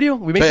make a video.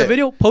 We make Sí. the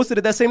video, posted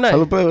it that same night.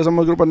 Salud, pues,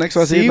 somos Grupo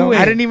Anexo así, Sí, ¿no? güey.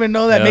 I didn't even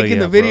know that Hell making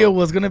yeah, the video bro.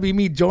 was gonna be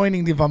me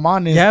joining the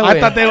Famanes. Yeah, I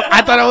güey.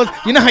 thought I was,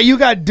 you know how you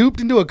got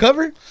duped into a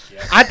cover?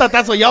 I thought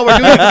that's what y'all were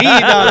doing with me,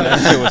 dog. That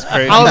shit was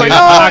crazy. I was like, I'm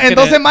no, not en 2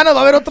 gonna- semanas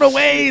va a haber otro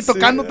güey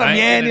tocando I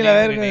también ain't y gonna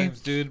la name any verga. names,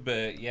 dude,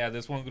 but yeah,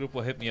 this one group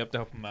will hit me up to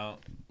help them out,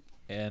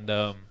 and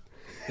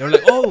they were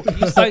like, "Oh,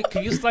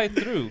 can you slide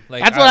through?"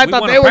 Like, That's what I we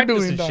thought wanna they were practice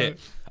doing, and dog. shit.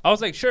 I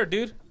was like, "Sure,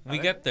 dude." We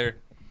get there.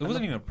 It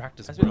wasn't even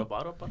practice, bro.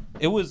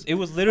 It was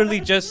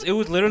literally just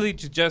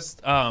to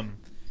just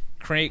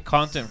create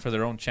content for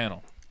their own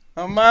channel.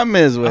 No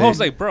mames, güey. I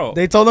was like, bro,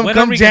 They told him when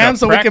are come we jam gonna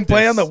so we can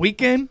play on the practice?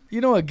 weekend. You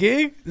know, a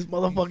gig. This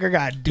motherfucker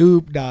got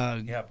duped,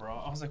 dog. Yeah, bro.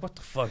 I was like, what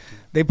the fuck, dude?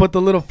 They put the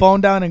little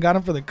phone down and got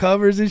him for the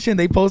covers and shit.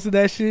 They posted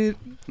that shit.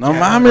 No Yeah,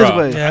 mames, bro.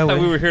 güey. Yeah, I thought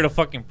güey. we were here to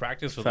fucking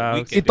practice for the Facts.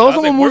 weekend. Y dude. todos I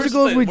was somos where's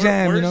músicos, the- we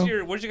jam, you where's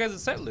know? Where's your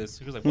guys' set list?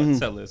 He was like, what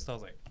set list? I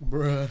was like,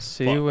 Bruh.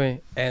 See,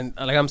 way. And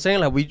like I'm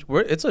saying, like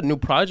it's a new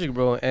project,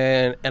 bro.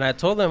 And I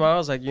told them, I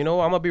was like, you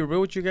know, I'm gonna be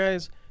real with you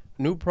guys.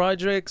 New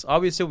projects.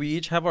 Obviously, we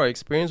each have our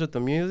experience with the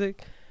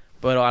music,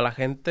 but a la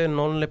gente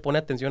no le pone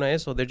atención a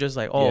eso. They're just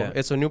like, oh, Yeah.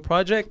 it's a new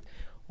project.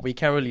 We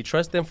can't really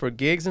trust them for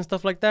gigs and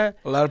stuff like that.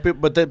 A lot of people,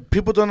 but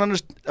people don't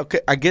understand. Okay,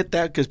 I get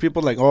that because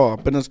people like, oh,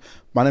 apenas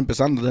van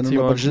empezando, they don't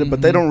know about shit,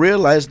 but they don't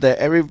realize that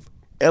every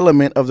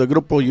element of the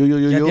grupo, Ya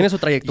tiene su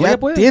trayectoria, ya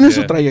pues. tiene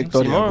su Yeah.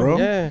 trayectoria, Simón, bro.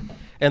 yeah.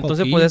 Entonces,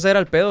 Poquito. pues ese era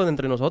el pedo de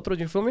entre nosotros,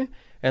 you feel me?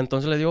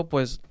 Entonces le digo,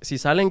 pues, si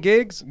salen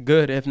gigs,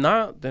 good. If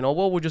not, then oh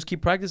well, we'll just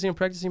keep practicing,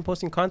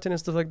 posting content and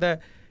stuff like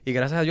that. Y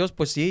gracias a Dios,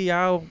 pues sí,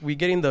 ya we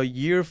getting the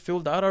year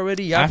filled out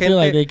already. Ya I feel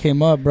like they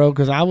came up, bro,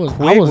 because I was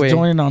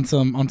joining on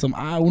some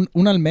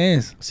un al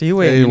mes. Sí,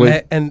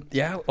 güey. And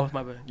yeah, oh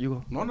my bad, you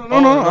go. No,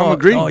 I'm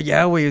agreeing. Oh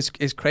yeah, güey,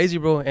 it's crazy,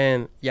 bro.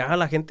 And ya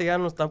la gente ya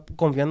no está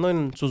confiando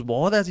en sus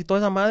bodas y toda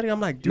esa madre.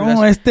 I'm like, dude,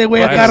 no, este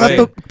güey acá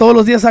rato todos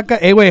los días saca.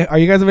 Hey, güey, are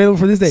you guys available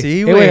for this day?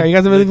 Sí, güey. Hey, are you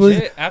guys available for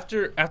this?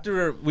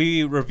 After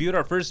we revealed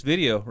our first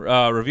video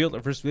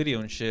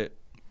and shit.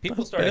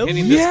 People started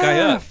hitting this guy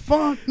up.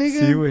 Fuck,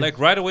 nigga. Sí, like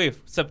right away,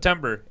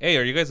 September. Hey,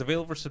 are you guys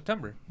available for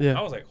September? Yeah.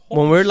 I was like,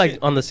 when we're like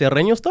on the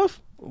Cerreño stuff,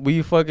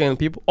 we fucking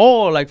people.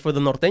 Oh, like for the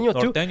Norteño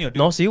too. Dude.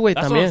 No, sí, güey,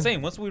 That's también. what I'm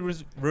saying. Once we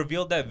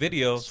revealed that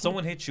video,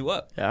 someone hit you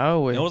up. Yeah,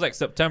 güey. It was like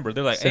September.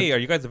 They're like, hey, are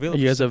you guys available?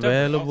 Are you guys for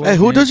September? available? Hey,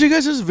 who does you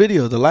guys'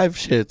 video? The live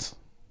shits.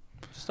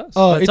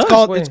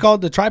 It's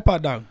called the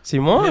tripod dog.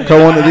 Simón.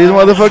 Call one of these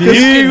motherfuckers. You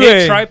can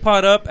hit güey.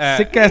 tripod up at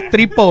Sick ass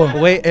tripo.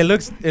 Wait, it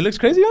looks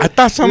crazy. I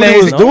thought somebody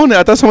was doing it.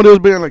 I thought somebody was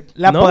being like,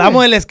 La No,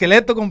 podamos el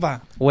esqueleto,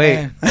 compa.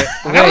 Wait.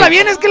 Agárrala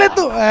bien,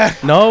 esqueleto.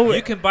 No.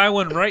 you can buy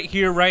one right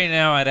here, right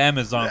now at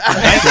Amazon for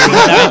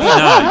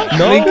 $19.99.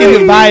 No, Link in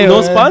the bio.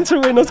 No sponsor,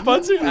 güey. No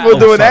sponsor. we're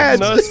doing ads.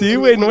 No, sí,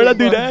 güey. No era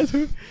doing ads.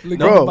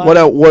 Bro,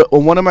 what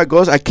one of my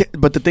goals, I can't,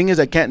 but the thing is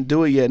I can't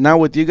do it yet. Not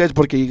with you guys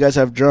because you guys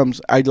have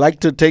drums. I'd like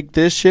to take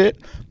this shit,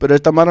 but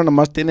esta madre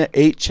nomás tiene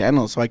 8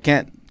 channels, so I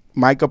can't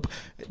mic up.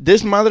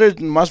 This madre is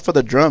más for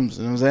the drums.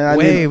 You know what I'm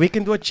saying? Güey, we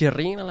can do a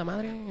chirrín a la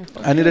madre.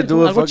 I need to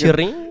do a algo fucking...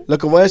 chirrín. Lo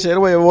que voy a hacer,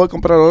 güey, voy a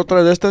comprar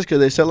otra de estas que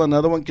they sell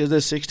another one que es de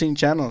 16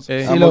 channels.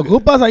 Eh. Si lo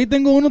ocupas, ahí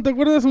tengo uno, ¿te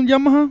acuerdas? Un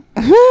Yamaha.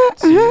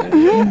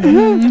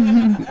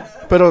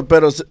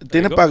 Pero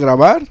tiene para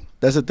grabar.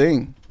 That's the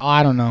thing. Oh,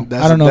 I don't know.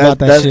 That's, I don't know about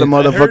that that's shit. the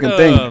motherfucking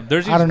thing.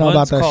 There's these I don't know about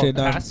ones that called shit,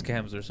 dog. pass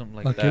cams or something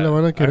like Aquí that. le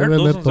van a I querer heard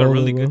those vender ones are todo,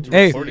 really bro. good to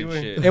Hey. recording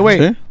shit. Güey.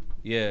 ¿Sí?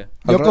 Yeah.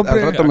 Yo Al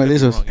compré, rato me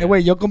dices.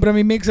 güey, yo compré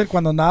mi mixer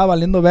cuando andaba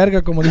valiendo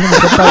verga, como dijo mi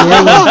compa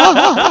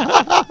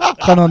Diego.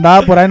 Cuando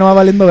andaba por ahí no va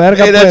valiendo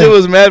verga, Hey, that pues. shit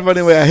was mad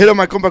funny, güey. I hit on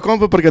my compa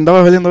porque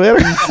andaba valiendo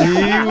verga. Sí,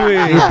 güey.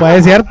 Y pues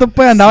es cierto,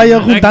 pues, andaba yo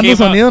That juntando came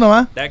sonido out-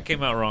 nomás. That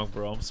came out wrong,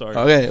 bro. I'm sorry.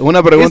 Okay,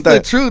 una pregunta.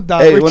 It's the truth,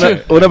 dog. Hey, We're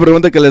chill. una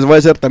pregunta que les voy a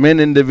hacer también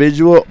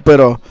individual,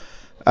 pero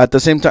at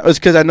the same time, it's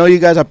because I know you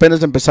guys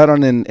apenas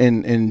empezaron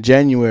in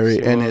January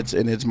Sí,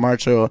 and it's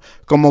March. So,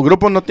 como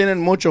grupo no tienen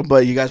mucho,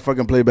 but you guys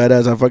fucking play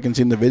badass. I've fucking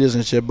seen the videos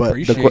and shit. But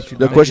Appreciate you,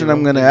 the dog. question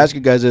I'm gonna ask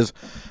you guys is,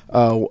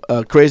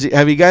 crazy.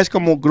 Have you guys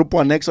como Grupo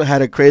Anexo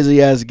had a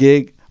crazy ass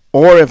gig?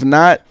 Or if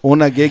not,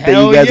 una gig that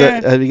Hell you guys yeah.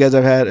 have you guys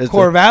have had?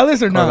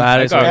 Corvallis or not?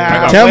 Corvallis, I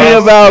got Tell me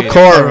West. about Yeah.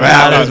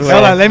 Corvallis. Corvallis,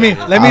 Hold on, let me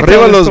Arriba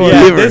tell the los story.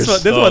 Yeah,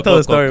 Beavers. this one tell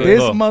the story, Go, güey. This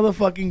go.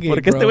 motherfucking gig,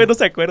 Porque este bro. güey no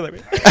se acuerda,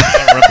 güey. I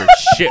don't remember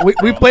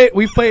shit.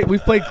 We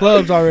played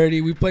clubs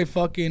already. We played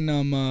fucking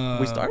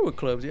We started with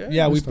clubs, yeah.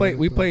 Yeah, we started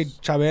played with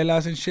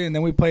Chabelas and shit, and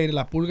then we played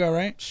La Pulga,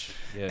 right?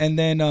 Yeah. And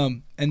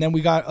then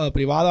we got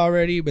Privada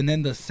already, and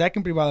then the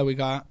second Privada we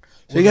got.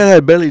 So you guys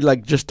had barely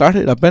like just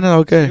started. Apenas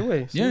okay. Sí,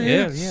 güey.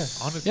 Yeah.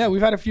 Honestly. Yeah,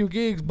 we've had a few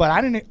gigs, but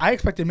I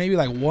expected maybe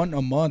like one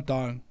a month,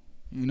 dog.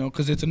 You know,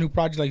 because it's a new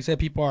project. Like you said,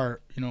 people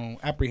are, you know,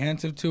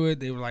 apprehensive to it.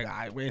 They were like,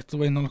 "Ay, güey, estos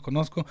güeyes no los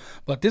conozco."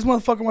 But this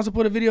motherfucker wants to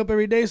put a video up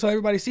every day so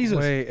everybody sees us.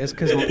 Güey, es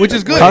que Which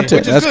is good.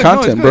 Content. Which is That's good. No, it's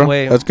content, good. bro.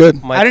 Wait. That's good.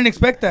 I didn't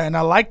expect that, and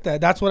I like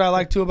that. That's what I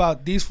like too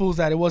about these fools.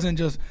 That it wasn't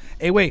just,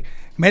 "Hey, wait,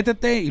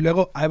 métete," y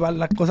luego ahí va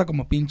la cosa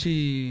como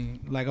pinche,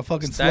 like a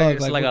fucking slug.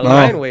 It's like a No.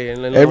 line,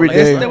 güey. Every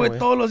day. Este güey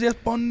todos los días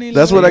pone.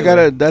 That's what I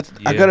gotta.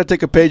 I Yeah. gotta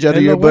take a page out of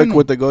Es your lo book bueno.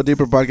 with the Go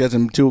Deeper podcast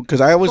and too,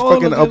 because I always Todos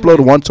fucking los días, upload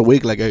güey. once a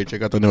week. Like, hey,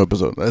 check out the new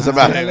episode. That's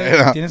about it.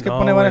 Ándale, Tienes que No,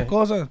 poner varias güey.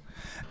 cosas.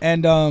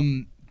 And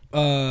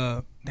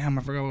damn,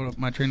 I forgot what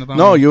my train of thought.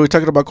 No, was. you were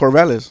talking about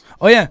Corvallis.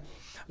 Oh yeah.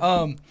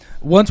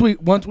 Once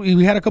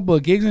we had a couple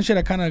of gigs and shit,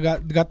 I kind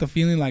of got the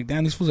feeling like,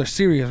 damn, these fools are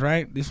serious,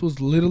 right? These fools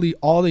literally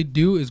all they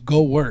do is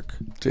go work,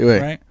 Sí,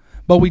 güey. right?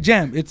 But we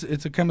jam. It's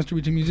a chemistry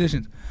between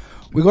musicians.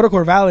 We go to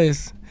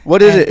Corvallis.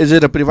 What is and it? Is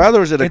it a privado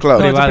or is it a club?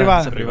 No, it's a Privada, privada.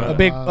 it's a privada. A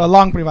big, a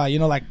long privada. You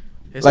know, like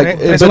Es Like,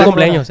 un- it's eran like-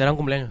 cumpleaños, eran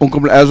cumpleaños.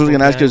 I was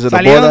gonna ask you, is it a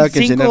salieron boda, 5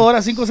 quinceañera?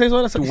 horas, 5 6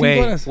 horas, 5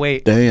 horas.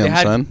 Wait. Damn, they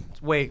had- son.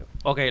 Wait,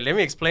 okay, let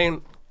me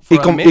explain. Y,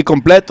 for a minute. y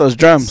completos,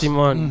 drums.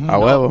 Simón. A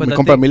huevo. but Mi the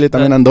compa thing- Mili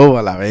también andó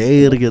a la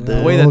verga.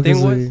 Wait, the Oh, thing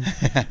que was,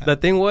 sí. the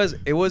thing was,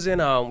 it wasn't.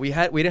 We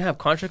didn't have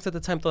contracts at the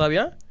time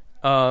todavía.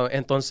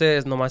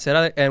 Entonces nomás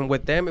era, and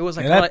with them it was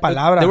like, Era de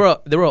palabra.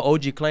 they were an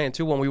OG client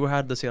too when we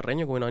had the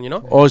Cierreño going on, you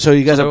know. Oh, so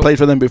you guys So have played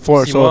for them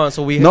before. Simón,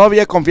 So, so we no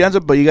había confianza,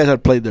 but you guys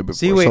had played there before.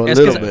 Sí, güey, so a es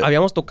que little bit.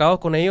 habíamos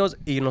tocado con ellos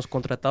y nos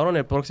contrataron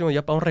el próximo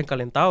día para un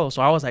recalentado.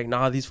 So I was like,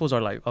 nah, these fools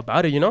are like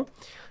about it, you know.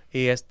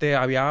 Y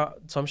había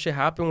some shit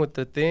happened with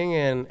the thing,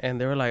 and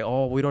they were like,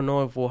 oh, we don't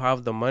know if we'll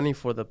have the money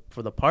for the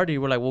party.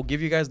 We're like, we'll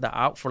give you guys the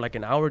out for like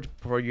an hour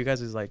for you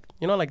guys is like,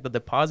 you know, like the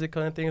deposit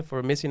kind of thing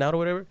for missing out or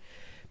whatever.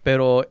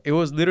 Pero it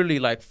was literally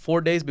like 4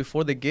 days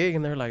before the gig,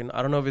 and they're like,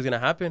 I don't know if it's gonna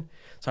happen.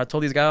 So I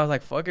told these guys, I was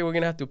like, fuck it, we're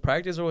gonna have to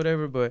practice or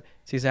whatever. But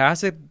si se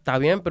hace, está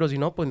bien, pero si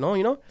no, pues no,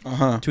 you know.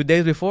 2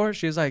 days before,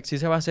 she's like, sí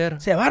se va a hacer.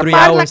 Se va a 3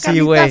 armar la hours,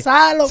 sí, güey. carnita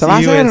asada, Se va a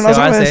Sí, hacer, güey, no se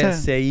va a hacer. hacer.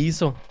 Se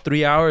hizo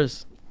 3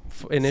 hours.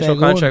 initial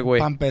contract, güey.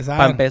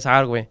 Para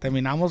empezar, güey.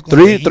 Terminamos con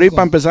 3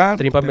 para empezar.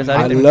 3 para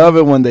empezar. I love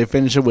it when they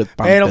finish it with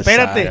pa' Pero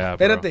empezar.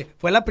 espérate.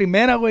 Fue la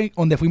primera, güey,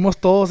 donde fuimos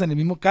todos en el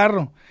mismo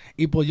carro.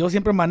 Y pues yo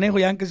siempre manejo,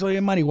 ya que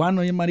soy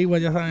marihuano y en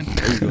marihuana, ya saben.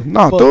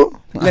 No, pues, tú.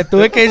 Le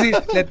tuve que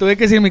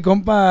decir a mi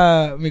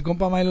compa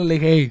Milo, le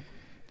dije, hey,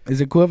 is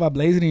it cool if I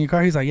blaze it in your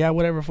car? He's like, yeah,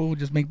 whatever, fool.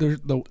 Just make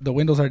the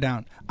windows are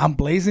down. I'm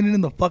blazing it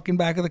in the fucking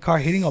back of the car,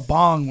 hitting a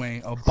bong,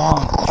 güey. A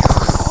bong.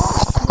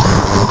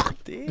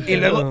 Y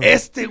luego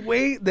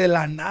güey de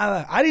la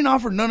nada. I didn't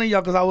offer none of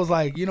y'all because I was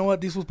like, you know what,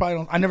 these was probably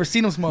don't. I never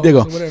seen them smoke.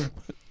 Diego, so whatever.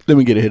 Let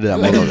me get a hit of that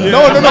motherfucker.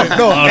 No.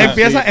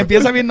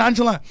 Empieza bien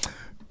nonchalant.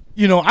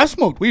 You know, I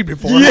smoked weed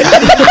before. You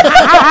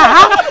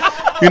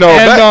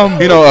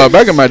know,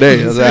 back in my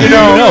day. O sea,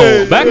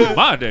 back in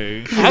my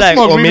day. I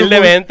smoked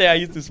humildemente, I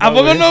used to smoke. ¿A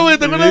poco no, güey?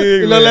 ¿Te acuerdas?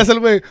 Y luego le hace el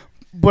güey,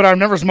 but I've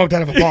never smoked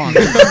out of a bong.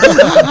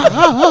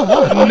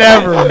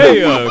 Never.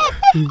 Hey,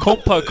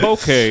 compa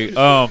coke.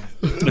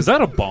 Is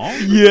that a bomb?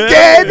 Yeah.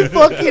 Dead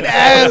fucking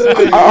ass.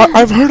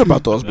 I've heard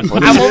about those before.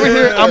 I'm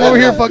over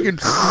here fucking,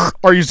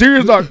 are you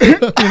serious, dog? You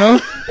know?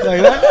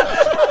 Like that.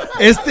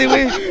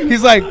 Güey,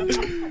 he's like,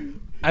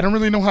 I don't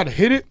really know how to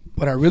hit it,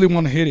 but I really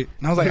want to hit it.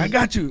 And I was like, I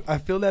got you. I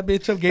filled that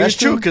bitch up. That's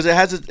true, because it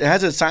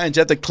has a science.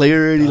 You have to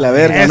clear it y la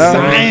verga, no?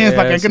 Science,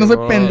 para que no soy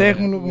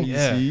pendejo, loco.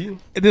 Yeah.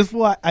 This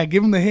fool, I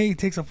give him the hit. He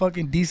takes a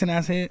fucking decent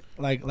ass hit.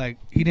 Like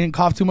he didn't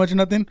cough too much or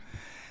nothing.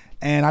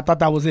 And I thought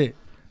that was it.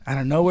 Out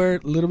of nowhere,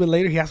 a little bit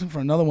later, he asked me for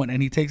another one,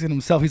 and he takes it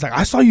himself. He's like,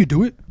 I saw you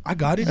do it. I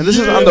got it. And this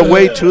is on the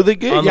way to the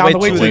gig? On the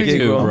way to the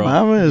gig, bro.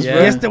 Mames, bro.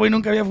 Y este güey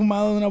nunca había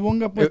fumado de una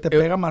bonga, pues te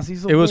pega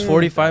macizo. It was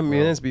 45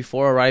 minutes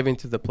before arriving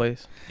to the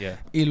place. Yeah.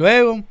 Y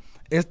luego,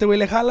 este güey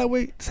le jala,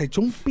 güey. Se echó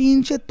un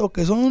pinche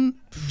toquezón.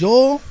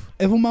 Yo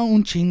he fumado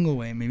un chingo,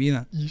 güey, en mi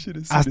vida.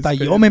 Hasta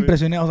yo me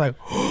impresioné. I was like,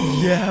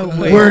 yeah,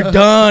 güey. We're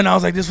done. I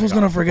was like, this fool's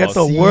gonna forget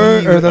the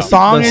word or the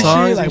song and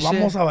shit. Like,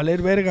 vamos a valer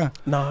verga.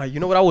 Nah, you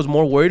know what I was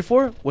more worried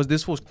for? Was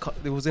it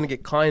was gonna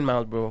get cotton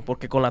mouth, bro.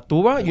 Porque con la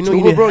tuba, you know,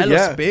 you need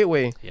hella spit,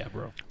 güey. Yeah,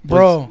 bro.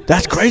 Bro.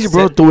 That's crazy,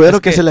 bro.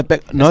 Tubero que se le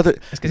pega. No,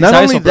 not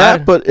only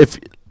that, but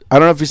I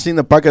don't know if you've seen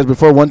the podcast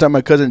before. One time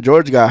my cousin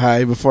George got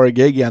high before a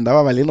gig y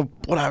andaba valiendo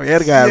pura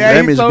verga.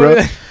 Remy's, bro.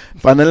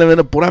 Panele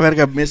valiendo pura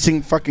verga,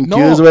 missing fucking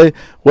cues, güey.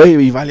 Güey,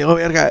 y valió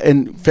verga.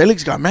 And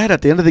Felix got mad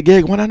at the end of the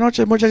gig. Buenas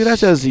noches, muchas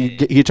gracias.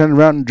 He turned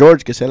around,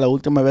 George, que sea la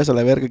última vez a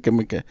la verga que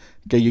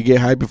you get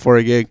high before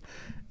a gig.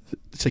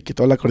 Se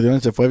quitó el acordeón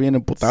y se fue bien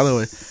emputado,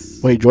 güey.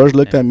 Wait, George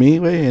looked at me,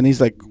 güey, and he's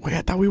like, wait,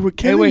 I thought we were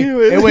killing you.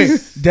 Hey, wait.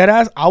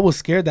 Deadass, I was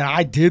scared that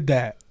I did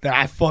that. That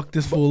I fucked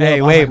this fool up.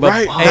 Hey, wait,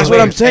 like, right. That's what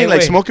I'm saying.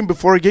 Like, smoking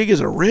before a gig is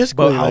a risk.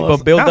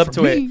 But build up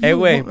to it. Hey,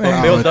 wait.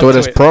 Build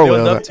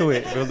up to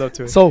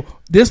it. So,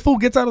 this fool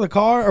gets out of the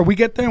car, or we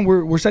get there, and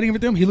we're setting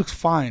everything. He looks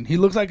fine. He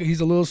looks like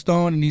he's a little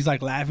stoned, and he's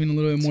like laughing a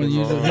little bit more than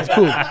usual. He's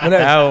cool.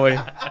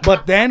 Whatever.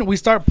 But then we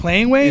start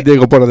playing, wait.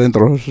 Diego por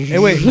adentro. Hey,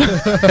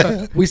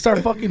 wait. We start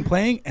fucking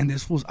playing, and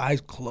this fool's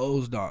eyes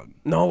closed, dog.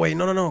 No, wait,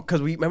 no. Because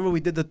we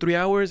did the 3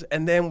 hours,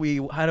 and then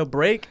we had a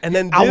break, and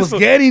then I was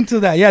getting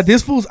to that. Yeah,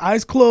 this fool's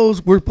eyes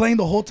closed. We're playing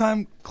the whole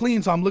time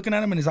clean, so I'm looking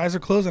at him, and his eyes are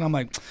closed, and I'm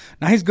like,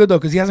 nah, he's good, though,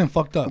 because he hasn't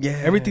fucked up.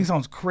 Yeah. Everything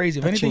sounds crazy.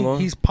 If anything,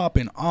 he's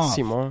popping off.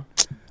 Simon.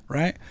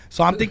 Right?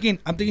 So I'm thinking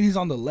he's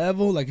on the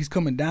level, like he's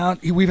coming down.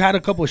 We've had a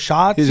couple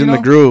shots. He's in the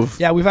groove.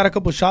 Yeah, we've had a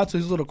couple shots, so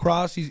he's a little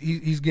cross.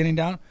 He's getting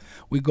down.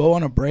 We go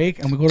on a break,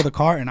 and we go to the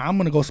car, and I'm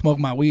going to go smoke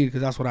my weed,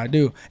 because that's what I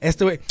do.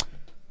 Way.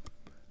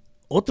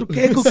 Otro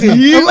queco que.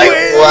 I'm like,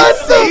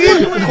 what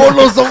the? Con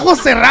los ojos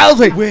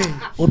cerrados, güey.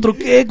 Otro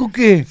queco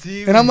que.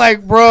 And I'm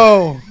like,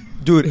 bro.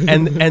 Dude,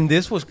 and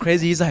this was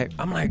crazy. He's like,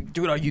 I'm like,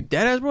 dude, are you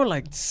dead ass, bro?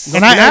 Like,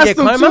 and I asked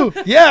him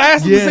too. Yeah, I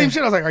asked him the same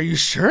shit. I was like, are you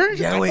sure?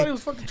 Yeah, I wait. thought he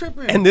was fucking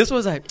tripping. And this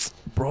was like,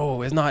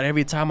 bro, it's not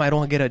every time I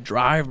don't get a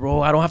drive,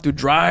 bro. I don't have to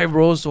drive,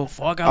 bro. So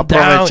fuck, I'm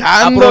down.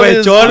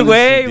 Aprovechó,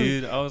 güey.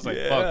 Dude, I was like,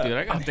 fuck, dude,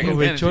 I gotta take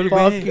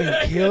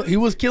advantage. He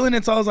was killing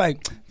it, so I was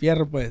like,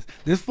 fierro pues.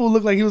 This fool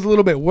looked like he was a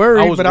little bit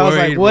worried, but I was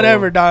like,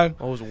 whatever, bro. dog.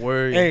 I was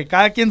worried. Hey,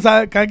 cada quien se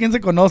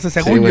conoce,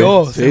 según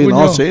yo.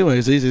 Sí,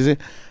 güey, sí.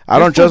 I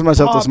don't trust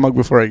myself to smoke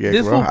before I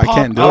get, bro. I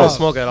can't do it. I don't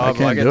smoke at all,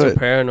 bro. I get too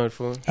paranoid,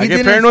 fool. I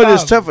get paranoid.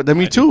 It's tough.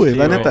 Me too, güey.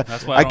 La neta.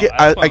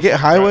 I get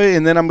highway,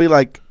 and then I'm be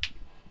like,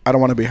 I don't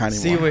want to be high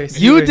anymore.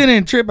 You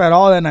didn't trip at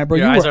all that night, bro.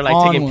 Your you eyes were are like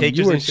on taking one. pictures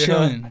You were and shit,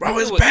 chilling. Bro,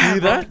 it's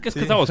bad, bro. Just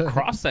because I was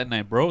crossed that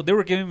night, bro. They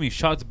were giving me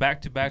shots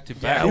back to back to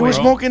back. You were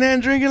smoking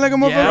and drinking like a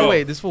motherfucker? Yeah,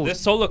 wait, this fool.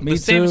 The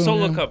same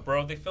solo cup,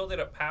 bro. They filled it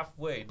up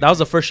halfway. That was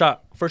the first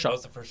shot. That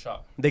was the first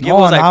shot. They gave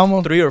us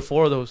like 3 or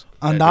 4 of those.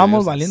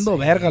 Andábamos valiendo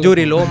verga. Dude,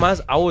 y luego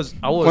más, I was.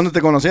 ¿Cuándo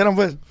te conocieron,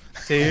 pues?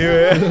 Sí,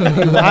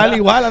 güey.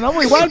 Igual,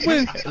 andamos igual,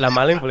 pues. La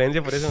mala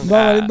influencia, por eso. No,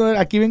 valiendo verga.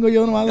 Aquí vengo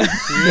yo nomás.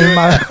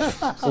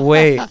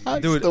 Güey,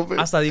 dude,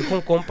 hasta dijo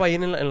un compa ahí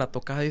en la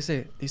tocada,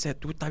 dice,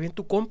 ¿tú está bien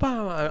tu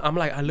compa? I'm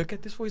like, I look at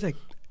this fool, he's like,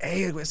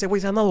 ese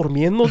güey se anda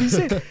durmiendo,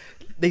 dice.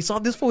 they saw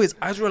this fool. His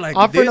eyes were like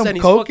Offering this, him and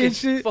he's coke fucking, and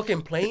shit?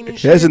 fucking playing and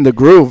shit. That's in the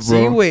groove, See,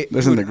 bro. wait,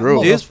 That's in the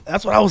groove.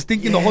 That's what I was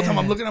thinking the whole time.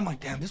 I'm looking. I'm like,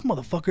 damn, this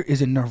motherfucker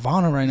is in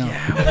Nirvana right now.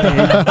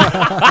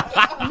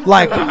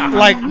 like,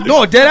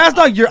 no, dead ass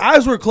dog. Your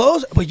eyes were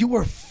closed, but you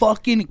were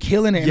fucking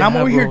killing it. And I'm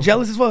over here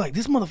jealous as well. Like,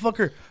 this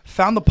motherfucker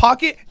found the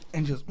pocket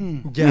and just, he's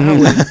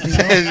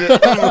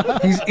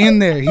in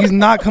there. He's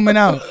not coming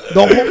out.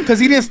 Because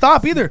he didn't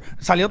stop either.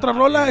 Salió otra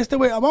rola. Este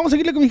güey, vamos a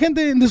seguirle con mi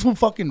gente. And this one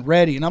fucking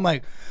ready. And I'm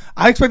like,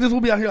 I expect this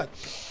will be out here like.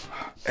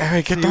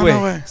 Hey, ¿qué Sí, tal, güey.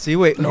 güey? Sí,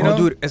 güey. No, You know?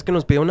 dude, es que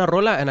nos pidió una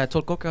rola, and I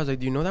told Coca, I was like,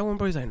 do you know that one,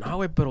 bro? He's like, no,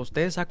 güey, pero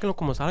ustedes sáquenlo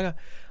como salga.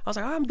 I was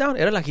like, I'm down.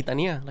 Era la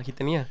gitanía.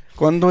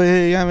 Cuando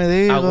ella me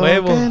dijo A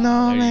huevo. que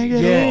no me There you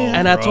quería. go.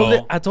 And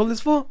bro. I told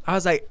this fool, I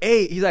was like,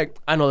 hey, he's like,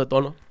 I know the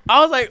tono. I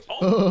was like,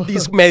 oh, me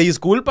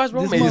disculpas,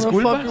 bro, This me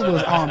disculpas. motherfucker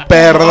was on. Yeah, I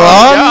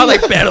Perdón. was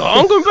like,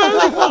 perdón,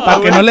 compadre.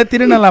 Para que no le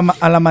tiren a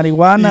la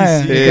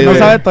marihuana. Sí, Que no güey.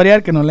 sabe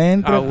torear, que no le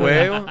entre. A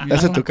huevo.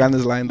 That's a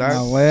Tucanes line, dog. A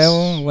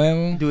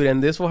huevo. Dude,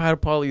 and this fool had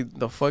probably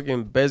the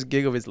fucking best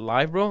gig of his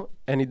life, bro,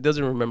 and he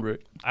doesn't remember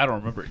it. I don't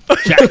remember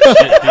jack shit,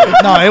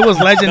 dude. No, it was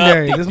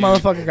legendary. Nothing, This dude.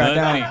 motherfucker got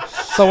Nothing. down.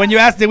 So when you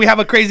asked, did we have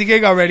a crazy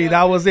gig already?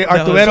 That was it.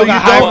 That was- Arturo so got you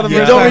high don't- for the You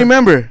first don't time.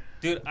 remember?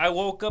 Dude, I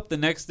woke up the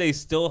next day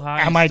still high.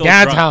 At and my still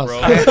dad's drunk,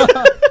 house. bro.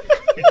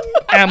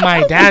 At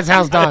my dad's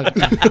house, dog.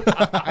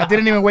 I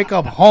didn't even wake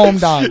up home,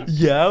 dog.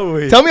 Yeah,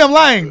 güey. Tell me I'm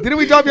lying. Didn't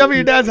we drop you off at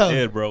your dad's house?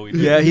 Yeah, bro. We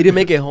did. Yeah, he didn't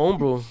make it home,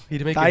 bro. He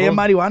didn't make Está it ahí en home.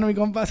 marihuana, mi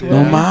compa. se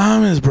No fue.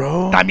 mames,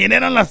 bro. También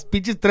eran las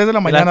pinches 3 de la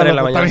Las mañana. 3 de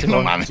la loco. mañana, También, no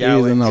Simón. mames. Yeah,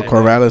 Jesus, güey. no,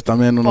 Corrales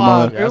también, no Fuck,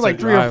 mames. it was like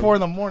that's 3 or right. 4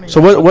 in the morning.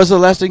 So what's the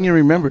last thing you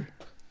remember?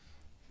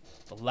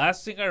 The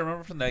last thing I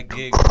remember from that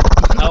gig.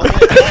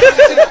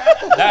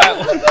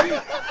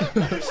 that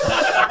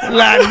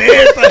La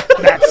neta.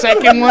 That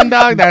second one,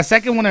 dog. That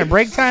second one at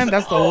break time.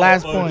 That's the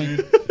last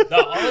point. No,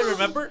 all I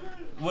remember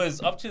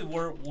was up to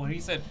where he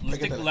said, "Let's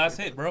take the last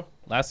hit, bro.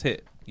 Last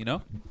hit." You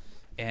know,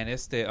 and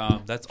it's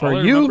that's For all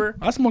I you, remember.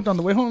 I smoked on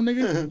the way home,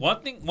 nigga.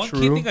 One key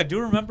True. thing I do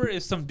remember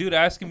is some dude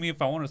asking me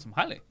if I wanted some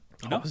jale.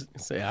 You know,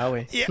 Say, ah,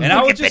 güey. and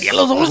I was just, tenía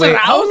los ojos wait,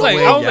 I was cerrados, like,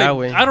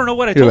 güey. I don't know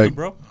what I You're told like- him,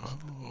 bro.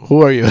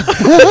 Who are you?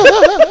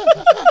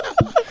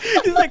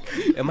 He's like,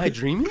 am I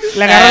dreaming?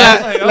 Le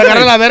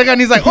agarra la verga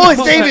and he's like, oh,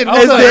 it's David. I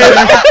was What's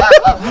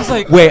like- up? I was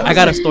like, Wait, I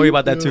got a story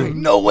about that too.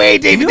 No way,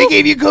 David. They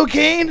gave you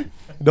cocaine?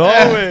 No,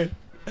 güey.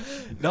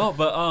 no,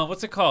 but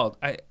what's it called?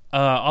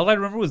 All I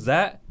remember was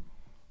that.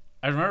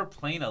 I remember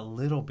playing a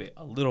little bit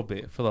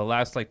for the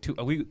last like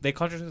 2. They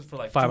contracted us for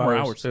like 5 2 more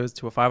hours. hours. So it was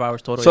 2 or 5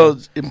 hours total. So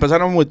yeah.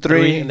 empezaron with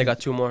 3. and they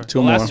got 2 more. Two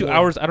The more. last 2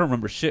 hours, I don't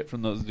remember shit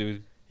from those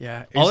dudes.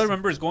 Yeah. All I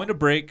remember is going to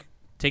break,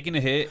 taking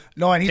a hit.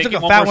 No, and he took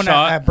taking a fat more one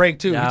shot. at break,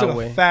 too. Yeah, He took a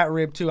güey. fat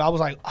rib, too. I was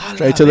like, ah,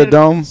 Straight to the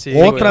dome. Sí,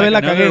 Otra güey. vez la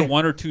another cagué.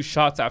 1 or 2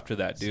 shots after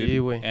that, dude. Sí,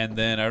 güey. And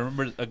then I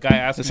remember a guy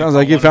asked me. It sounds if I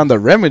like you wanted- found the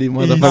remedy,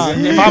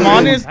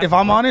 motherfucker. If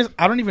I'm honest,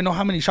 I don't even know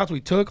how many shots we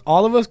took,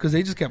 all of us, because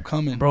they just kept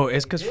coming. Bro,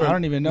 it's because I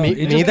don't even know. Me, It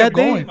me just that kept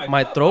day, going.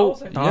 my throat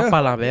Yeah. estaba pa'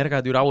 la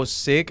verga, dude. I was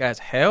sick as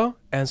hell.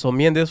 And so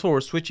me and this one were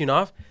switching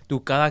off.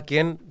 Dude, cada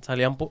quien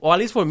salían, or at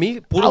least for me,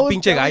 puros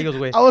pinche gallos,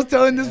 güey. I was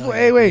telling this boy,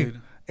 hey, wait.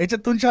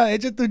 Échate un shot,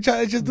 échate un shot,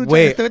 échate un shot.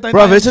 Güey. Este güey también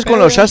Bro, a está veces bien con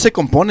los pedo. shots se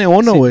compone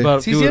uno, güey.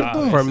 But, Sí, dude,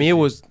 cierto. for me, it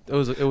was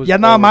Ya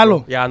andaba over, malo.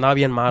 bro. Ya andaba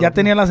bien malo. Ya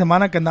tenía la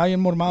semana que andaba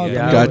bien mormado.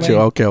 Yeah. también, Got you.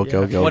 güey.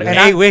 Okay. Por, And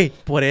hey, güey,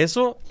 por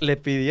eso le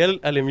pedí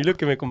al Emilio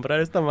que me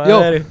comprara esta Yo,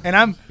 madre. and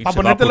I'm, pa' Pinche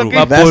ponerte lo Vaporú.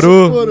 que...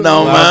 That's-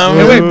 No Hey,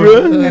 mames, wait,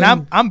 bro.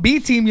 and I'm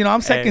B team, you know,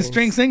 I'm second Hey.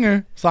 string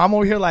singer. So I'm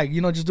over here like,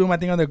 you know, just doing my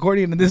thing on the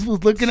accordion. And this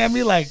was looking at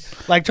me like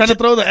trying to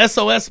throw the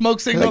SOS smoke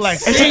signal, like,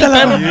 sing,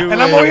 perro.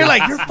 And I'm over here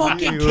like, you're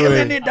fucking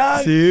killing it,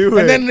 dog. Sí, güey.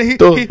 And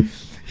then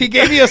he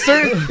gave me a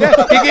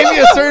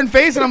certain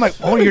face, and I'm like,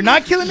 oh, you're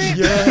not killing it?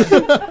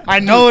 Yeah. I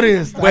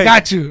noticed. I Wait.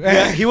 got you.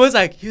 Yeah, he was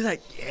like,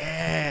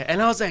 yeah.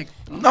 And I was like,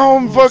 No,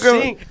 I'm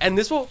fucking. sing. And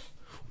this one,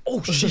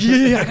 oh shit,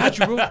 yeah, I got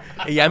you, bro.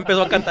 Y ya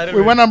empezó a cantar. el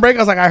We güey. went on break. I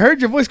was like, I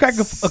heard your voice crack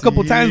a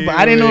couple times, but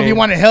I didn't know if you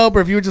wanted help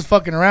or if you were just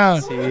fucking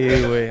around. Sí,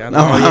 güey. No,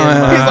 andaba bien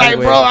man. mal, He's like,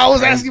 güey. bro, I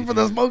was asking for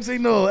the smoke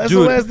signal.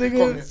 SOS,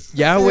 nigga.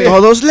 Yeah, güey.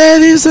 Todos le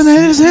dicen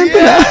el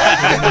siempre.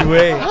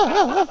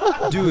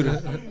 Güey.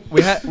 Dude,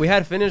 we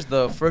had finished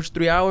the first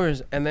 3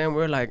 hours, and then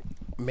we're like,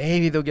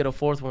 maybe they'll get a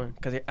 4th one.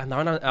 Because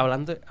andaban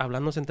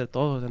hablándose entre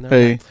todos. And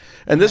Hey.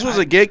 And this was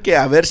a gig que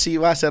a ver si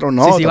iba a ser o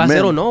no. si iba a también.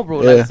 ser o no,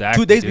 bro. Yeah. Like,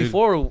 Exactly, 2 days dude.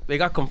 before, they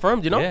got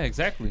confirmed, you know? Yeah,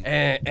 exactly.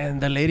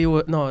 And the lady,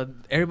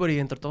 everybody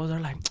entre todos, they're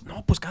like,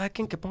 no, pues cada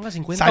quien que ponga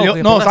 50 o Salió,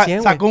 que no, ponga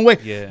 100, sacó güey. un güey.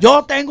 Yeah.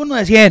 Yo tengo uno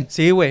de 100.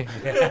 Sí, güey.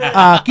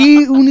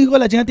 Aquí un hijo de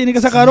la chingada tiene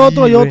que sacar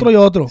otro y otro y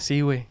otro.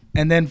 Sí, güey.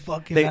 And then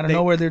fucking, They- I don't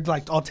know where they're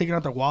like all taking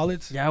out their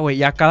wallets. Ya, güey,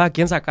 ya cada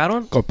quien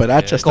sacaron.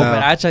 Cooperacha está.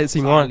 Cooperacha,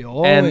 Simón.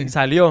 Salió, And güey.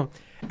 salió.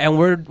 And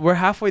we're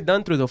halfway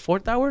done through the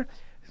 4th hour.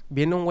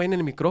 Viene un güey en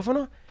el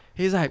micrófono.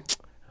 He's like,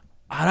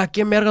 ahora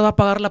quién verga va a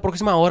pagar la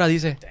próxima hora,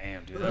 dice.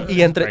 Damn, dude. that was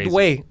Y entre, crazy.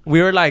 güey,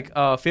 we were like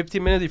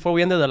 15 minutes before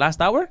we ended the last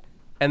hour.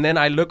 And then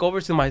I look over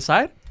to my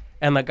side.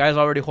 And the guy's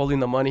already holding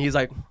the money. He's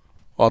like,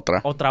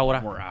 Otra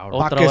hora. More hour.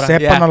 Pa' Otra que hora.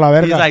 sepan a la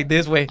verga. He's like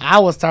this way. I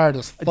was tired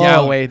as fuck. Yeah,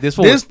 güey. This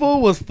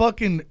fool was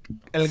fucking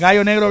el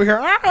gallo negro over here.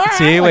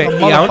 Sí, güey.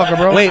 Like a motherfucker,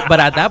 bro. Wait, but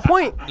at that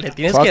point, le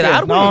tienes Fuck que it.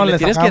 dar, No, güey. le Le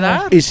tienes que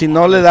sacamos. dar. y si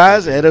no le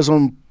das eres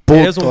un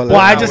Eres puto un Well,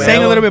 I Ah, just güey.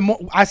 sang a little bit more.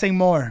 I sang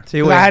more. Sí,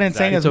 'Cause güey. I hadn't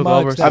sang He as took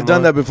much. over. I've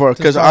done that before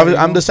because Just started,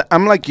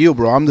 I'm like you,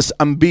 bro.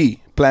 I'm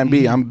B, plan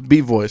B. I'm B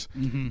voice.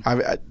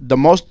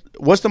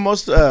 What's the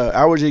most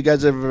hours you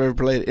guys ever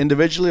played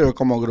individually or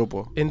como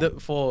grupo? In the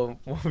for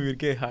when we would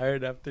get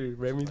hired after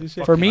Remy's and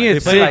shit. For me, We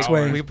it's played 6,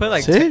 like, güey. we put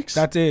like 6?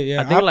 That's it,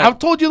 yeah. I think like- I've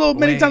told you though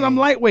many times I'm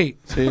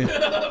lightweight. Sí.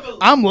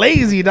 I'm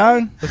lazy,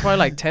 dog. It's probably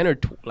like 10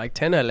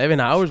 to 11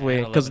 hours,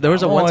 way. Because there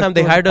was a 11 one hours. time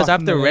they Oh, hired us estuvo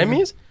after pasando de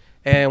Remy's,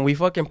 and we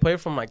fucking played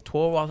from like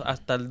 12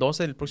 hasta el 12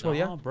 del próximo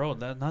No, día. bro,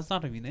 that's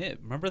not even it.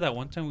 Remember that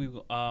one time it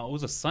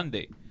was a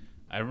Sunday.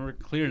 I remember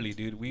clearly,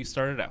 dude. We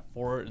started at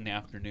 4 in the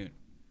afternoon.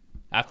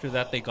 After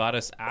that, they got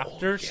us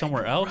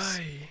somewhere else,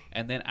 right.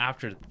 and then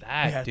after We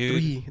that, had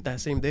dude, 3 that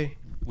same day.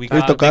 we Three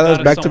got, they tocadas got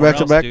us back to somewhere back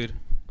to else, back? dude.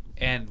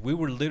 And we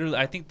were literally,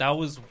 I think that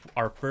was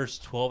our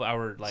first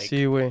 12-hour like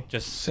Sí, güey.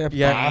 just Se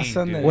Yeah.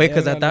 pasan de Wait,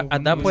 because verga,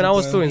 at that loco, point I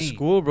was still in insane.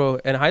 school, bro,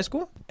 in high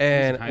school,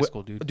 and high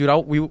school, dude.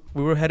 we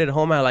were headed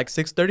home at like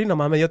 6:30.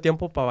 Nomás me dio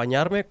tiempo para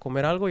bañarme,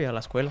 comer algo y a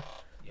la escuela.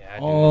 yeah,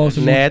 dude, Oh, that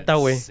so shit Neta,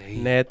 was güey.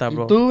 insane. Neta,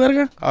 bro. ¿Tú,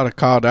 verga? I'd have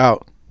called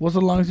out. What's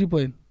the longest you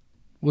played?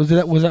 Was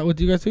that with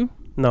you guys too?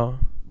 No,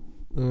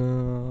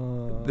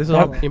 this is That-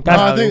 all that-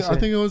 impressive. I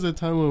think it was the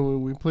time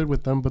when we played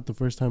with them, but the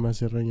first time at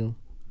Cerreño.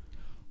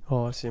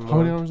 Oh, sí, How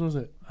many man. hours was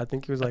it? I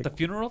think it was At like the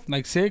funeral.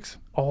 Like 6?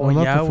 oh No,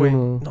 not yeah, the way.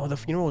 funeral. No, the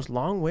funeral was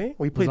long, way.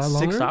 We played that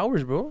 6 longer?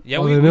 hours, bro. Yeah,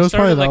 Oh, we then it was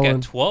started probably like that at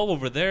one. 12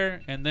 over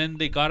there, and then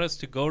they got us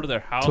to go to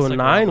their house To like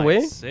 9, around, way.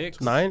 like 6.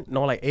 9?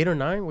 No, like 8 or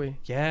 9, way.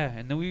 Yeah,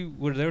 and then we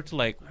were there to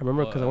like. I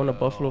remember because I went to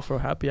Buffalo for a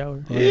happy hour.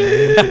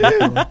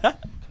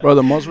 Bro,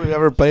 the most we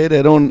ever played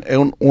at one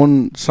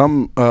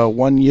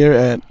year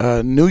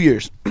at New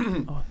Year's.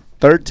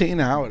 13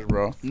 hours,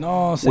 bro.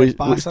 No, se We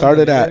pasan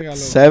started de at verga, loco.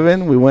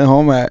 7. We went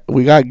home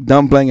we got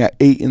done playing at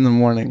 8 in the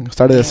morning.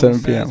 Started at 7 No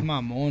seas p.m.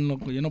 mamón,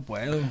 loco. Yo no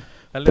puedo.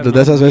 Pero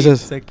de esas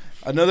veces.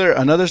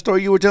 Another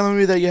story you were telling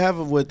me that you have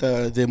with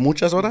de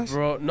muchas horas?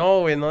 Bro,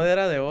 no, güey, no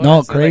era de horas. No,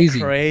 era crazy.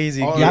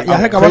 Crazy. Oh, Ya, güey. ya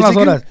se acabaron las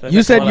Crazy horas. kid?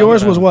 You said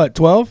yours was what?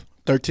 12?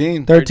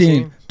 13.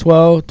 13,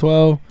 12,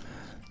 12,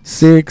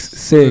 6,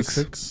 6.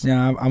 6.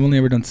 Yeah, I've only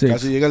ever done 6.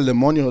 Casi llega el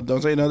demonio.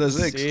 Don't say another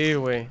 6. Sí,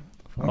 güey.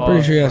 I'm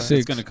pretty sure you have It's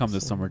 6. gonna come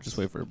this summer. Just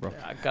wait for it, bro.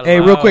 Hey,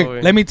 real quick,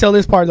 let me tell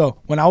this part though.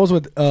 When I was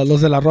with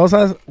Los de las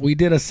Rosas, we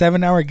did a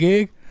 7-hour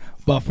gig,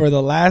 but for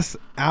the last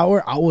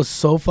hour, I was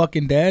so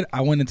fucking dead. I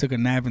went and took a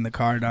nap in the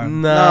car, dog.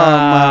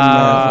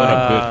 What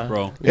a bitch,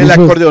 bro. El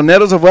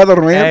acordeonero se fue a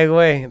dormir. Hey,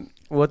 güey.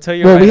 We'll tell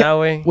you Bro, right now,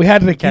 güey. We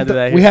had Can't do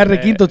that Requinto. We here, had man.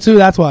 Requinto too.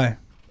 That's why.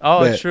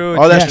 Oh, Bet. true.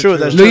 Oh, that's Yeah. true.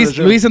 That's Luis,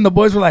 true. Luis and the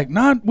boys were like,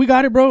 "Nah, we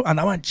got it, bro."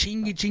 Andaban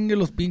chingue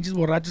los pinches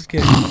borrachos que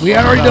we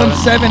had already done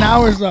 7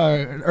 hours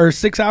or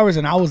 6 hours,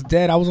 and I was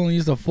dead. I was only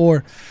used to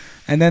 4,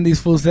 and then these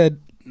fools said,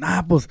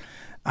 "Nah, pues,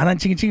 andan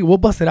chingue. We'll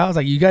bust it out." I was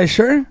like, "You guys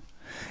sure?"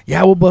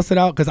 Yeah, we'll bust it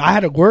out because I had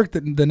to work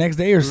the next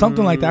day or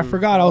something like that. I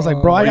forgot. I was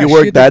like, "Bro, I got You shit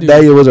worked to that do."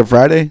 day? It was a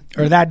Friday?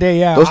 Or that day,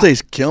 yeah. Those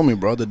days kill me,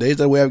 bro. The days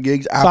that we have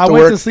gigs So I after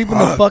went work. to sleep in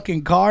the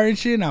fucking car and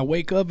shit, and I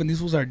wake up and these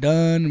fools are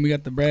done, and we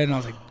got the bread, and I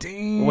was like,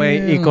 "Damn."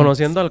 Güey, y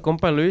conociendo al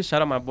compa Luis,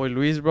 shout out my boy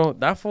Luis, bro.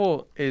 That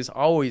fool is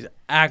always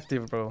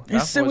active, bro.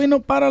 That Ese fool güey is- no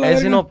para, la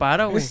Ese verga. no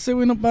para, güey. Ese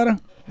güey no para.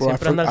 Bro,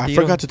 Siempre anda al I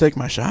tiro. forgot to take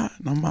my shot.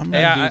 No mames.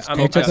 Eh, Dude, it's a mí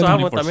cool. me pasó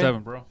algo 24/7,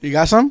 también. bro. You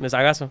got some? Les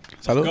agazo.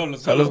 Salud. go,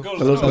 let's go, Salud. let's go,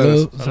 Salud, let's go.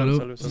 plebes.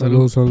 Salud, Salud,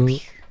 salud.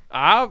 Salud.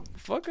 Ah,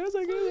 fuck us,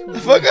 I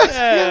guess. Fuck us.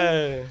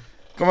 Yeah.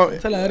 Come on.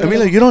 Tell her,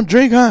 Emilio, you don't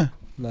drink, huh?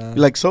 Nah.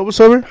 You like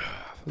sober?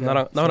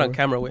 Not on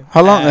camera, güey.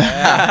 How long?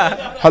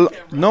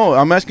 No,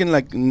 I'm asking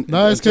like.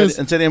 No, es que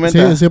en seriamente.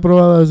 sí he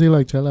probado así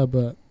like chela,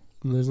 but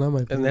it's not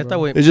my thing. Neta, bro.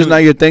 güey. It's just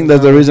not your thing.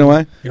 That's the reason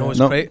why. You know what's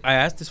No. great? I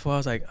asked this fool. I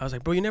was like,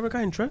 bro, you never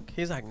gotten drunk?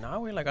 He's like, nah,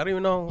 güey. Like, I don't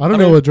even know. I don't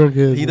know what drink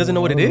is. He doesn't know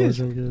what I it don't is.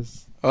 drink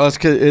is. Oh, es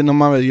que no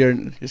mames,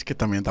 es que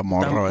también está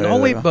morro. No,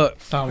 wait, but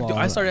Come dude,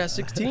 I on. started at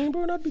 16,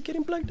 bro, and I'd be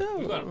getting blacked out.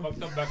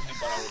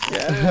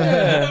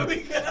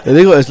 Te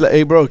digo, it's like,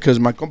 hey, bro, because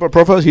my compa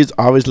profile, he's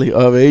obviously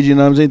of age, you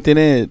know what I'm saying?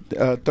 Tiene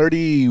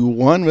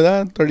 31,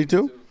 ¿verdad?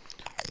 32.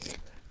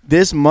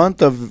 This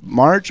month of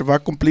March, va a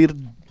cumplir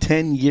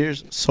 10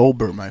 years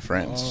sober, my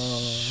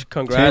friends.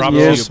 Congrats, 10 bro.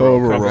 years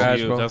sober, bro.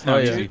 Congrats, bro. That's Hell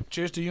not yeah. easy.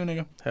 Cheers to you,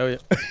 nigga. Hell yeah.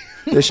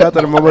 The shot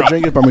that I'm about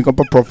drinking para mi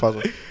compa profile.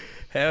 güey.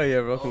 Hell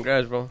yeah, bro.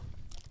 Congrats, bro.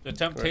 The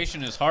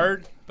temptation is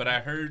hard, but I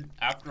heard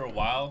after a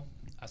while,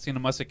 así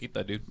nomás se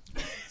quita, dude.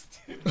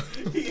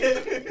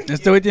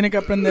 Este güey tiene que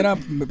aprender a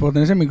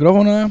ponerse el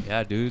micrófono.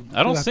 Yeah, dude.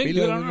 I don't La sing,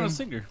 pila, dude. I'm güey. not a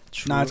singer.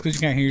 Nah, it's because you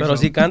can't hear Pero yourself.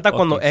 si canta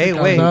cuando, Okay.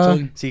 güey,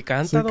 canta. si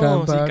canta, Sí no,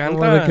 si canta, canta,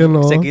 ¿cómo de que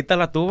no? se quita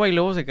la tuba y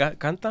luego se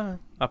canta,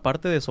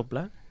 aparte de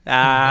soplar.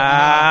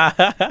 Ah,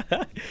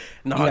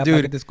 no, Mira, para que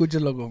dude. te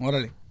escuches, loco.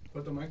 Órale.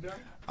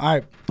 All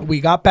right,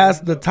 we got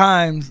past the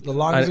times, the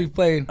longest we've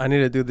played. I need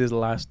to do this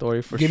last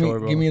story for Give sure,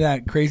 bro. me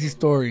that crazy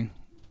story.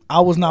 I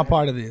was not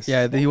part of this.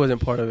 Yeah, he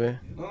wasn't part of it.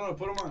 No,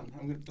 put him on.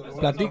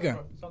 Platica.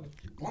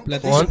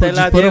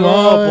 Póntela,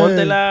 Diego,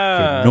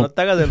 póntela. No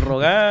te hagas del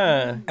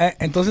rogar.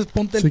 Entonces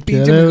ponte el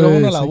pinche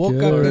micrófono a la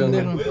boca,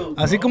 pendejo.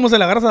 Así como se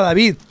le agarras a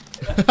David.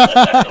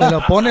 Te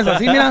lo pones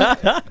así, mira.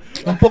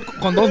 Un poco,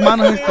 con 2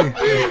 manos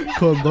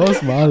Con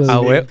 2 manos. Ah,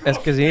 güey, es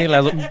que sí,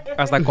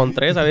 hasta con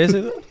 3 a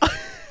veces.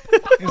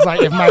 It's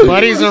like, if my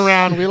buddy's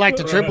around, we like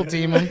to triple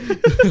team him.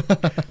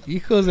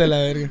 Hijos de la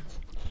verga.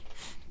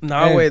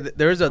 No, güey,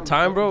 there's a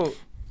time, bro.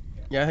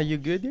 Yeah, you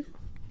good, dude?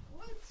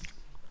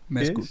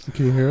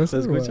 Can you hear us?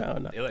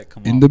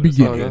 In the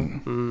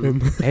beginning.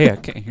 Hey, I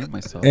can't hear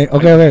myself.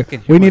 Okay.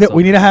 We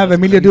need to have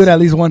Emilio do it at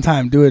least one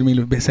time. Do it,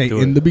 Emilio. Say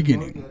in the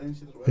beginning.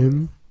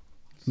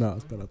 No,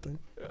 espérate.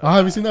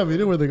 Have you seen that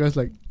video where the guy's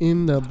like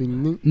in the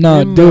beginning?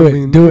 No,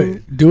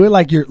 do it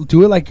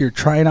like you're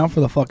trying out for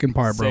the fucking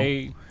part, bro.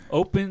 Say,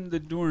 open the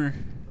door.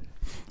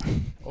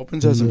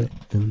 Open sesame.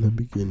 In the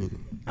beginning.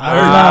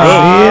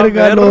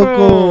 Verga,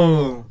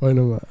 loco. Hoy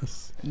no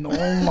más. No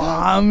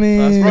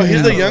mames. Bro,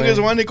 he's the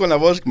youngest one y con la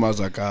voz más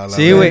acá.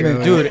 See, wait,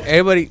 dude.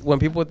 Everybody, when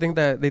people think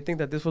that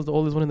this was the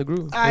oldest one in the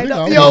group. I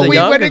know. Yo,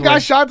 when it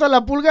got shots on La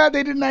Pulga,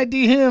 they didn't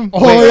ID him.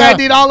 Oh, they yeah.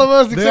 ID'd all of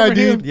us except for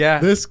him. Yeah.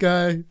 This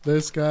guy.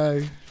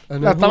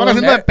 And La estaban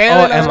haciendo de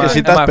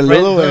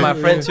pedo. And my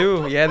friend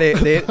too. Yeah, they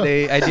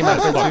ID my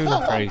friend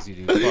too. Crazy,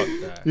 dude. Fuck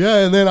that.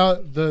 Yeah, and then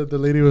the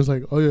lady was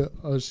like, oh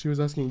yeah, she was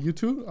asking you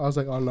too. I was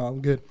like, oh no, I'm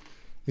good.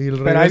 Y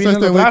regresa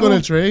este güey con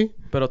el tray.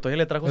 Pero todavía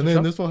le trajo and su then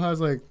shot. this one has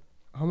like,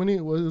 how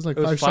many? What is like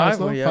It was 5 shots? five,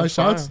 No? yeah, 5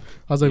 shots. five.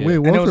 I was like, Yeah. wait,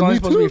 And one it was for only me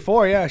supposed to be too?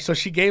 4, yeah. So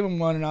she gave him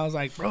one, and I was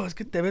like, bro, es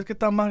que te ves que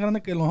está más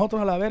grande que nosotros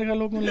a la verga,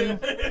 loco.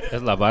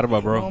 Es la barba,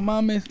 No bro.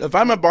 mames. If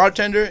I'm a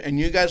bartender and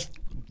you guys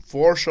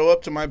 4 show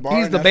up to my bar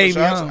He's and the ask for baby,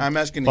 shots, huh? I'm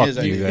asking Fuck his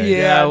you ID. guys.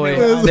 Yeah, wait.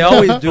 man. They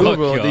always do, Fuck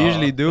bro. They y'all.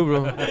 usually do,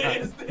 bro.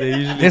 They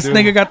usually This do.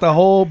 nigga got the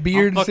whole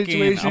beard I'm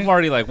situation.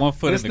 already like 1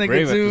 foot This in the nigga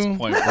grave at too. this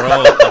point, bro.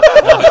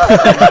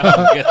 I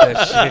don't get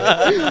that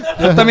shit.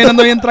 Yo también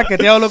ando bien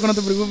traqueteado, loco, no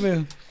te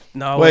preocupes.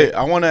 No, Wait,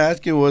 I want to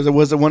ask you, was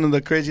it one of the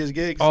craziest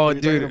gigs? Oh,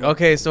 that you're talking dude. about?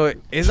 Okay, so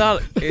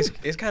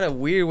it's kind of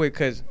weird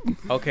because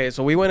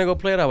so we went to go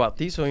play at a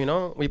bautizo, you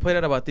know. We played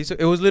at a bautizo.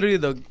 It was literally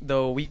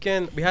the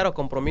weekend. We had a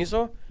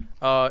compromiso.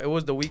 It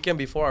was the weekend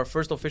before our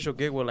first official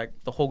gig with like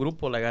the whole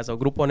grupo, like as a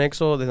Grupo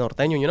Anexo de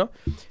Norteño, you know.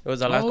 It was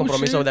the last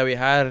compromiso shit. that we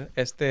had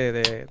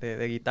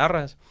de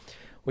guitarras.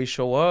 We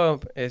show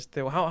up.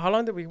 How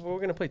long did we were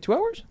gonna play? 2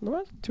 hours?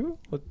 No, 2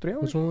 or 3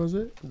 hours. Which one was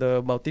it?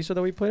 The bautizo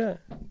that we played at.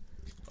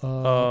 That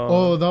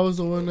was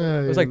the one.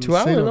 It was like 2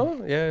 hours,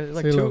 no? Yeah, it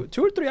was like Salem.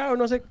 2 or 3 hours,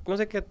 no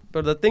sé qué.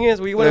 But the thing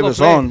is, we went Play to go the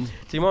play. song.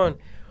 Simón,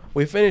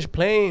 we finished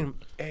playing,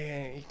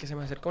 y que se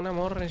me acercó una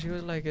morra, and she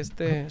was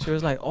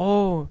like,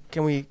 oh,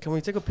 can we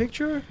take a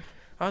picture?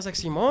 I was like,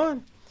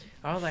 Simón.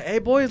 I was like, hey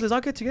boys, let's all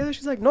get together.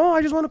 She's like, no,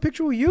 I just want a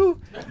picture with you.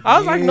 I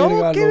was like, no,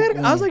 Verga, qué verga.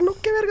 loco. I was like, no,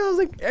 qué verga. I was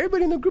like,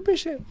 everybody in the group and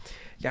shit.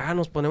 Ya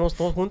nos ponemos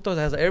todos juntos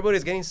as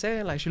everybody's getting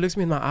set. Like, she looks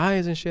me in my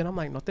eyes and shit. I'm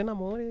like, no te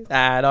enamores.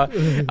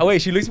 No. Oh, wait,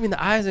 she looks me in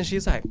the eyes and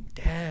she's like,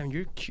 damn,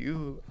 you're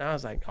cute. And I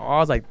was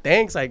like,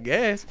 thanks, I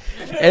guess.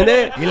 And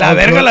then, Y la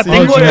verga la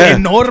tengo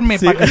enorme,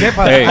 pa' que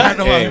sepas. Hey,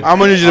 No, hey. I'm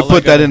going to need you to All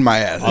put I got- that in my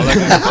ass.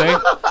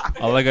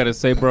 All I gotta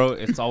say, bro,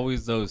 it's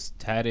always those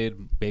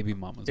tatted baby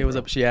mamas. it was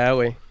bro. up, yeah,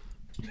 güey.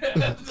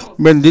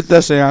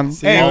 Bendita sean.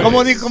 Hey,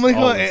 Always, ¿cómo dijo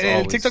always, el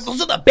always. TikTok?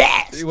 Those are the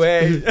best.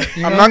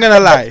 Güey. I'm not going to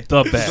lie.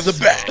 The best. The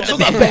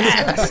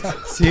best.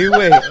 Sí,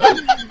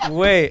 güey.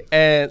 Wait,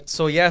 and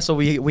so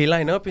we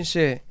line up and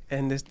shit.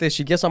 And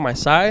she gets on my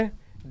side.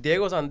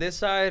 Diego's on this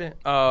side.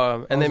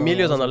 And then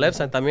Emilio's on the left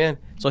side también.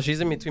 So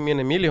she's in between me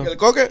and Emilio. El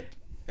coque?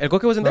 El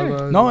Coque wasn't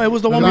there. No, it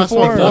was the one last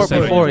before. one.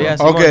 Before, yeah.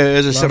 Simón. Okay,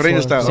 it's a Last Serena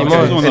one. style. Simón. Okay.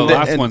 It was one of the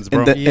last ones,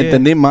 bro.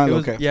 Entendí mal, It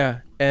was- okay. Yeah,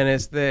 and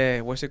it's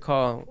what's it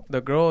called?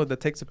 The girl that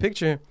takes a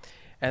picture.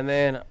 And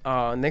then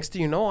next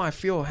thing you know, I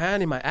feel a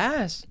hand in my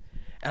ass.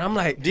 And I'm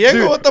like, Diego,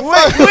 dude, what the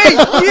fuck? Wait,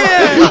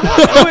 yeah.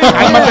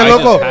 Cálmate,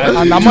 loco.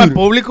 Andamos en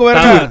público,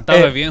 ¿verdad?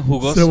 Estaba bien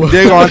jugoso.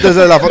 Diego, antes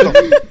de la foto.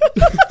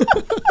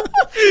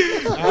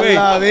 Wait,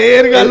 La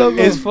verga, loco.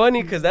 it's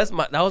funny because that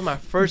was my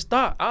first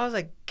thought. I was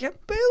like, ¿qué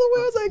pedo,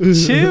 güey? I was like,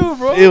 chill,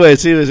 bro.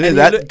 Sí,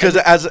 that because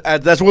as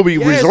that's what we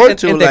resort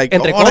to, like,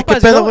 entre ahora qué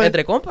compas, pedo, ¿no? güey.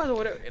 Entre compas, o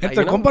whatever. Like, Entre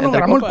you know, compas nos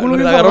entre agarramos el compas, culo nos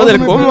bien agarró sabroso,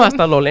 del ¿no? como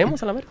hasta lo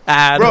leemos a la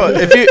verga. Bro,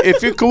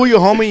 if you're cool with your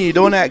homie and you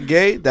don't act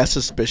gay, that's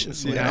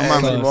suspicious. Yeah, No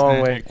mames. Simón,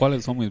 güey.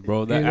 ¿Cuáles homies,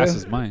 bro? That Yeah. ass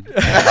is mine.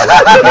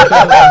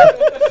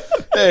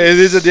 Hey,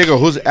 dice Diego,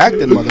 who's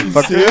acting,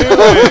 motherfucker?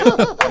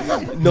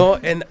 No,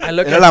 and I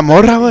look Era la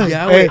morra, güey.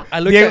 Yeah, Hey, güey. I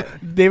look Diego,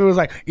 at David was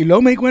like, y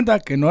luego me di cuenta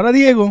que no era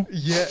Diego.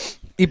 yeah.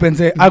 Y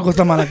pensé, algo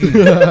está mal aquí.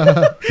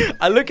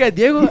 I look at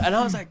Diego and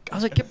I was like,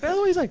 ¿qué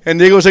pedo? He's like, And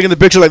Diego was taking the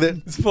picture like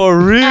this. for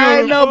real.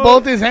 I know,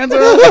 both his hands are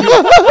up.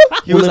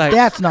 He was like,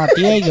 that's not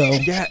Diego.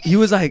 yeah. He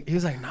was like,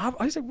 nah.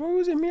 I was like, bro, it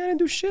wasn't me. I didn't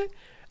do shit.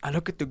 I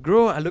look at the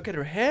girl. I look at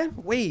her hand.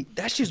 Wait,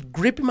 that shit's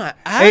gripping my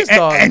ass,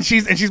 dog. And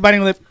she's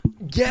biting her lip.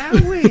 Yeah,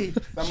 wait.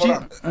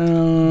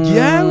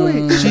 Yeah,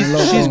 wait.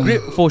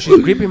 She's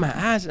gripping my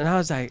ass, and I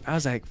was like,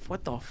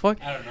 what the fuck?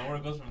 I don't know where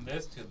it goes from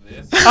this to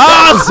this.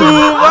 Ah, su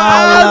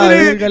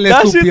madre. verga, le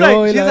That shit's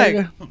escupió y she's la like,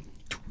 verga.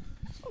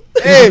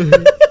 Hey,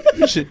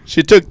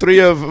 she took 3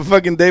 of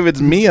fucking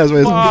David's mías,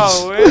 güey.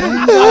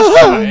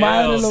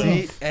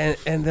 Sí,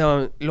 and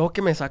luego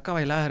que me saca a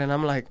bailar, and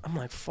I'm like,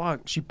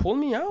 fuck. She pulled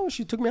me out.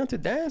 She took me out to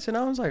dance, and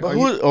I was like,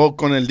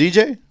 con el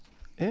DJ?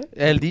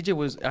 El DJ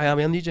was,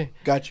 había un DJ.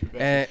 Got you.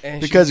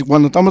 Because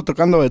cuando estamos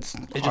tocando, it's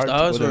just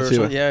us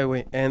or yeah,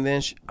 güey. And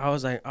then I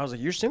was like,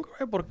 you're single,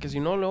 right? Porque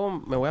si no,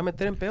 luego me voy a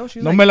meter en pedo.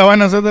 No me la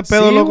van a hacer de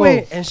pedo, loco.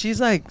 And she's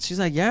like,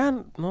 yeah,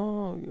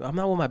 no, I'm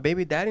not with my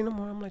baby daddy no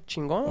more. I'm like,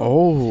 chingón.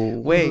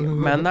 Oh. Güey,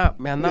 me anda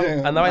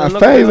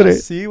bailando.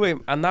 Sí, güey,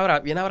 anda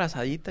bien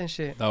abrazadita and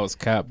shit. That was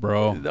cap,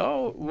 bro.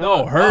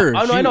 No, her.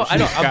 I know.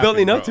 I'm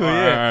building up to it,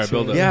 yeah. All right,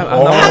 build up. Yeah,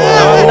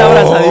 andaba bien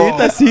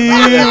abrazadita, sí,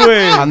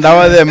 güey.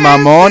 Andaba de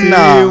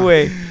mamona. Sí,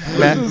 güey.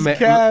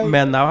 Me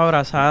andaba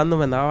abrazando,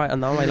 me andaba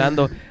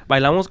bailando.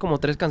 Bailamos como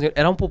 3 canciones.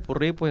 Era un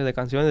popurrí, pues, de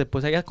canciones.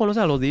 Después, ella conoce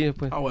a los DJs,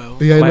 pues.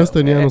 Y ahí nos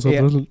tenía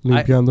nosotros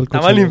limpiando el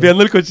cochinero. Estaba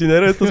limpiando el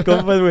cochinero de estos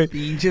compas, güey.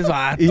 Pinches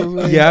vatos,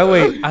 güey. Ya,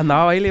 güey.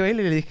 Andaba baile. Y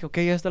le dije, ok,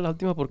 ya está la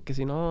última porque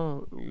si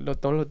no, lo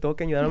tengo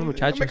que ayudar a los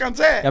muchachos.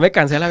 Ya me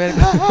cansé a la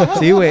verga.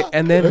 Sí, güey.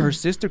 And then her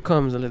sister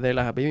comes, de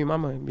la baby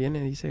mama. Viene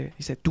y dice,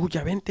 tú,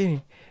 ya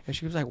vente. And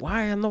she was like,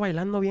 why? Ando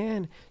bailando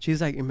bien. She's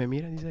like, y me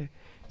mira y dice,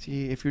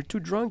 see, if you're too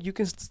drunk, you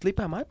can sleep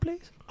at my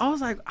place. I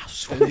was like,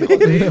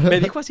 me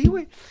dijo así,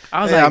 güey.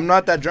 I was like, I'm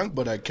not that drunk,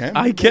 but I can.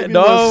 I can't.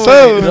 No,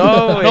 güey.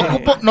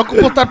 No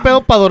ocupo estar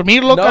pedo para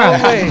dormir, loca. No,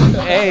 güey.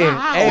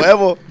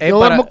 Huevo. Yo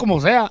duermo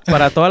como sea.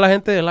 Para toda la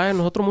gente de live,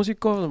 nosotros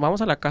músicos,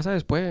 vamos a la casa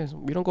después.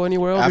 We don't go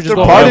anywhere else. After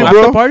party,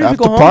 bro.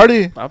 After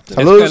party.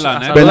 Saludos.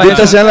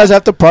 Benditas sean las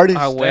after parties.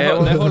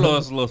 Dejo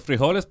los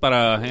frijoles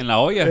en la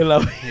olla. Y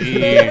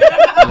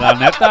la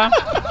neta,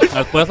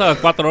 después a las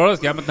 4 horas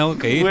ya me tengo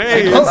que ir.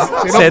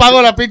 Si no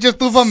pago la pinche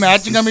estufa, me va a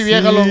chingar mi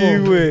vieja, loco. Sí,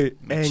 güey.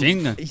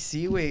 Chinga. Y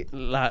sí, güey,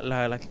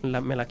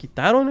 me la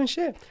quitaron and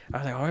shit. I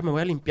was like, alright, me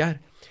voy a limpiar.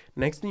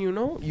 Next thing you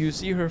know, you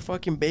see her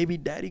fucking baby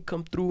daddy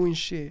come through and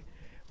shit.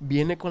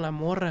 Viene con la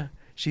morra.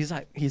 She's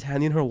like, he's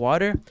handing her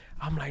water.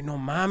 I'm like, no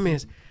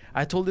mames.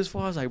 I told this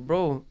fool, I was like,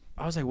 bro,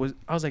 I was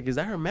like, is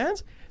that her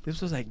man's? This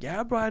was like,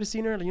 yeah, bro, I'd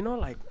seen her, you know,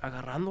 like,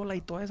 agarrándola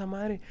y toda esa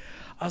madre.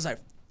 I was like,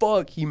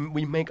 fuck.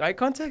 We make eye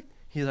contact.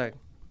 He's like,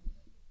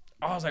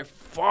 I was like,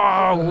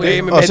 fuck,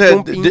 güey, me metió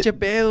un pinche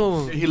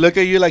pedo. He look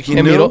at you like he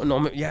knew? Miró,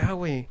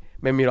 güey.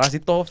 Me miró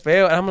así todo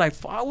feo. And I'm like,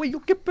 fuck, güey, yo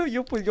qué pedo,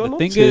 yo no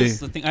sé.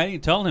 The thing, I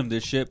didn't tell him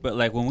this shit, but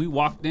like when we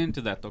walked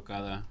into that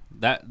tocada,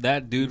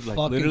 that dude like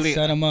fucking literally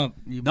set him up.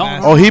 He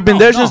been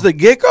there since the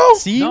get-go?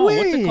 Sí, no, güey.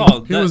 what's it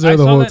called? He was there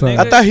the whole time.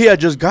 I thought he had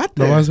just got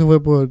there. It's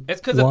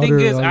because the thing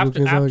is,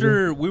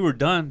 after we were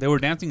done, they were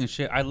dancing and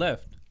shit, I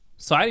left.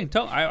 So I didn't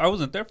tell. I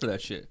wasn't there for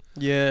that shit.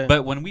 Yeah.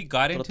 But when we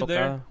got into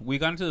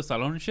the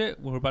salon and shit,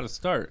 we were about to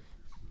start.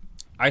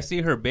 I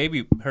see her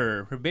baby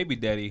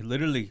daddy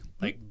literally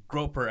like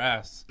grope her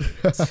ass,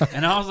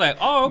 and I was like,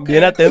 "Oh, okay."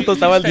 Bien atento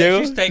estaba el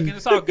Diego. She's taking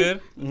it's all good.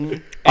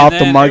 Off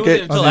the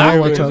market. It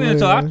wasn't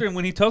until after, and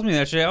when he tells me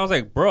that shit, I was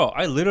like, "Bro,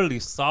 I literally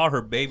saw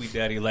her baby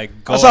daddy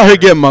like go." I saw her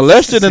get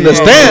molested in the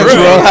stands,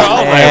 bro.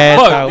 I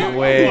was like, "Fuck,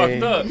 dude,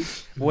 fucked up."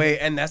 Wait,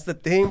 and that's the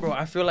thing, bro.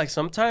 I feel like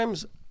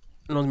sometimes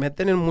nos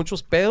meten en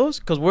muchos pedos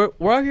because we're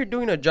out here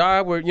doing a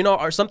job where, you know,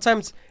 or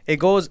sometimes it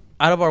goes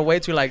out of our way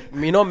to, like,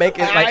 you know, make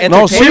it like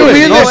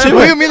entertaining.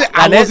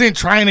 I wasn't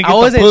trying to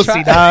get the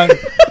pussy, dog.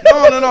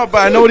 No, but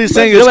I know what he's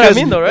saying.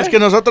 Es que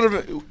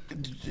nosotros,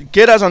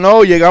 quieras o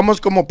no, llegamos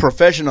como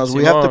professionals.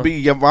 We have to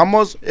be,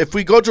 if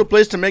we go to a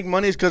place to make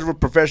money, it's because we're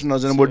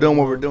professionals and we're doing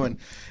what we're doing.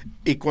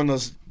 Y cuando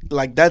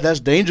like that's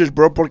dangerous,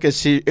 bro, porque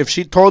if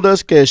she told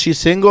us que she's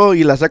single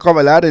y la saco a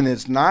bailar and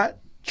it's not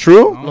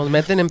true. Nos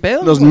meten en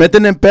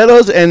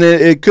pedos. And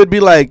it could be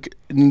like,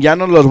 ya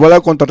no los voy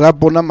a contratar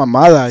por una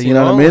mamada. You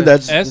know what I mean?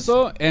 That's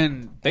eso,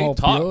 and they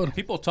talk. Peor.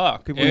 People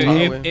talk.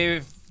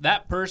 If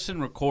that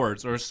person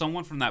records or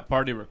someone from that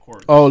party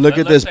records. Oh, look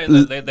at this.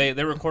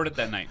 They recorded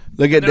that night.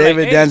 Look at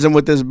David dancing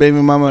with this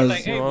baby mama.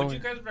 Like, hey, would you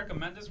guys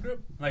recommend this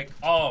group? Like,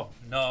 oh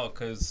no,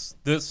 because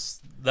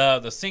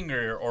the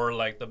singer or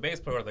like the bass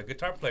player or the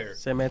guitar player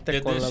se mete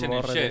did con this la shit and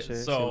morra shit.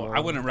 de So I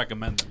wouldn't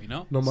recommend them, you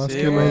know? No más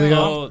que So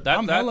no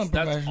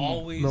that's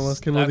always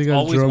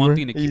drummer. one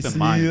thing to keep in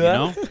mind, you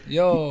know?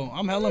 Yo,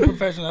 I'm hella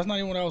unprofessional. That's not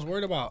even what I was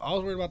worried about. I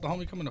was worried about the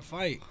homie coming to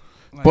fight.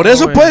 Like, por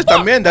eso pues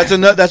también, that's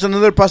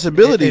another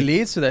possibility. It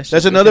leads to that shit.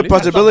 That's another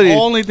possibility. That's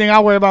the only thing I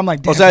worry about. I'm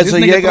like, damn, this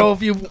nigga throw a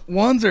few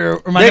ones or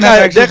am I gonna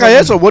have deja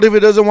eso. What if he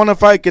doesn't want to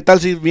fight? ¿Qué tal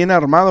si viene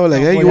armado?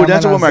 Like, hey, you were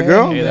dancing with my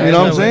girl? You know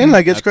what I'm saying?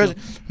 Like, it's crazy.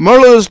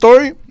 Moral of the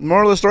story,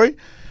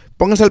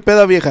 pónganse el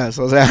pedo, viejas.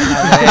 O sea.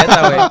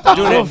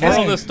 Moral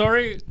of the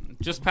story,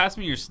 just pass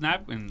me your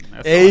snap and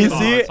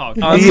that's all.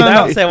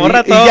 Se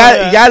borra todo.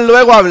 Y ya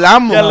luego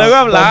hablamos. The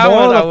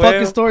moral of the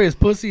fucking story is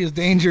pussy is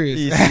dangerous.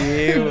 Y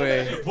sí,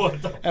 güey.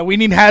 And we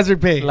need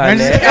hazard pay.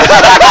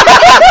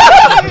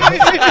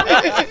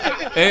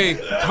 Hey,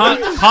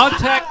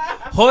 contact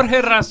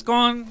Jorge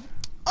Rascon,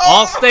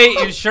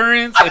 Allstate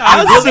Insurance, if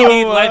you really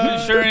need life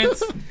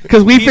insurance.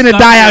 Because we finna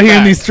die out here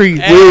in these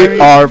streets. We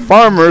are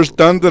farmers.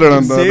 Sí,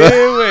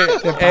 güey.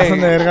 Se pasan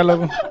de verga,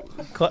 loco.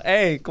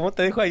 Ey, ¿cómo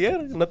te dijo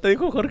ayer? ¿No te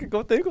dijo Jorge?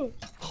 ¿Cómo te dijo?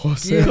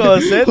 José.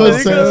 José, te dijo.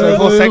 Soy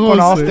José con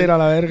Auster a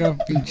la verga.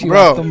 Pinche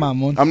Bro, vato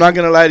mamón. I'm not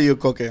gonna lie to you,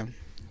 Coque.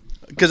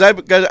 Because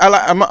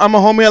I'm a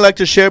homie. I like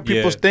to share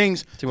people's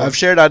things. Simón. I've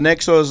shared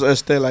Anexos,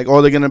 like,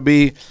 oh, they're gonna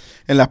be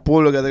in las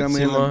públicas. They're gonna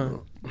be in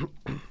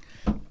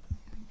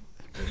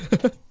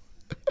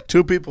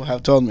Two people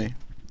have told me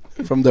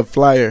from the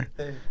flyer.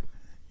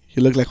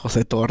 You look like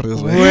José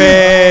Torres, güey.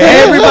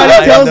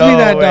 Everybody tells me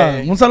that,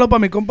 wey. dog. Un saludo para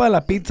mi compa de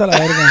la pizza, la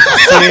verga.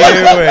 Sí,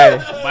 güey.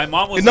 My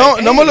mom was No,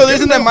 like, no me lo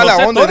dicen de mala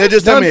José onda. They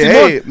just tell me,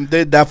 hey,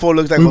 that fool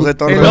looks like José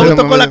Torres. El loco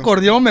tocó el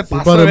acordeón, me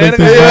pasó para de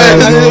verga. meter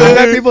viral. I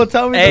got people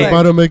tell me Hey. like,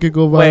 About to make it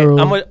go Wait,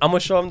 viral. I'm gonna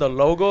show him the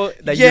logo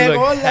that you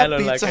Llegó look la hella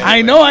like. pizza.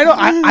 I know.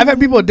 I've had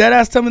people dead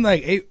ass tell me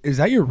like, hey, is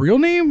that your real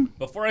name?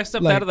 Before I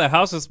stepped Like- out of the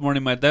house this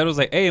morning, my dad was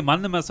like, hey,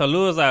 mándame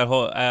saludos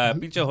a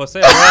pinche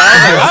José.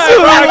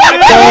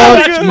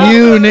 Fuck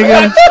you,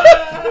 nigga.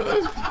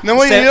 No,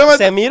 güey, yo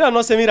 ¿Se mira o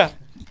no se mira?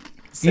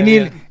 Y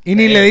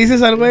ni le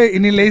dices al güey,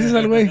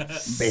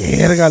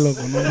 Verga, loco,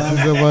 no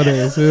mames. Se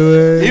parece,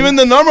 güey. even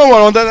the normal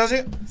one, ¿no? Así.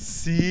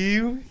 Sí,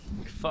 güey.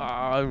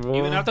 Fuck, bro.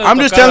 Even after the I'm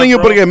just tocada, telling you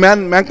bro. porque me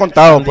han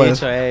contado, pues.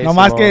 Dicho, ey,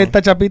 Nomás Simón. que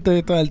está chapito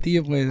y todo el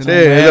tío, pues. Sí, ¿no?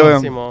 ese güey.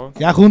 Simón.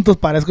 Ya juntos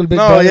parezco el Big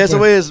No, Brother, y ese pues.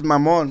 güey es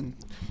mamón.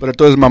 Pero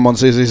tú eres mamón,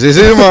 sí, man.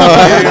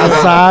 Ya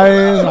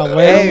sabes, a huevo.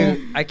 Hey,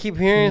 I keep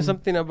hearing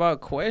something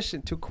about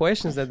two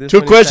questions that this Two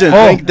one is questions.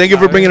 asking. Thank you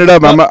for bringing it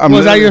up. I'm Was that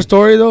literally- your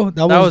story, though?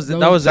 That was Se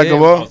it.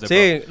 acabó.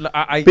 Sí,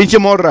 Pinche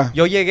morra.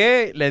 yo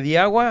llegué, le di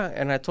agua,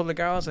 and I told the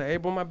guy, I was like, hey,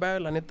 bro, my bad,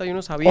 la neta, yo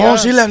no sabía. Oh,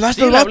 sí, le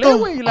hablaste al le hablé, vato.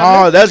 güey, le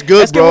hablé. Oh, that's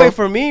good, es que, bro. güey,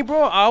 for me,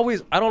 bro,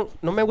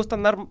 no me gusta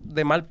andar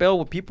de mal pedo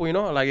with people, you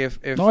know, like if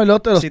No, el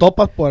otro los si-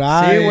 topas por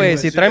ahí. Sí, güey,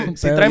 si traen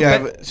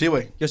Yeah, pedo. sí,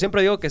 güey. Yo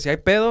siempre digo que si hay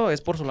pedo, es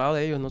por su lado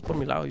de ellos, no es por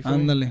mi lado. you feel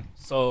me? Ándale.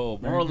 So,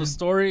 moral of the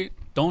story,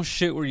 don't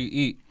shit where you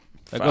eat.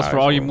 That goes Facts, for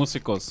all you bro.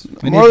 músicos.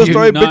 Moral of the you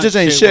story, do not bitches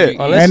ain't shit where shit.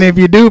 you Unless- And if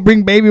you do,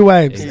 bring baby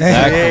wipes.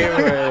 Exactly.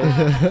 Sí,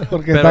 güey.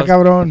 Porque Pero- está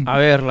cabrón. A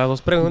ver, las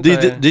dos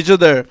preguntas. These are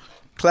the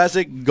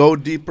classic Go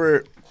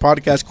Deeper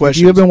podcast If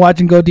questions. you've been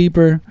watching Go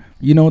Deeper,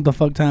 you know what the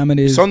fuck time it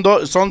is. Son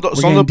dos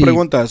getting deep.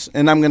 preguntas,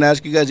 and I'm gonna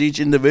ask you guys each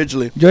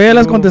individually. Yo ya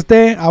las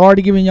contesté. I've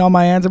already given y'all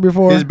my answer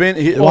before. He's been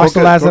Watch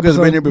the last Coca's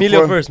been here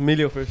episode. before.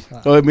 Emilio first.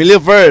 So Emilio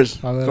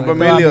first. A ver, Compa a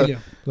ver. Emilio.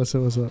 Let's see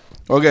what's up.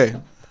 Okay.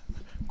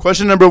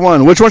 Question number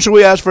 1. Which one should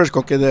we ask first,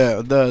 Coque?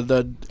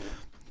 The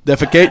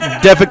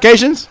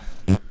defecations?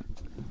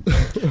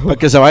 Para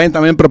que se vayan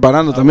también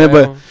preparando también,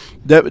 bueno.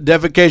 but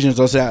defecations,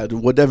 o sea,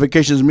 what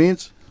defecations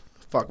means?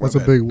 Fuck, That's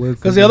my a bad. big word.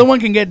 Because the other one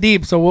can get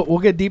deep, so we'll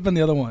get deep in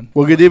the other one.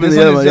 We'll get deep in This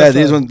the other is one. Yeah, just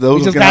these a- ones, those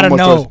we just can have gotta more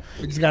know. choice.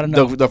 We just gotta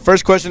know. The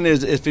first question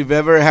is if you've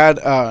ever had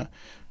a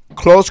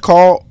close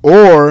call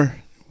or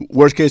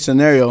worst case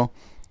scenario,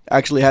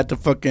 actually had to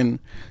fucking,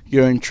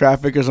 you're in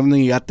traffic or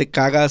something, ya te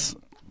cagas.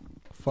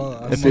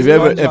 If you've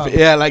ever,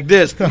 yeah, like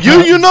this.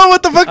 You know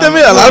what the fuck that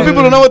means. A lot of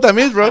people don't know what that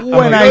means, bro.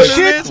 When I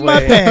shit my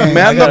pants.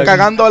 Me ando I got a-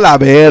 cagando la I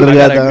verga.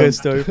 got a dog. good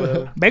story for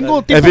that. Vengo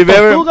If tipo you've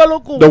ever, tortuga,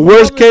 loco.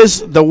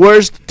 the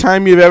worst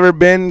time you've ever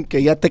been,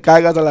 que ya te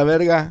cagas a la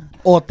verga,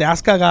 O te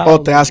has cagado. o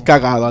te has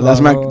cagado.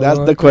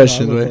 That's the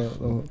question, güey.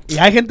 Y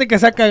hay gente que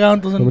se ha cagado,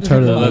 entonces I'm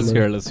trying to Let's remember.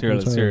 hear it, let's hear it, I'm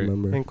let's trying to hear it.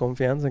 remember. En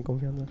confianza, en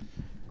confianza.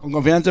 Con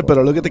confianza,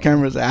 pero look at the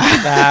cameras.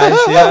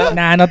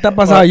 Nah, no te ha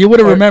pasado. You would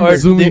have remembered.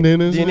 zooming in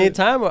Do and you shit. need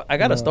time? I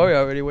got No. a story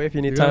already, way if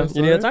you need You got a time.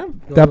 You need a story?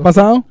 time? ¿Te ha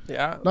pasado?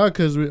 Yeah. No,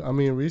 because I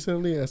mean,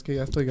 recently, es que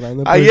ya estoy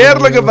grande. Ayer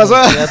lo que pasó.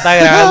 Ya está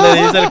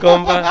grande, dice el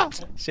compa.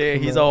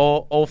 Shit, he's a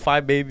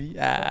 05 baby.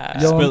 Ah.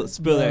 Yo-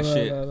 Spill that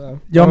shit.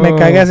 Yo me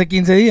cagué hace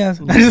 15 días.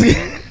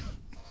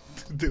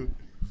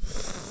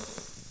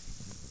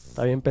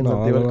 Está bien No,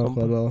 pensativo el no,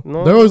 compa. no,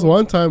 No. There was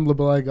one time, but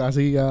like,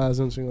 así ya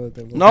hace un chingo de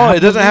tiempo. No, it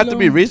doesn't have to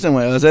be recent,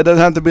 güey. O sea, it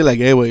doesn't have to be like,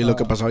 hey, güey, lo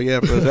que pasó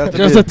ayer. Pero it has to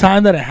Just be the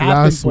time that it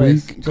happened, Last pues.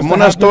 week. Just como it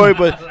una happened. story,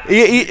 but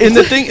and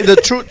the thing, the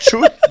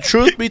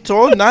truth be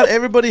told, not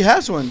everybody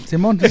has one.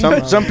 Simón.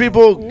 Some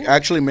people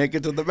actually make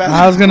it to the I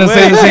bathroom. was gonna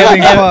say the same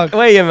thing. Fuck.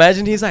 Wait,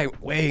 imagine he's like,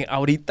 wait,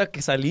 ahorita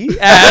que salí.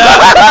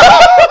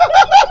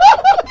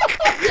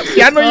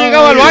 Ya no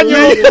llegaba al baño.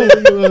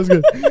 That's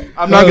good.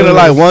 I'm not gonna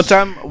lie. One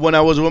time when I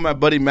was with my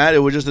buddy Matt, it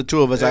was just the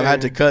two of us. I had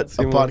to cut a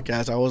Simón.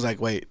 podcast. I was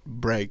like, wait,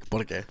 break,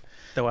 porque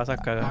Te vas a I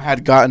cagar.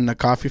 had gotten a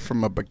coffee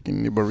from a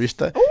bikini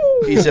barista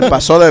y se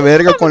pasó de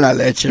verga con la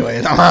leche,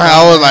 güey.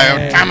 I was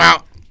like, time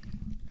out.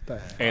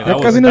 Hey, Ya that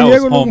was, casi no that was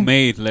llego, loco.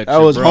 homemade leche,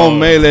 That was bro.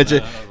 homemade leche.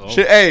 That was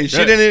She, hey, she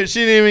Shit. didn't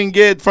even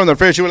get from the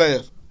fridge. She was like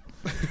this.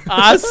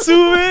 Ah, It's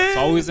sube.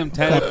 always them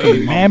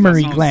tapping.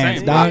 Mammary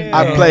glands, dog.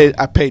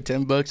 I paid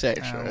 $10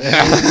 extra.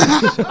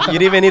 You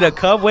didn't even need a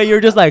cup, wait,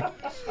 you're just like,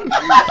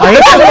 Ahí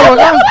está, por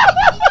acá.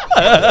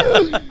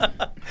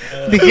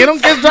 Dijeron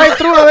que es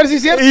drive-thru, a ver si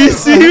es cierto. y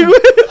sí,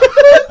 güey.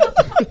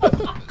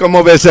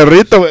 Como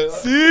becerrito, güey.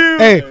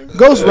 Hey,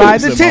 Ghost Ride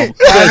the tit.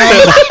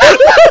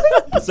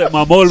 Se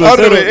mamó el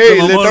Sorry, becero. güey, Se ey,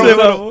 mamó el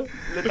becero.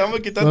 le estamos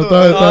quitando.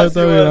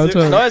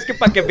 No, es que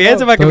para que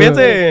piense,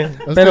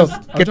 Pero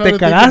que te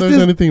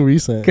cagaste.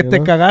 Que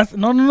te cagaste.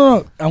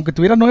 No. Aunque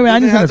tuvieras 9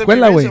 años en la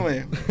escuela, güey.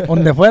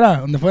 Donde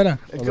fuera.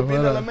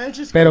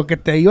 Pero que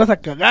te ibas a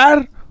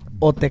cagar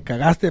o te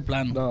cagaste de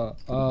plano.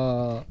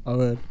 No, a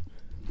ver.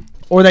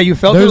 Or that you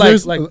felt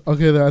like.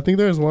 Okay, I think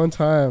there's one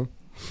time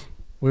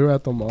we were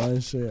at the mall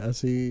and shit. I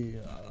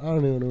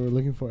don't even know what we were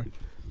looking for.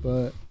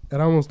 But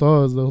éramos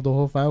todos, the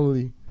whole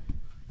family.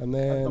 And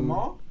then, at the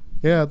mall?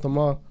 Yeah, at the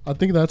mall. I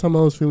think that time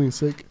I was feeling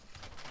sick.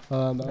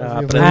 Ya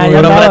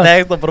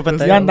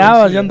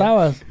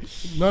andabas.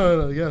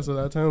 No. Yeah, so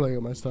that time, like,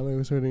 my stomach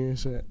was hurting and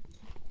shit.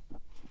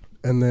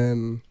 And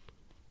then,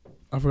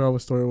 I forgot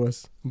what store it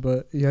was.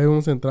 But, yeah,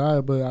 íbamos a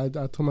entrar. But I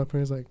told my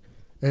parents, like,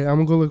 hey, I'm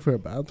going to go look for a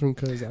bathroom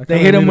because they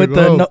hit him with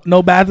the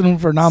no bathroom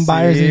for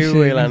non-buyers and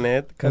shit. La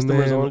net,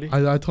 customers only.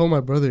 I told my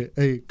brother,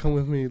 hey, come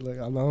with me. Like,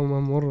 andamos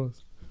más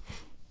morros.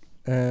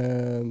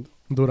 And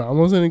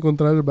duramos en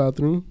encontrar el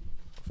bathroom.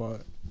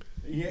 Fuck.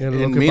 Yeah,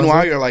 and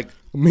meanwhile, you're like...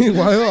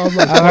 Meanwhile, I'm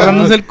like...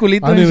 Agarrándose el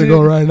culito. I need to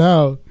go right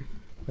now.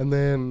 And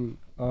then...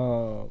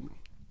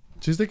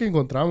 chiste que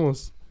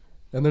encontramos.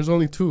 And there's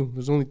only two.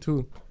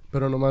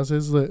 Pero nomás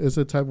it's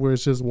the type where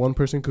it's just one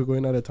person could go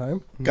in at a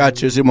time.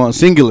 Gotcha, Simon.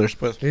 Singulars,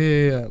 pues.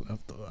 Yeah.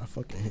 I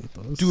fucking hate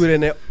those. Dude,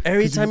 and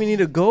every time you need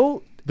to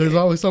go... There's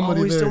always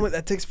somebody there. Someone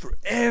that takes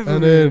forever.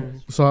 And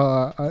then... So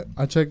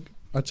I checked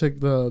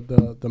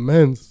the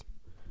men's.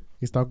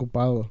 He está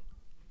ocupado.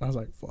 I was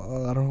like, fuck,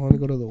 I don't want to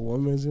go to the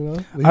women's, you know?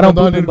 I don't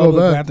poop in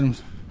public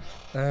bathrooms.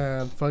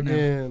 And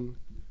fucking...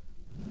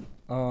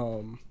 I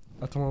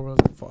told my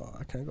brother, fuck,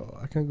 I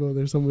can't go.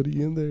 There's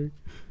somebody in there.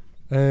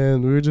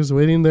 And we were just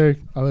waiting there.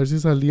 A ver si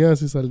salían.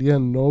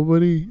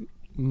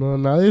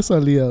 Nadie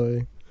salía,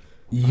 güey.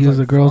 You use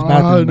a girl's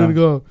bathroom. I didn't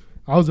go.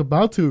 I was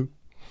about to.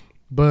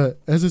 But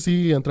ese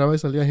sí entraba y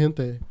salía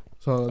gente.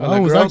 So that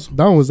one was active.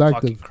 That one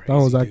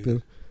was active.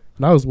 Dude.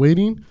 And I was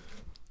waiting.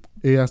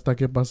 Y hasta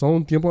que pasó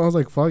un tiempo, I was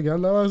like, fuck, ya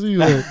andaba así,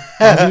 güey.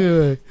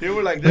 You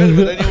were like this,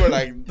 but then you were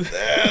like...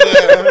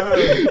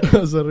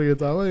 Se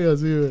regresaba y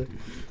así, güey.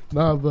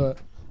 Nah, but...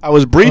 I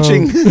was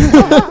breaching.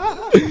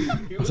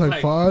 I was like,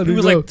 fuck. He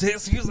was like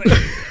this. He was like...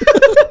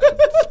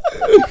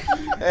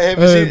 Hey,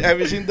 have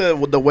you seen the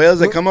whales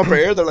that come up for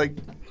air? They're like...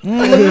 I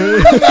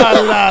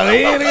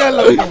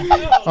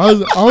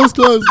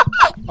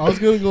was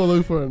gonna go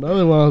look for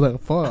another one. I was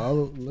like,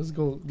 fuck, let's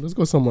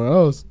go somewhere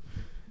else.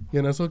 Y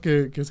en eso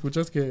que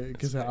escuchas que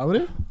se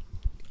abre,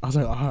 I was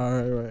like, all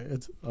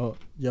right.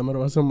 Ya me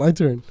va a ser my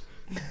turn.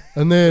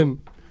 And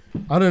then,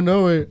 I don't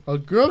know, a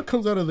girl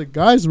comes out of the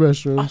guys'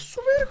 restroom.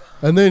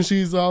 And then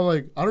she's all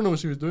like, I don't know what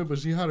she was doing, but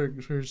she had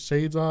her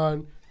shades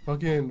on,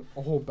 fucking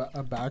a whole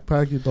a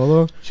backpack y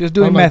todo. She was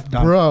doing meth,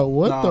 like, bro,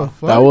 what the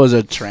fuck? That was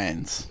a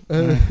trans.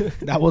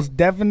 That was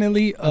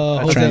definitely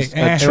a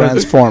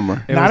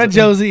transformer. Not a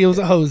Josie, it was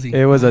a Hosey.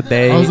 It was a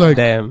day. I was like,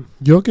 damn.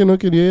 Yo que no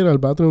quería ir al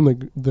bathroom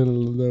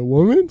the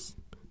women's.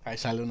 Ahí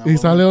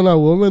sale una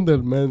woman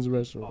del men's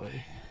restroom.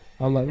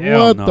 I'm like,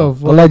 hell what no. the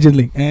fuck?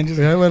 Allegedly. And just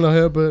Yeah, man,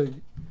 but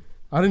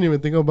I didn't even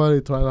think about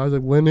it twice. I was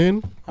like, went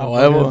in.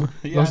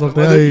 You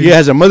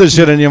had some other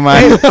shit in your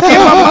mind. ¿Qué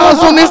mamadas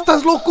son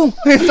estas, loco?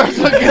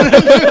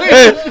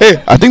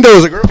 Hey, I think that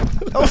was a girl.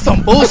 That was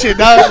some bullshit,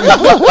 dog.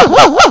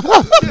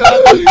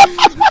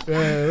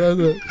 Yeah,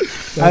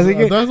 that's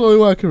the only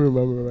one I can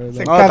remember right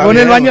Se now. cagó en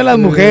el baño de las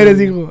mujeres,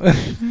 dijo.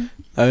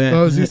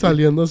 No, sí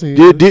saliendo, sí.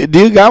 Do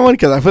you got one?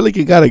 Because I feel like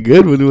you got a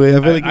good one, güey.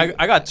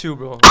 I got two,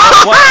 bro.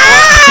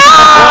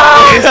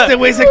 Este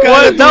güey se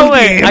cagó. No,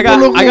 way. I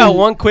got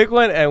one quick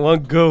one and one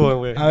good one,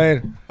 güey. A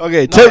ver.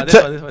 Okay,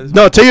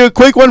 tell you a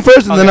quick one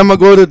first, and then I'm going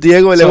to go to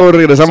Diego, y luego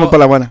regresamos para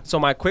la buena. So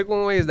my quick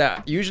one way is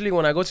that usually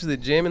when I go to the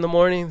gym in the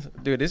mornings,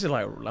 dude, this is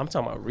like, I'm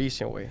talking about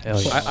recent way.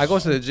 I go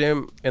to the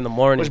gym in the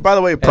morning. Which, by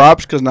the way,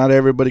 props, because not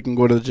everybody can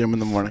go to the gym in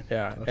the morning.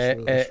 Yeah,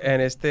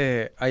 and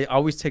I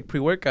always take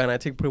pre-workout, and I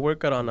take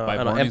pre-workout on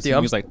an empty.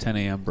 It was like 10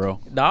 a.m., bro.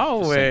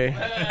 No, way.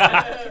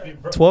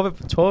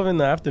 12 in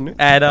the afternoon.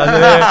 And,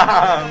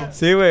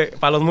 sí, güey.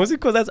 Para los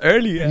músicos, that's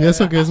early. Y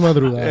eso que es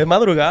madrugada. Es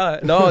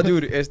madrugada. No,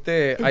 dude,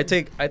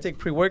 I take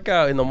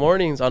pre-workout in the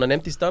mornings on an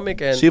empty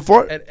stomach. And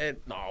C4?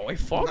 No, way,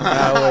 fuck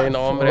that, way. No,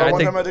 hombre. I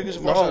take that.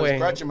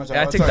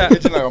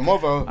 My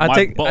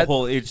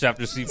butthole itched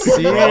after C4.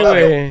 Sí,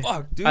 güey.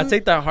 Fuck, dude. I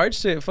take that hard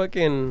shit,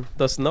 fucking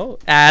the snow.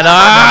 And,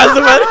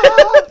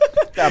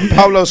 That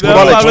Pablo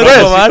Escobar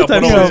Express.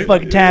 You know,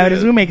 fucking time it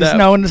is. We make it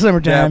snow in the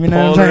summertime. You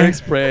know what I'm saying?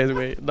 Express,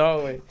 wait. No,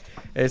 way.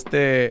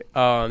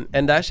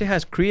 And that shit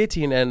has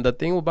creatine, and the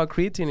thing about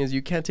creatine is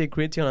you can't take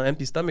creatine on an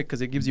empty stomach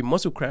because it gives you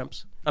muscle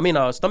cramps.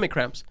 Stomach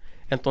cramps.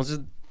 Entonces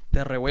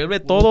te revuelve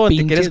todo y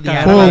te quieres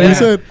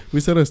cagar. We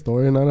said a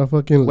story, not a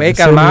fucking. Güey,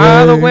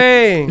 calmado,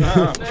 güey.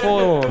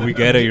 We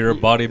get it. You're a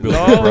bodybuilder.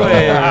 No,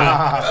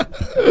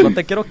 güey. No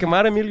te quiero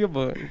quemar, Emilio,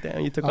 but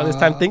damn, you took all this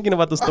time thinking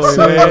about the story,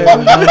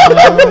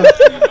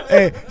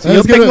 Si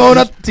yo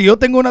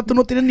tengo una, tú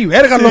no tienes ni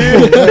verga,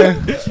 loco.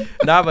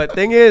 Nah, but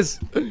thing is,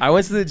 I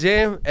went to the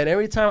gym, and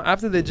every time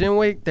after the gym,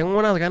 tengo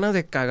unas ganas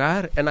de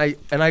cagar, and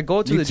I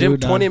go to the gym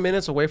 20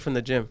 minutes away from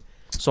the gym.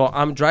 So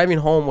I'm driving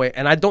home, way,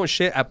 and I don't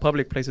shit at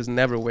public places,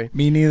 never, way.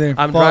 Me neither.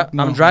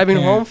 I'm driving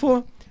home,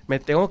 fool. Me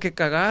tengo que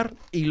cagar.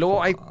 Y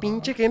luego hay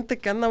pinche gente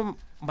que anda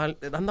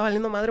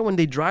valiendo madre when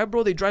they drive,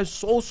 bro. They drive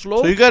so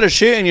slow. So you got to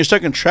shit and you're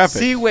stuck in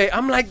traffic. Sí, güey.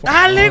 I'm like,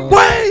 dale,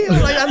 güey.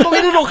 Like, ando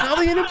bien enojado,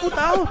 bien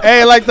emputado.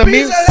 Hey, like the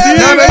meme.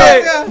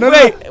 No,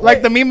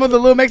 like the meme with the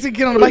little Mexican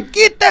kid on the bike.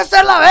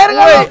 Quítese la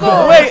verga,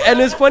 loco. Wait, and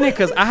it's funny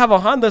because I have a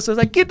Honda, so it's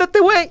like,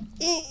 quítate, güey.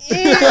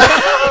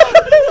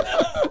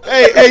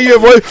 Hey, your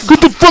boy,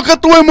 get the fuck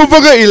out the way,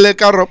 motherfucker. Y le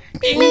carro.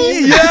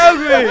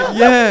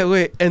 Yeah,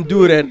 güey. And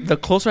dude, and the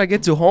closer I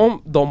get to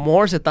home, the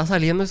more se está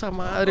saliendo esa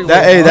madre,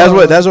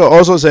 güey. That's what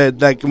also said.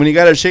 Like when you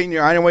got to shit and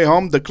you're on your way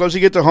home, the closer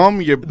you get to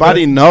home, your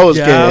body knows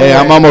que hey,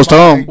 I'm almost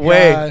home.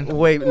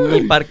 Güey,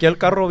 ni parqué el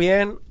carro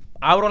bien.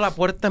 Abro la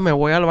puerta, me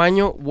voy al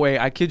baño. Wait,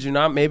 I kid you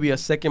not, maybe a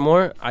second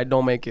more, I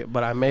don't make it.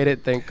 But I made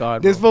it, thank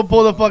God. This fool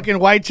pulled the fucking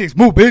white chicks.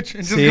 Move, bitch.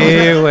 Sí,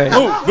 güey.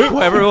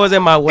 Whoever was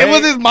in my way. It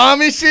was his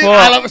mom and shit.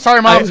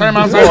 Sorry, mom.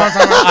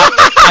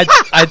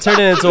 I turned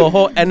it into a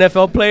whole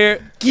NFL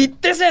player.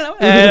 Quítese la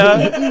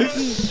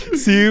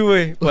Sí,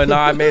 güey. But no,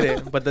 I made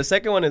it. But the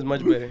second one is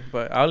much better.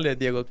 But I'll let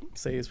Diego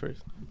say his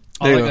first.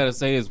 All I gotta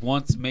say is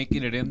once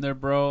making it in there,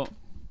 bro,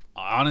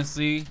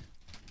 honestly,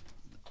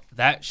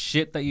 that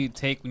shit that you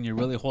take when you're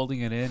really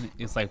holding it in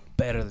is like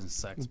better than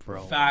sex,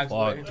 bro. Facts,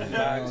 Fuck, dude.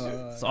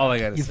 That's all I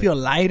gotta say. You feel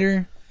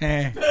lighter.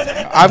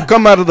 I've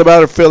come out of the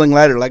battle feeling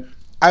lighter. Like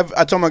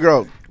I told my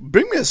girl,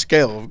 bring me a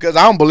scale because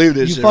I don't believe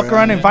this. You shit, fuck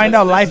around and find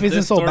out life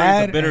isn't so story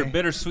bad. Is a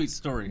bittersweet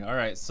story. All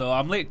right, so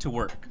I'm late to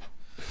work.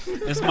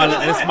 This is my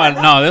last.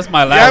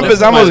 Yeah,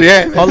 empezamos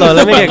bien. Hold on,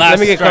 let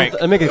me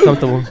get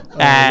comfortable.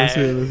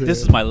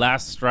 This is my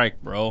last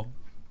strike, bro.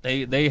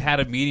 They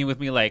had a meeting with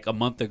me like a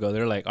month ago.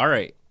 They're like, all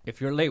right,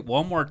 if you're late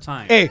one more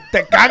time. Hey,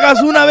 te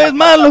cagas una vez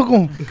más,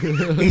 loco.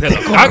 Y te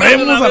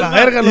corremos a la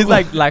verga, loco. He's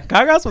like, ¿la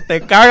cagas o te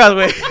cagas,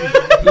 güey?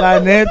 La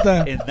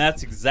neta. And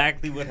that's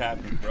exactly what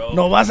happened, bro.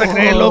 No vas a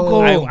creer,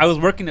 loco. I was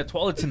working at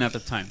Tualatin at the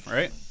time,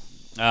 right?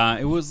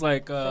 It was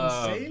like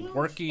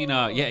working.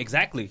 Yeah,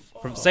 exactly.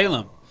 From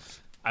Salem.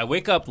 I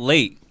wake up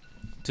late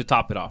to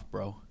top it off,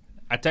 bro.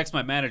 I text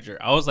my manager.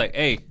 I was like,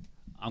 hey,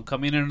 I'm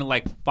coming in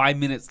like 5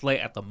 minutes late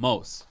at the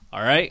most.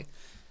 All right?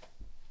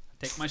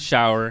 I take my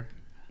shower.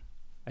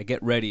 I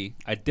get ready.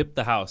 I dip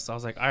the house. I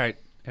was like, all right,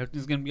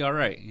 everything's going to be all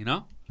right, you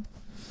know?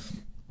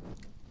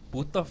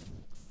 With the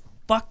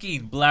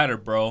fucking bladder,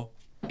 bro.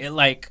 It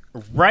like,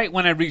 right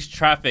when I reach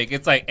traffic,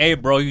 it's like, hey,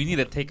 bro, you need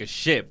to take a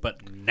shit,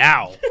 but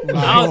now.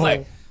 I was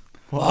like,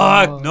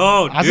 fuck,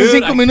 no, dude. Hace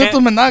 5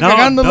 minutos me andaba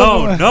cagando,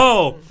 loco.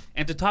 No.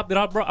 And to top it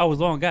off, bro, I was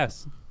low on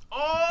gas.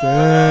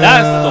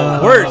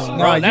 That's the worst, bro.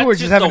 No, you were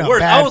just having a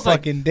bad I was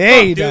fucking like,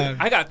 day, dude. dog.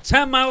 I got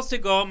 10 miles to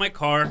go in my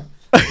car.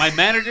 My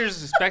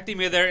manager's expecting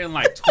me there in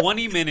like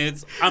 20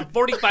 minutes. I'm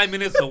 45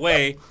 minutes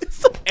away.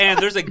 And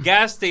there's a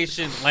gas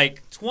station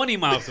like 20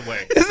 miles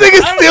away. This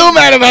nigga's still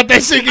mad about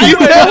that shit. Look,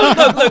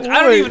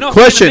 I don't even know.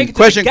 Question.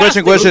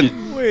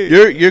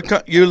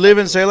 You live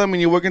in Salem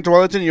and you work in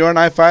Tualatin. You're on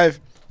I-5,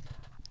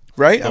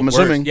 right? I'm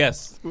assuming.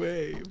 Yes.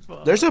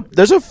 There's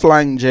a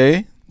Flying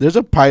J. There's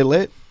a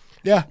pilot.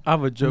 Yeah. I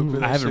have a joke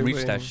with that. I haven't shit, reached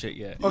güey. that shit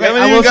yet. Okay,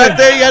 Yeah, you got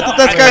there. You have to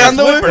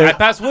cagando. I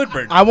passed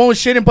Woodburn. I won't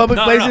shit in public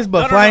places,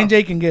 but Flying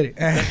J can get it.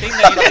 The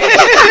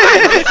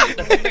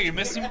thing that you're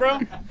missing, bro,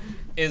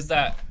 is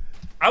that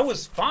I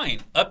was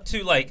fine up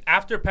to like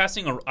after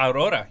passing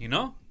Aurora, you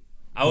know?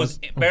 I was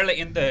barely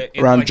in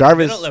around like,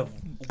 Jarvis. The middle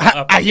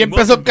of, Ahí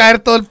empezó a caer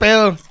todo el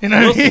pedo. You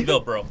know what I mean?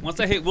 Wilsonville, bro. Once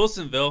I hit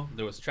Wilsonville,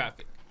 there was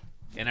traffic.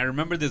 And I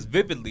remember this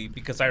vividly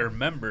because I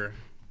remember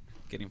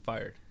getting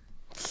fired.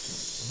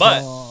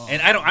 But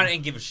and I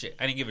didn't give a shit.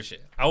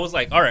 I was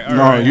like, all right.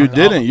 No, you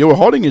didn't. You were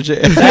holding your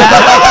shit. Yo,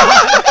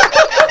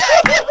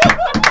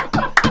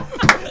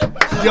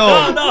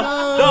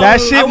 that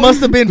shit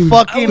must have been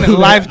fucking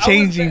life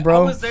changing,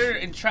 bro. I was there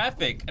in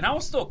traffic, and I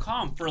was still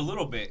calm for a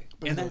little bit,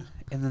 and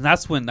then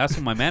that's when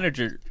my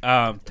manager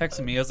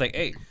texted me. I was like,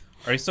 hey,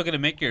 are you still gonna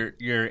make your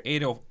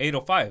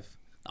 8:05?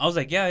 I was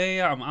like,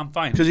 yeah, I'm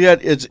fine. Because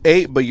it's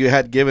 8, but you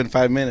had given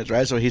 5 minutes,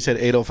 right? So he said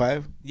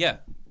 8:05. Yeah,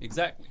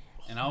 exactly.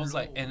 And I was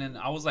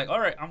like, all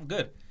right, I'm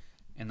good.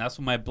 And that's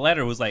when my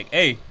bladder was like,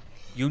 hey,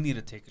 you need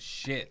to take a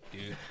shit,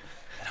 dude. And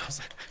I was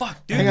like,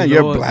 fuck, dude. Hang on,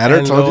 your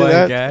bladder told you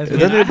that?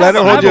 Doesn't your bladder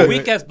I hold have you? a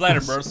weak ass bladder,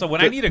 bro. So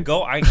when I need to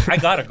go, I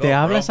gotta go. ¿Te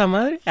habla bro. esa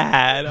madre?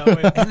 No,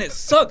 And it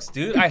sucks,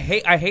 dude. I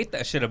hate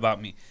that shit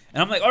about me.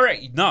 And I'm like, all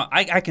right, no,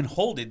 I can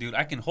hold it, dude.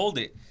 I can hold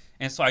it.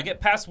 And so I get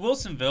past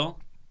Wilsonville,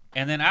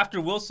 and then after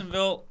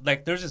Wilsonville,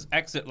 like there's this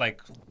exit, like.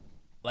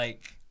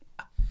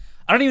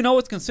 I don't even know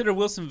what's considered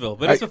Wilsonville,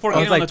 but it's before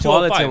getting on the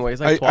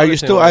 205. Are you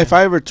still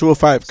I-5 or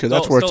 205? Because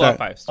that's where it's at.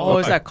 It's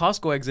that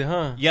Costco exit,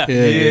 huh? Yeah.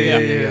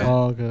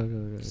 Oh,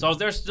 okay. So I was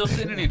there still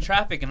sitting in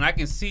traffic, and I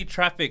can see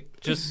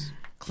traffic just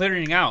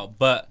clearing out,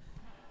 but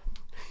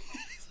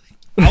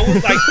I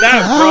was like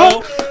that,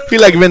 bro. He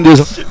like Vin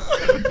Diesel.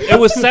 It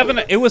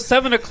was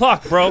 7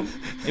 o'clock, bro.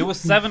 It was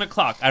 7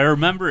 o'clock. I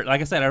remember it. Like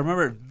I said, I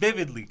remember it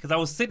vividly because I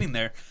was sitting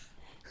there.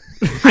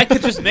 I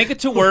could just make it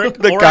to work,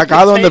 The or I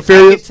cagado on the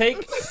could Furious.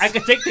 I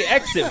could take the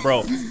exit,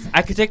 bro.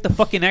 I could take the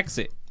fucking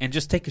exit and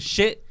just take a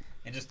shit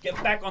and just get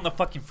back on the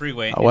fucking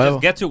freeway and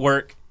just get to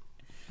work.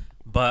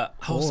 But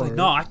I was like,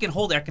 no, I can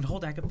hold it. I can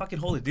fucking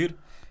hold it, dude.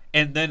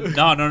 And then,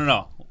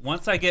 no.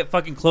 Once I get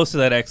fucking close to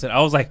that exit, I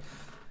was like,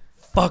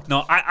 fuck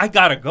no, I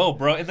gotta go,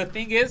 bro. And the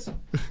thing is,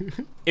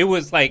 it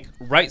was like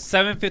right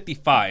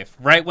 7:55,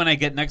 right when I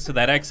get next to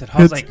that exit.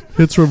 I was like,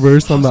 it's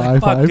reversed on the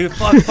I-5. I-5. Dude,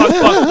 fuck.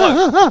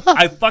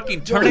 I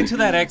fucking turned into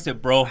that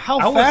exit, bro.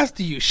 How fast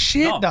do you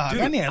shit, dog?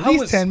 Dude, I need at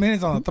least 10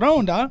 minutes on the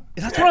throne, dog.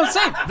 That's what I'm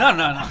saying. No.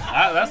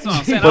 That's what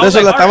I'm saying. Por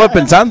eso la estaba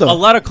pensando. A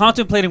lot of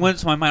contemplating went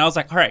into my mind. I was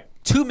like, all right,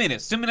 2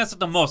 minutes at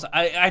the most.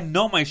 I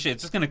know my shit.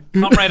 It's just going to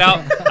come right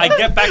out. I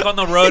get back on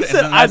the road. And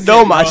then I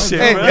know my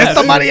shit. Hey,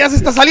 esta madre ya se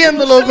está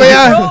saliendo, loco,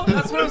 ya. Bro,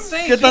 that's what I'm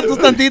saying. ¿Qué tanto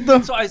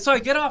tantito? So I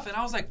get off, and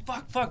I was like,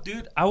 fuck,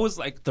 dude. I was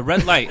like, the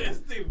red light.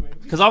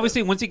 Because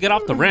obviously, once you get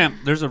off the ramp,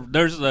 there's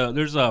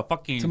a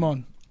fucking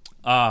Simone.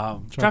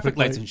 traffic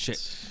lights and shit.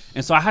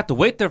 And so I had to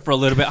wait there for a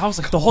little bit. I was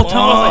like, the whole time,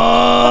 I was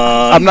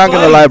like, I'm not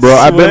going to lie, bro.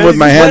 I've been with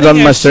my hands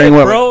on my steering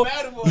wheel. Bro,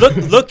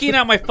 looking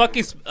at my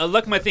fucking,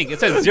 look at my thing. It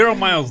says 0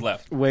 miles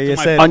left. Wait, it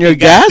my said on your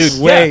gas?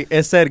 Dude, Wait,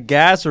 it said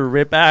gas or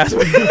rip ass.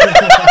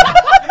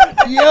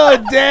 Yo,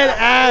 dead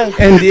ass.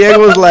 And Diego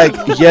was like,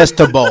 yes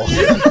to both.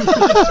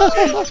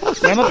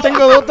 Ya no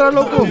tengo de otra,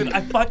 loco. Dude,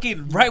 I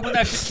fucking, right when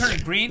that shit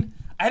turned green,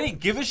 I didn't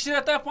give a shit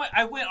at that point.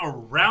 I went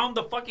around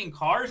the fucking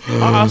cars.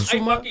 I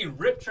fucking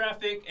ripped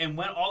traffic and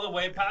went all the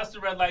way past the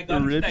red light,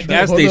 got into that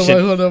gas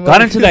station.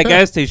 Got into that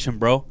gas station,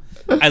 bro.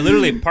 I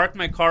literally parked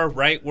my car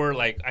right where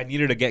like I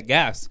needed to get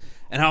gas.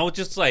 And I was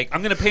just like,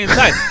 I'm going to pay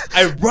inside.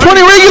 I run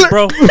 20 regular,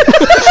 bro.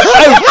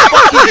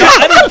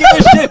 I didn't give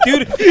a shit,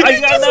 dude.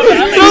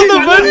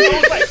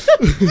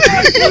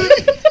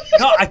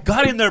 I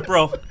got in there,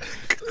 bro.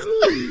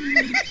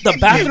 The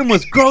bathroom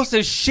was gross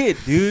as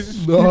shit, dude.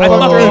 I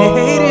fucking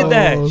hated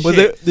that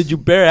shit. Did you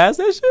bare ass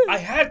that shit? I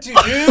had to,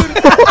 dude.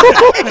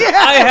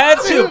 I had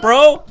to,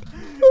 bro.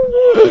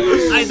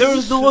 There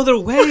was no other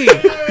way.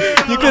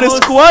 You could have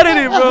squatted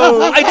it,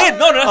 bro. I did.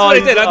 No, that's what I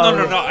did.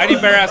 No. I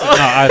didn't bare ass it. No,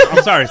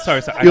 I'm sorry.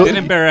 I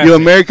didn't bare ass You it.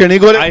 American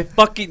Eagle? I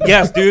fucking,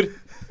 yes, dude.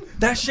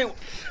 That shit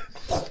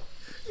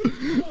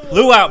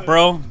flew out,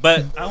 bro.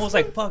 But I was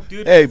like, fuck,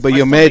 dude. Hey, but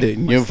you made it.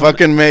 You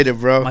fucking made it,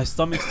 bro. My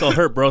stomach still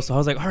hurt, bro. So I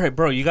was like, all right,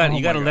 bro, you got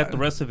to let the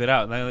rest of it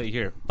out. And I let you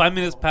hear. 5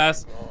 minutes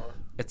passed.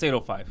 It's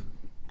 8:05.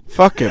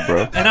 Fuck it,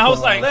 bro. And I was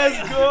like,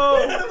 Let's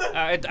go.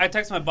 I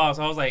texted my boss.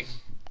 I was like,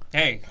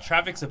 hey,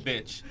 traffic's a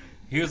bitch.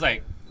 He was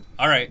like,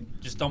 all right,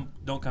 just don't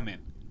come in.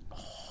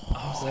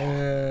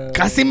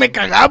 Casi me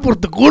cagaba por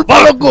tu culpa,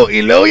 loco.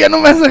 Y luego ya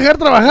no me vas a dejar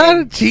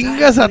trabajar.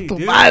 Chingas a tu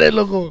madre,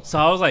 loco. So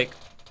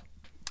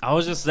I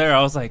was just there.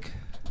 I was like,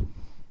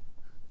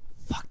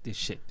 fuck this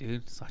shit,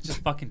 dude. So I just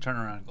fucking turn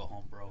around and go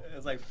home, bro.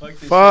 It's like, fuck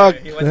this Fuck.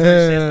 shit. He went to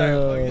his shit, started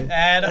fucking.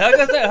 And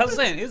like I was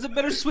saying, it's a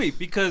bittersweet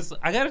because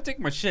I got to take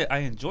my shit. I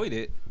enjoyed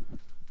it.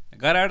 I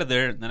got out of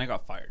there, and then I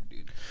got fired,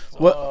 dude. So,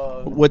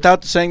 What?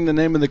 Without saying the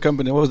name of the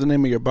company, what was the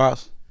name of your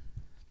boss?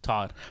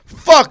 Todd.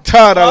 Fuck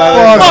Todd. A la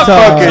verga. Fuck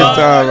Fucking Todd.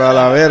 Todd. A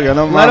la verga.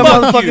 No Let a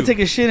mames. motherfucker take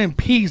a shit in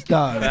peace,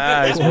 dog.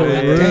 Nice, Fuck.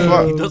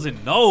 man. He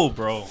doesn't know,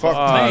 bro. Fuck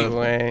Todd,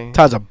 way.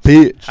 Todd's a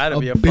bitch. Had to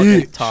be a bitch.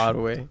 fucking Todd,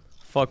 way.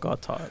 Fuck all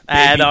Todd.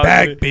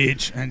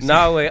 Bitch.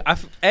 No, way.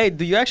 Hey,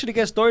 do you actually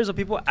get stories of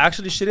people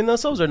actually shitting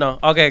themselves or no?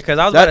 Okay, because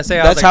I was about to say.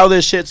 That's how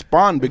this shit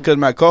spawned because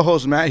my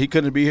co-host Matt, he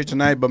couldn't be here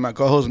tonight, but my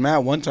co-host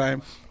Matt, one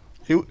time,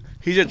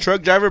 he's a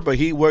truck driver, but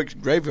he works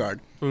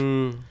graveyard.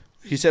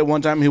 He said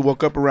one time he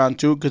woke up around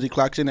 2 because he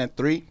clocks in at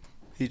 3.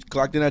 He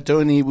clocked in at 2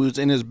 and he was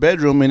in his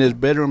bedroom. In his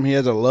bedroom, he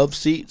has a love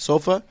seat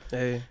sofa.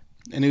 Hey.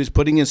 And he was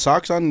putting his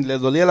socks on. Le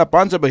dolía la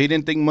panza, but he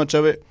didn't think much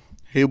of it.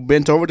 He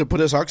bent over to put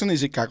his socks on. He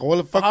said, cagó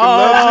the fucking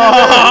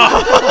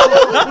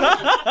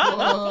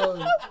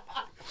love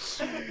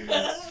seat.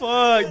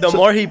 Fuck. The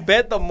more he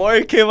bet, the more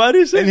he came out.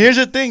 And here's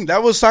the thing.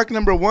 That was sock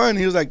number 1.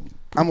 He was like,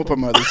 I'm going to put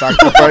my other sock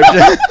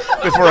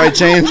before I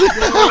change.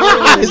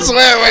 I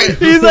swear, güey.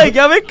 He's like,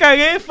 ya me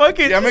cagué,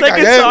 fucking Ya me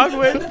second cagué. song,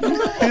 güey.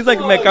 He's like,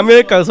 me cambio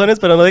de calzones,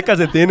 pero no de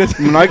calcetines.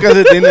 No hay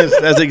calcetines.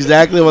 That's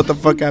exactly what the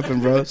fuck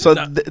happened, bro. So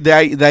de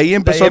ahí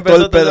empezó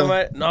todo el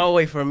pedo. No,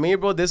 wait, for me,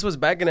 bro, this was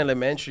back in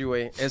elementary,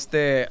 way.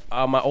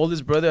 My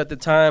oldest brother at the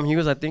time, he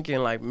was, I think,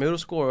 in like middle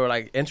school or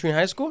like entering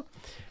high school.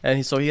 And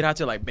he'd have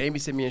to like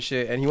babysit me and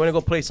shit. And he wanted to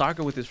go play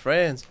soccer with his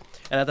friends.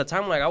 And at the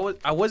time, like,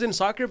 I was in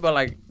soccer, but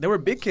like, they were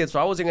big kids, so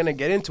I wasn't gonna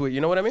get into it.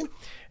 You know what I mean?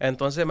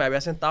 Entonces me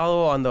había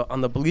sentado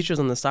on the bleachers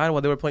on the side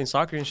while they were playing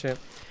soccer and shit.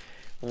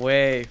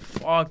 Way,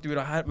 fuck, dude,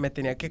 me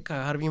tenía que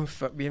cagar bien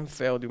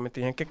feo, dude. Me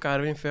tenía que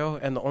cagar bien feo.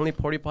 And the only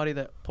porta potty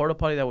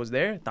that was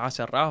there, estaba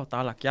cerrado,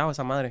 estaba laqueado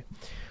esa madre.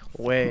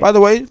 Way. By the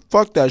way,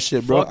 fuck that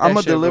shit, bro. Fuck I'm that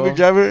a shit, delivery bro.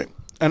 driver,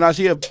 and I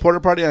see a porta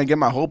potty and I get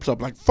my hopes up.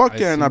 Like, fuck I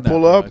yeah, and I seen that,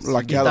 pull bro. up, I seen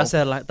like, that. yellow.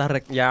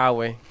 Ya,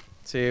 güey.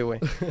 Sí, güey.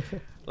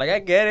 Like, I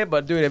get it,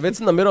 but dude, if it's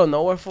in the middle of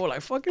nowhere, fool,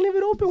 like, fucking leave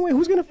it open, wait.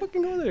 Who's gonna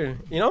fucking go there?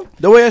 You know?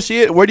 The way I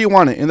see it, where do you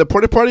want it? In the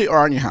porta potty or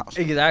on your house?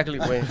 Exactly,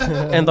 güey.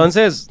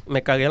 Entonces,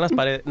 me cagué en las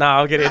paredes. No,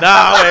 I'm kidding. No,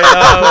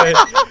 güey.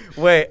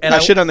 Wait. And I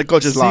shit on the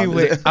coach's lawn.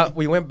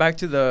 We went back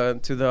to the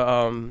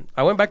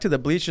I went back to the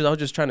bleachers. I was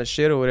just trying to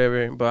shit or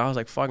whatever, but I was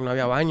like, fuck, no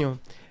había baño.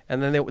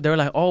 And then they were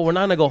like, oh, we're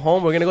not gonna go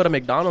home. We're gonna go to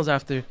McDonald's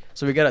after.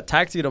 So we get a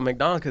taxi to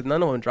McDonald's because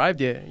none of them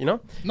drive yet, you know?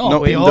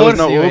 No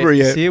Uber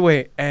yet. See,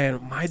 wait.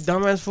 And my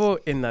dumbass fool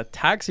in the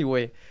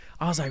taxiway,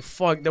 I was like,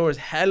 fuck, there was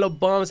hella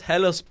bumps,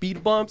 hella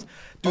speed bumps.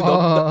 Dude,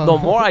 the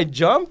more I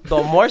jumped,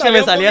 the more se me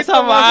salía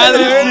esa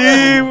madre.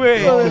 Sí,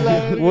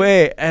 güey.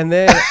 Wait, and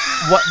then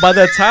by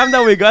the time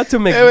that we got to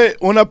McDonald's.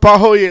 Una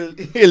pajo y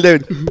el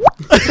David.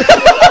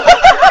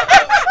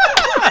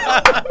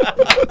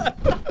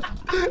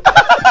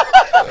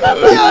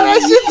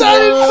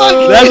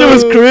 That shit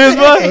was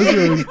charisma.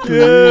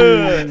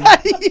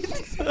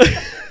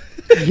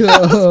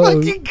 That was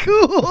fucking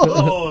cool.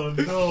 Oh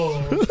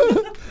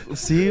no.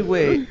 See,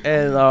 wait,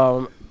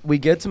 and we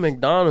get to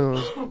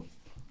McDonald's,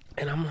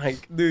 and I'm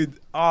like, dude,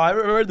 I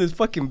remember this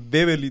fucking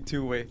vividly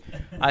too. Wait,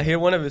 I hear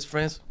one of his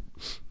friends.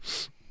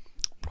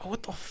 Bro,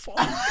 what the fuck?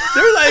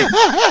 They're like,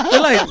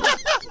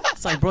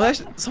 it's like, bro,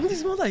 something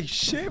smells like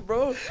shit,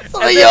 bro.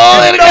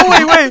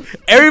 Wait.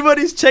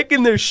 Everybody's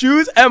checking their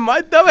shoes, and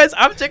my dumbass,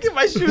 I'm checking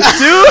my shoes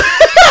too.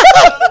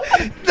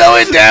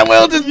 Knowing damn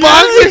well this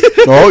boxers.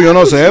 No, yo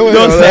no sé, güey.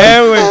 No sé,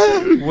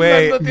 güey.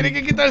 Wait. Tiene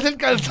que quitarse el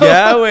calzón.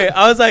 Yeah, wait.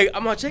 I was like,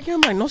 I'm not checking.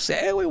 I'm like, no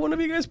sé, wait. One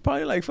of you guys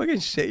probably like fucking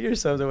shit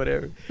yourselves or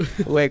whatever.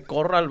 Wait,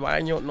 corro al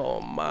baño.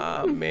 No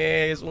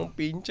mames, un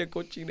pinche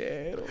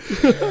cochinero.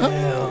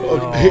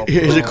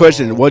 Here's a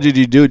question. What did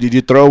you do? Did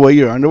you throw away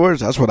your underwears?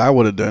 That's what I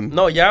would have done.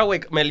 No, yeah,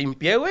 güey. Me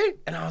limpié, güey.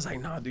 And I was like,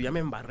 no, dude, ya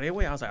me embarré,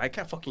 güey. I was like, I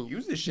can't fucking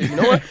use this shit. You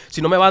know what?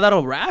 Si no me va a dar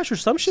a rash or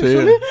some shit, sí,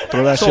 for me.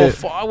 Throw that so, shit.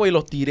 Fuck, güey,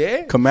 lo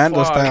tiré.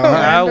 Commando style.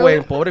 Ah,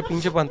 güey, pobre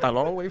pinche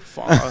pantalón, güey.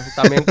 Fuck.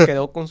 También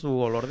quedó con su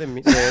olor de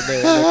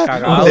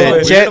cagado.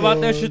 Weird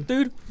about that shit,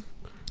 dude.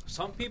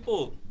 Some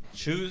people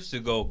choose to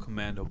go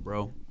commando,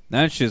 bro.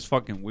 That shit's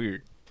fucking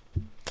weird.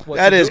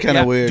 That is kind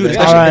of weird. Dude,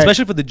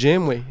 especially for the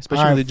gym, way.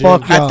 Especially for the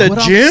gym. At the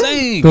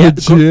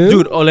gym?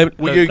 Dude,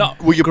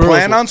 will you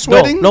plan on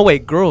sweating? No,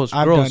 wait, girls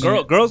go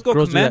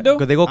commando?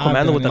 They go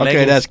commando with the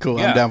leggings. Okay, that's cool.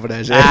 I'm down for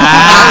that shit.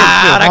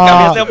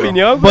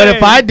 But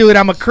if I do it,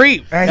 I'm a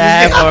creep.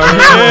 I'm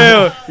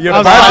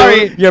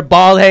sorry. Your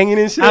ball hanging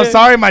and shit. I'm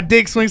sorry, my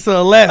dick swings to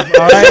the left.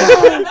 All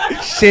right?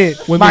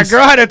 Shit. My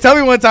girl had to tell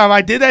me one time.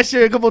 I did that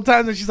shit a couple of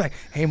times, and she's like,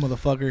 hey,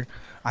 motherfucker,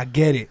 I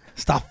get it.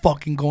 Stop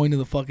fucking going to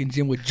the fucking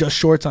gym with just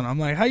shorts on. I'm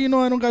like, how you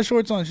know I don't got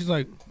shorts on? She's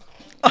like,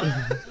 and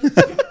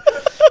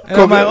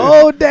I'm like,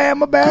 oh, damn,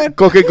 my bad.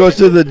 Coque goes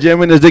to the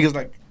gym and his dick is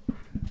like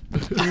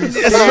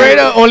straight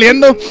up,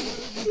 oliendo.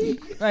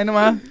 Ay, no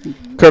más.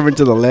 Curving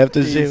to the left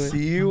and shit.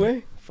 See,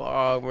 güey.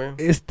 Fuck, man.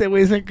 Este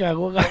güey se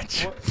cagó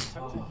gacho.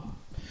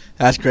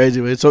 That's crazy,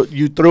 güey. So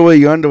you threw away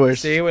your underwear.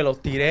 Sí, güey, los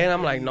tiré and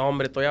I'm like, no,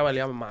 hombre, todavía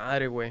valía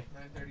madre, güey.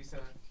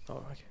 9:37.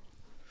 Oh, okay.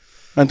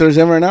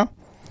 9:37 right now?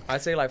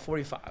 I'd say like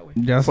 45, güey.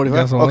 Just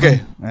 45?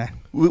 Okay.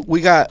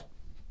 We got...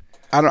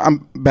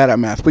 I'm bad at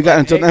math. We got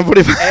until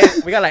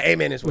 9:45. We got like 8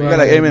 minutes. We got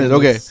like 8 minutes.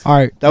 Okay. All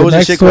right. That was the a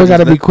next shit story question.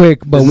 got to be quick,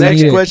 but the we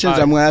next need questions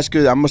I'm going to ask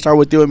you. I'm going to start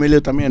with you, Emilio,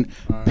 también.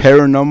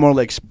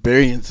 Paranormal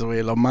experience,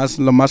 güey. Lo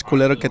más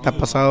culero que te ha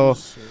pasado.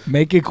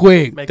 Make it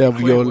quick. Te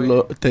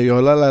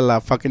viola la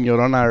fucking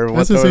llorona or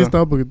whatever. Ese sí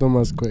está un poquito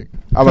más quick.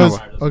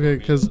 Okay,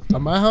 because at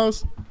my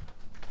house...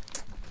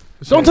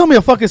 Don't tell me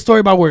a fucking story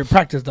about where we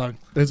practice, dog.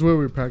 That's where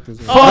we practice.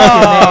 Fuck.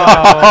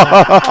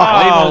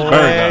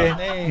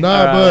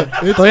 Nah, but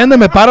Todavía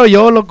me paro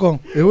yo, loco.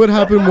 It would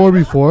happen more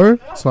before,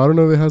 so I don't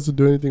know if it has to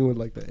do anything with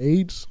like the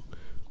age,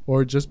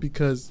 or just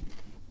because.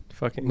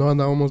 Fucking. No,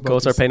 almost.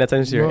 Ghosts are paying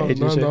attention to your age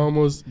and shit.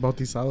 Almost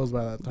bautizados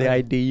by that time. They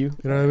ID you.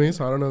 You know what I mean?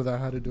 So I don't know if that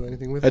had to do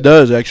anything with it. It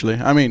does actually.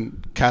 I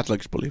mean,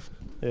 Catholics believe.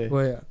 Yeah.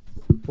 Well, yeah.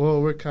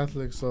 Well, we're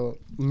Catholic, so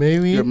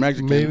maybe. You're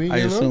Mexican. Maybe I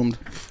assumed.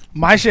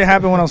 My shit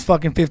happened when I was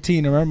fucking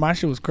 15. Remember, my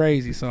shit was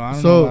crazy, so I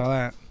don't know about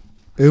that.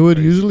 It would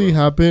usually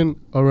happen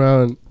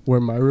around where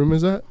my room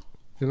is at.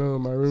 You know where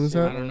my room is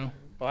at? I don't know.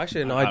 Oh,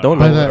 actually, no, I don't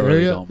know. By that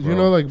area, you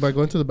know, like by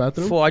going to the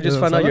bathroom. Fool, I just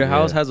found out your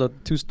house has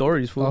 2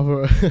 stories.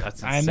 Fool.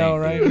 That's I know,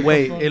 right?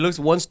 Wait, it looks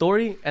 1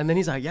 story, and then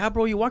he's like, "Yeah,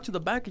 bro, you walk to the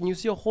back and you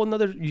see a whole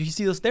nother. You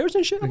see the stairs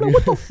and shit." I'm like,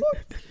 "What the fuck?"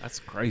 That's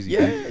crazy.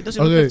 Yeah, it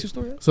doesn't look like 2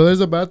 stories. So there's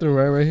a bathroom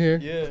right here.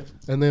 Yeah.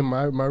 And then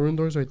my room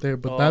door's right there,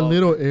 but that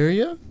little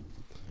area,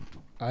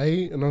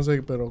 and I was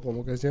like, pero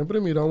como que siempre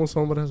miramos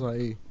sombras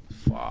ahí.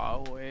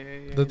 Far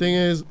away. The thing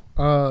is,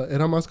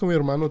 era más con mi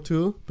hermano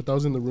too, but that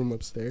was in the room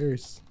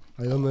upstairs.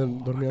 Ahí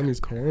donde dormían mis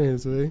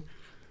parents, güey.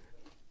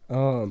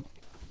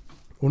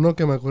 Uno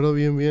que me acuerdo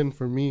bien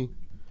for me,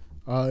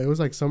 it was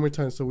like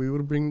summertime, so we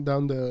would bring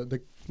down the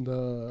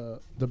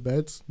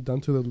beds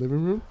down to the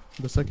living room,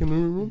 the second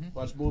living room.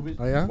 Watch movies.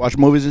 Oh, yeah? Watch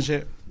movies and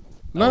shit.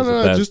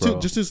 No, just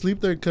to sleep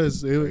there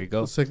because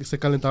se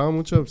calentaba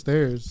mucho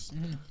upstairs.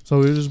 Mm-hmm. So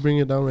we would just bring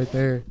it down right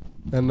there.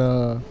 And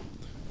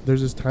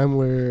there's this time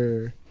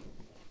where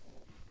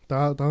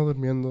estaba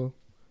durmiendo.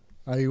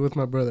 ahí with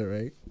my brother,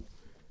 right?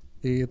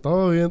 Y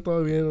todo bien,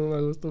 un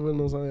Augusto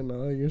no sabe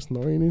nada, you're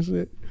snoring and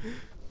shit.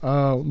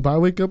 But I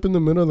wake up in the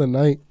middle of the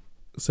night.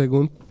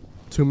 Según,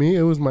 to me,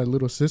 it was my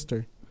little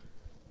sister.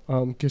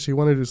 Because she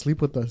wanted to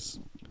sleep with us.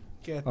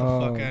 Get the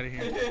fuck out of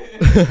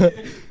here.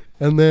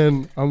 And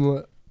then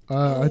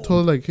I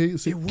told her, like, hey,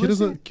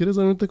 ¿quieres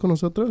dormirte con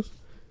nosotros?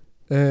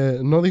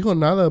 No dijo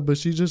nada, but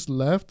she just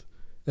left.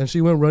 And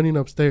she went running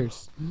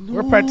upstairs.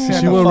 We're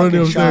practicing. She went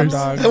running upstairs.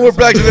 And we're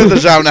practicing in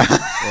the shop now.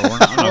 Well,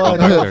 I'm not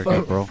going back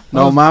there, bro.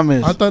 No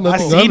mames. I thought I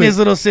nothing seen of his it.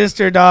 little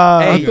sister,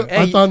 dog.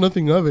 I thought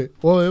nothing of it.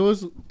 Well, it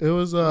was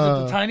Was it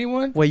the tiny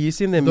one? Wait, you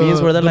seen the memes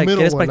where they're the like,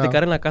 middle ¿Quieres one practicar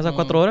now. en la casa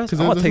 4 horas? Cause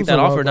I'm gonna this take was that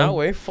a offer lot, now, bro.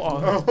 way.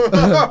 Fuck.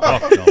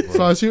 Fuck no, bro.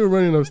 So I see her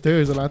running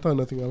upstairs, and I thought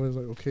nothing of it. I was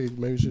like, okay,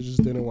 maybe she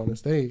just didn't want to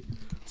stay.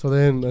 So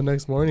then the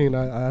next morning,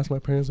 I asked my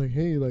parents, like,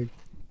 hey, like,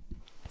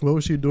 what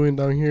was she doing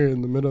down here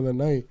in the middle of the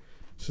night?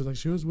 She's like,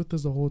 she was with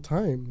us the whole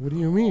time. What do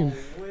you mean?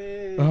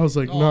 And I was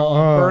like,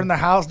 no. Burn the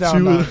house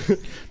down. Dog.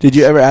 Did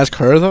you ever ask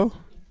her though?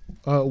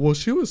 Well,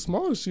 she was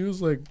small. She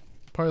was like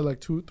probably like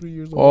 2-3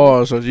 years old.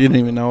 Oh, so you didn't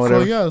even know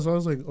whatever. So yeah, so I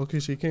was like, okay,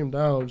 she came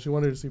down. She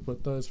wanted to sleep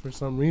with us for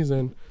some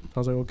reason. I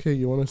was like, okay,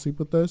 you want to sleep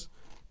with us?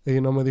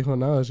 And no me dijo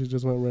nada. She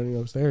just went running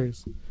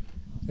upstairs.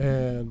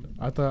 And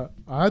I thought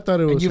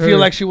it was. And you her. feel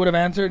like she would have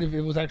answered if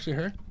it was actually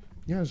her?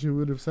 Yeah, she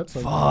would have said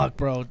something. Fuck,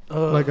 bro.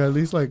 Like at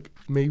least like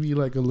maybe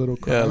like a little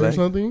cry or like-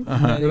 something.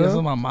 Uh-huh. You know?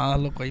 Eso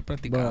mamá, loco, ahí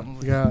platicamos.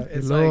 But, yeah,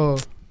 It's y luego,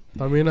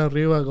 también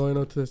arriba going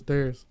up to the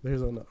stairs.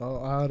 There's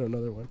I had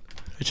another one.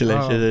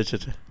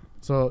 Échale.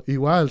 So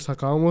igual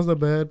sacábamos the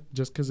bed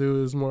just because it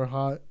was more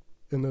hot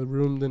in the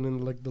room than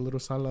in like the little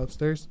sala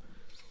upstairs.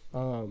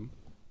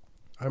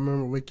 I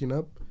remember waking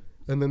up,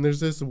 and then there's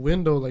this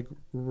window like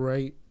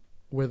right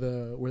where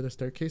the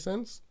staircase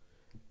ends,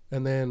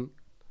 and then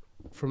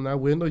from that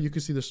window you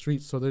could see the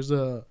street. So there's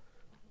a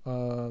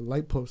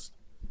light post,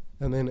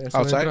 and then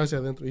Outside? hacia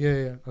adentro.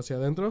 Yeah, hacia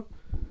adentro.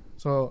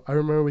 So I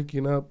remember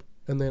waking up,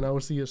 and then I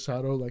would see a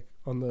shadow like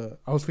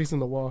I was facing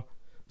the wall,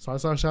 so I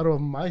saw a shadow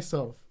of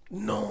myself.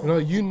 No,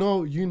 you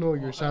know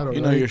your shadow. You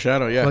know right? your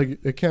shadow, yeah. Like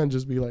it can't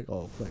just be like,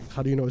 oh, like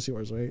how do you know it's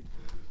yours, right?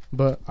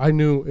 But I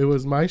knew it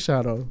was my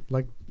shadow,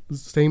 like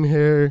same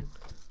hair,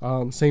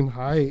 same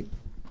height,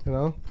 you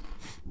know.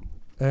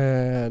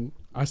 And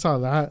I saw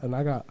that, and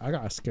I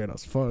got scared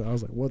as fuck. I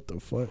was like, what the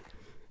fuck?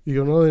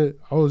 You know,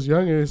 I was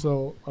younger,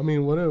 so I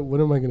mean, what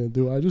am I gonna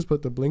do? I just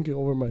put the blanket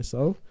over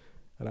myself,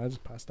 and I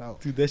just passed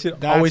out. Dude, that shit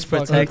That's always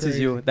fucking protects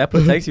crazy. you. That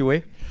protects you,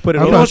 way. Put it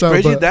I'm You on. know not what's sure,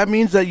 crazy? but- That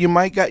means that you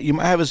might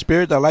have a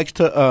spirit that likes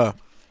to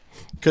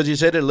because you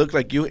said it looked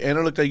like you and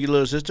it looked like your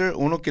little sister.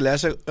 Uno que le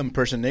hace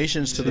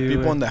impersonations to the Sí,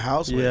 people güey. in the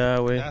house. güey. Yeah,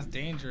 way. That's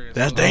dangerous.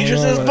 That's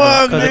dangerous as Oh,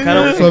 fuck, Because it nigga.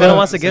 kind of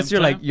wants to Same guess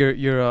your time? like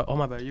your oh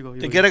my bad, you go.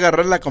 Te quiere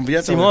agarrar la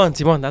confianza. güey.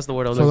 Simon, that's the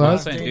word I was So looking I'm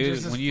that's- for. saying, dangerous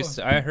dude, as when you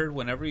fuck. I heard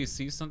whenever you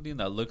see something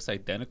that looks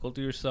identical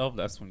to yourself,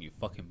 that's when you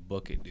fucking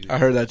book it, dude. I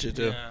heard that shit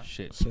too. Yeah.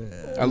 Shit.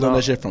 I learned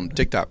that shit from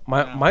TikTok.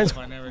 Mine's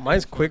I never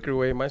mine's did. quicker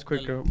way. Mine's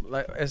quicker.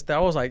 Like I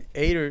was like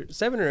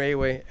 7 or 8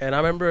 way, and I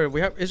remember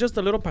it's just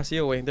a little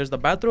pasillo way. There's the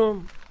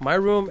bathroom, my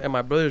room, and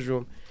my brother's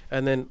room,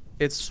 and then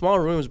it's small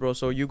rooms, bro.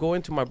 So you go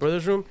into my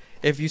brother's room.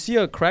 If you see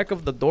a crack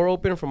of the door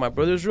open from my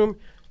brother's room,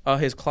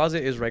 his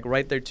closet is like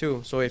right there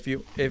too. So if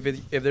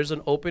there's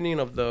an opening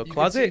of the can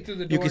closet, see through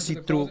the you door can to see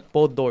the through closet?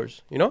 both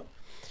doors. You know.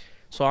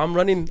 So I'm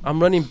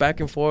running back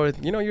and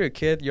forth. You know, you're a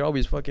kid. You're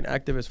always fucking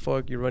active as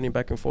fuck. You're running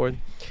back and forth,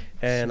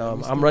 and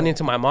I'm running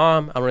to my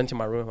mom. I'm running to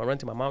my room. I'm running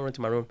to my mom. Running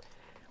to my room.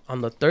 On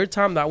the third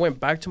time that I went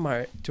back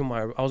I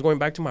was going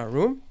back to my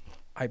room.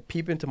 I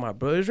peep into my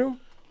brother's room.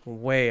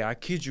 I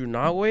kid you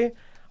not,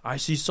 I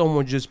see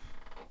someone just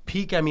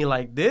peek at me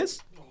like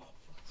this.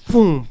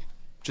 Boom.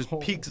 Just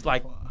peeks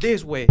like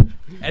this way.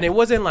 And it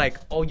wasn't like,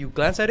 oh, you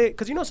glance at it.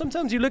 Because, you know,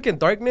 sometimes you look in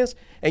darkness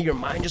and your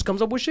mind just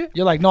comes up with shit.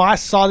 You're like, no, I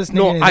saw this nigga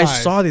No, in his I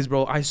eyes. saw this,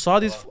 bro. I saw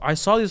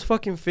this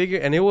fucking figure.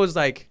 And it was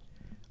like,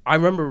 I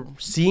remember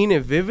seeing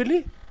it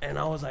vividly. And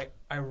I was like,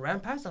 I ran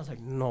past. I was like,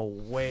 no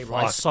way, bro.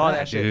 I Fuck saw that,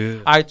 that shit.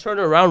 dude. I turned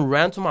around,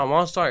 ran to my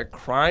mom, started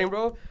crying,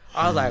 bro.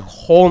 I was like,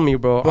 hold me,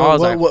 bro. But I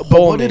was like, what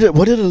hold me. did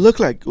it look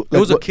like? It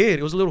was a kid.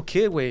 It was a little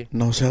kid, way.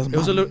 No, seas It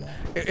was a mamón. little.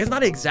 It's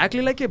not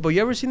exactly like it, but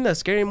you ever seen that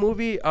scary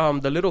movie?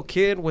 The little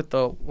kid with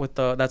the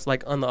that's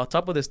like on the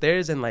top of the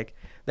stairs, and like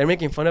they're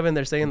making fun of him.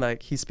 They're saying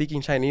like he's speaking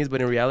Chinese,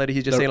 but in reality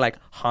he's just saying like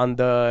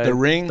Honda. The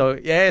Ring?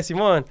 Yeah,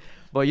 Simon.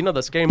 But you know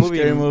the scary movie.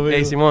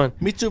 Hey, Simon.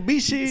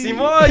 Mitsubishi.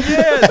 Simon,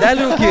 yeah, that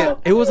little kid.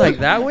 It was like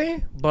that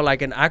way, but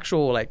like an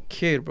actual like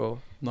kid, bro.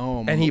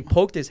 No, And he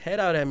poked his head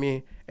out at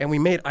me, and we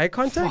made eye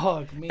contact,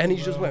 Fuck me, and he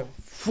just bro. went,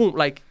 boom,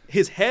 like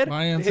his head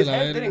Váyanse la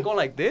verga. didn't go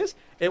like this.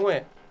 It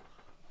went.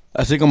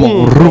 Así como.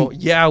 Boom, bro.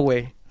 Yeah,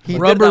 way. He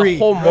Rubbery. did that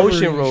whole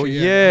motion, Rubbery bro. shit,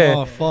 Yeah.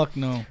 Oh, fuck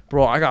no.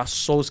 Bro, I got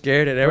so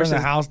scared. And ever Burn the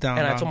since, house down,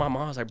 and I dog. told my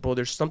mom, I was like, bro,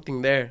 there's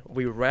something there.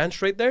 We ran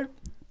straight there.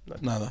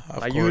 Nada.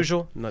 Of Like course.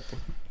 usual, nothing.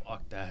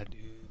 Fuck that, dude.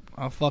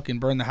 I'll fucking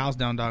burn the house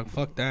down, dog.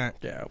 Fuck that.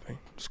 Yeah, way.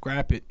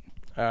 Scrap it.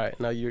 All right,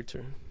 now your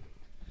turn.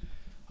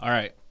 All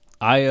right.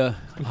 Okay,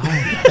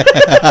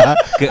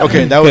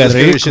 that was the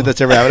scariest shit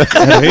that's ever happened.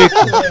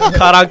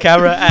 Caught on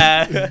camera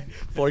at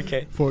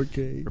 4K.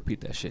 4K.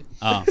 Repeat that shit.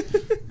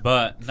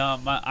 But no,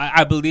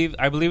 I believe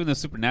in the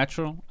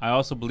supernatural. I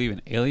also believe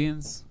in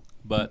aliens.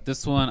 But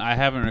this one, I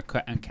haven't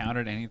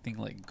encountered anything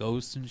like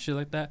ghosts and shit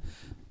like that.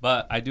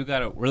 But I do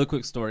got a really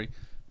quick story.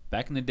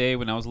 Back in the day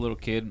when I was a little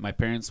kid, my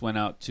parents went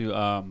out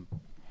to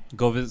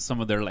go visit some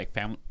of their like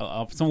family,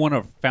 one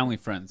of our family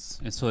friends,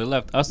 and so they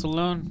left us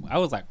alone. I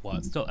was like,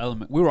 "What?" Still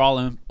we were all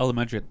in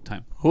elementary at the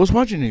time. Who was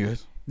watching you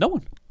guys? No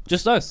one,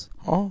 just us.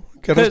 Oh,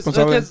 because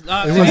I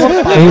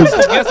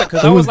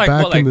was like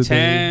what, like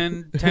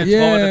 10, 12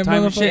 at the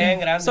time and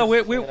shit. So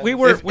we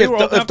were.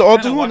 If the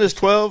oldest one is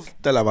 12,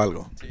 te la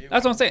valgo.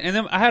 That's what I'm saying. And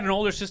then I had an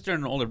older sister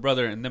and an older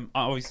brother, and then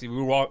obviously we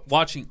were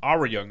watching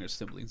our younger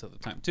siblings at the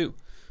time too.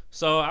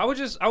 So I was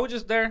just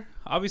there.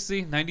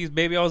 Obviously, 90s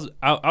baby. I was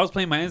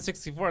playing my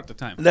N64 at the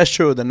time. That's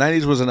true. The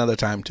 90s was another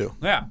time too.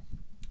 Yeah,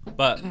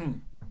 but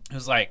it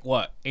was like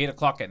what 8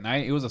 o'clock at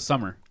night. It was a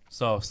summer,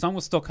 so sun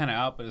was still kind of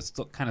out, but it's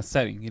still kind of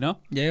setting. You know.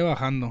 Ya iba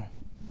bajando.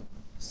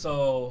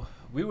 So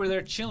we were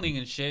there chilling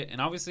and shit,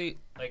 and obviously,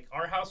 like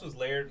our house was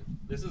layered.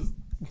 This is.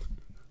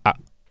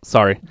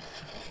 Sorry.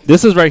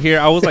 This is right here.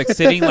 I was like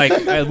sitting like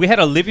we had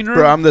a living room.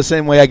 Bro, I'm the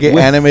same way. I get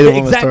animated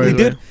when exactly, the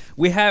story. Dude.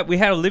 We had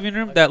a living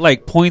room that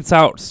like points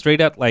out straight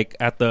at like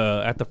at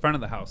the front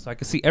of the house, so I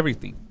could see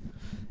everything.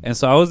 And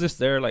so I was just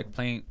there like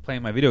playing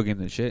my video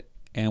games and shit.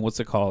 And what's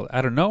it called?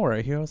 Out of nowhere,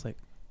 I hear I was like,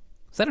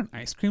 "Is that an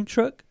ice cream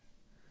truck?"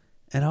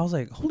 And I was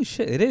like, "Holy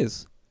shit, it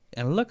is!"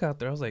 And I look out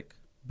there, I was like,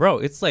 "Bro,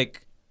 it's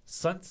like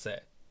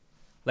sunset.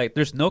 Like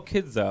there's no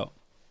kids out,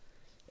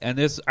 and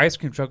this ice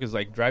cream truck is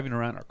like driving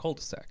around our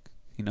cul-de-sac,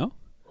 you know."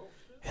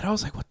 And I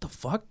was like, "What the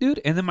fuck, dude?"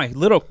 And then my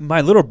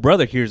little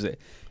brother hears it,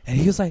 and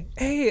he was like,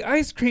 "Hey,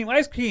 ice cream,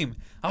 ice cream!"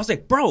 I was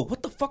like, "Bro,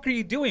 what the fuck are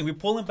you doing?" We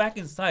pull him back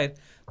inside.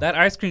 That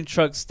ice cream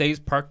truck stays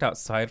parked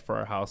outside for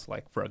our house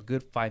like for a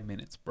good 5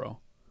 minutes, bro.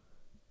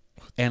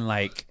 And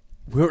like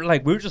we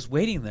were just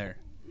waiting there.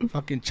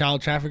 Fucking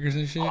child traffickers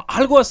and shit.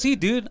 Algo así,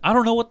 dude. I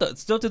don't know what the.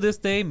 Still to this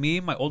day, me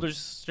and my older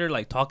sister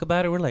like talk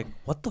about it. We're like,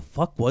 "What the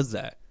fuck was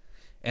that?"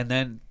 And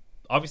then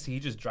obviously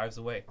he just drives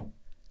away.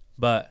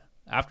 But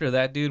after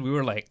that, dude, we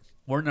were like,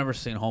 we're never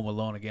seeing Home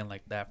Alone again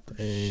like that for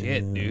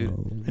shit, dude.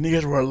 And you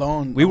guys were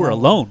alone. We were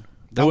alone.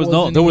 There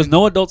was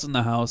no adults in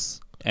the house,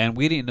 and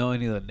we didn't know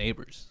any of the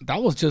neighbors.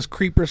 That was just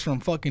creepers from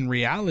fucking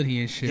reality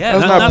and shit. Yeah,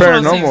 that's not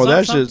paranormal.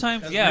 That's just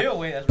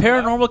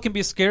paranormal can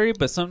be scary,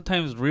 but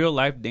sometimes real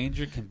life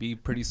danger can be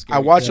pretty scary. I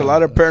watch a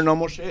lot of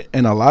paranormal shit,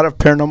 and a lot of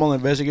paranormal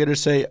investigators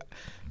say,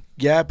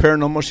 "Yeah,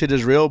 paranormal shit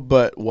is real,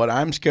 but what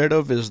I'm scared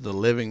of is the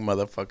living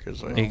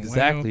motherfuckers." Like,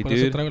 exactly,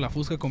 dude.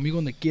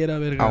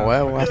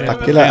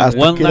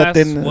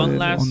 One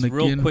last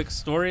real quick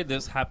story.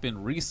 This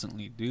happened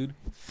recently, dude.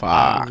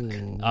 Fuck.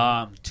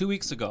 2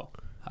 weeks ago.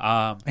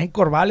 En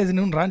Corvales, en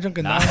un rancho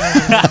que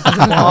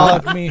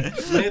fuck me.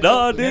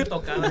 No, dude.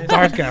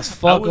 Dark as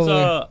fuck.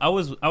 I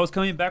was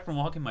coming back from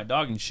walking my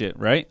dog and shit,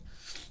 right?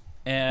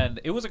 And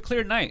it was a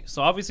clear night,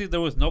 so obviously there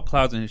was no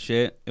clouds and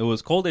shit. It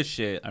was cold as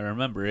shit. I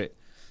remember it.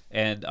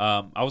 And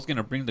I was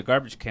gonna bring the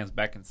garbage cans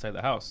back inside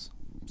the house,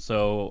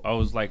 so I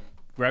was like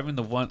grabbing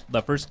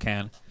the first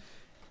can,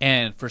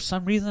 and for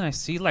some reason I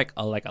see like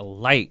a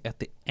light at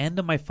the end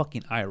of my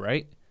fucking eye,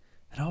 right?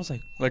 And I was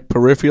like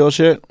peripheral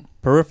shit.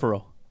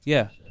 Peripheral,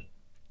 yeah.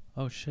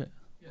 Oh shit.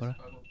 What?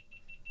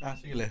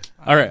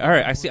 All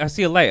right. I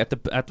see a light at the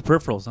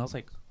peripherals, and I was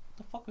like, what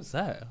the fuck was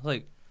that?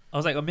 I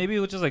was like, maybe it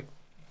was just like,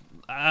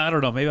 I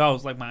don't know. Maybe I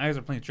was like, my eyes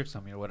are playing tricks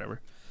on me or whatever.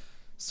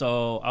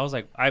 So I was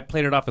like, I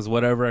played it off as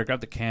whatever. I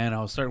grabbed the can.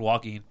 I started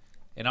walking.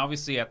 And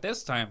obviously at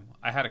this time,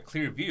 I had a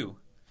clear view.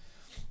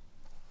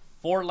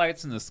 4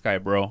 lights in the sky,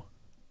 bro.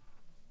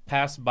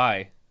 Passed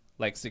by,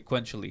 like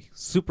sequentially,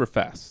 super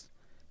fast.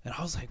 And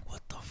I was like,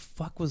 what the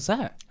fuck was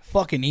that?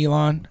 Fucking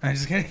Elon. I'm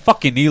just kidding.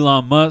 Fucking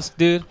Elon Musk,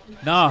 dude.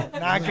 Nah.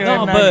 Not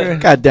good. But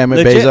God damn it,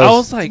 legit, Bezos. I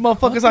was like,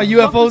 motherfuckers on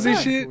UFOs and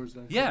shit.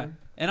 Yeah.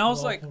 And I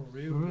was like,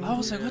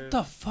 what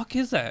the fuck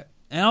is that?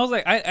 And I was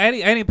like, I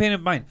didn't pay it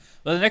in mind.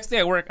 But the next day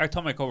at work, I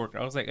told my coworker,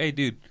 I was like, hey,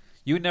 dude,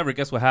 you would never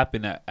guess what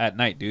happened at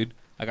night, dude.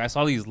 Like, I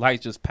saw these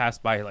lights just pass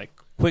by, like,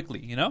 quickly,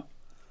 you know?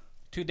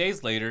 2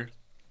 days later,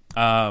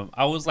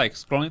 I was, like,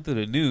 scrolling through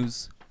the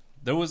news.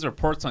 There was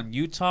reports on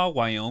Utah,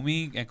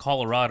 Wyoming, and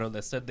Colorado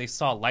that said they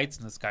saw lights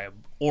in the sky,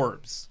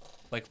 orbs.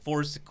 Like,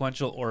 4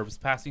 sequential orbs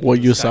passing what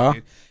through you the sky, saw?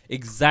 Dude.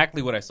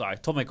 Exactly what I saw. I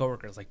told my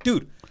coworker, I was like,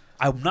 dude,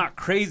 I'm not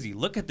crazy.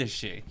 Look at this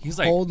shit. He's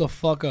like, hold the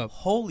fuck up.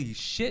 Holy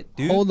shit,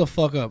 dude. Hold the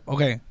fuck up.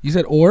 Okay, you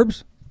said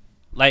orbs?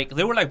 Like,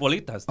 they were like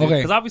bolitas, dude. Okay.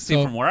 Because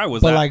obviously from where I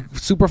was but at. like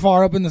super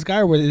far up in the sky,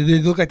 or where they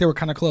look like they were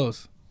kind of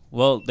close?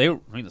 Well, the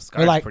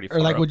sky is pretty far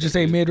or like, up would you there,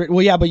 say dude. mid?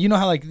 Well, yeah, but you know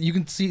how like you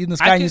can see in the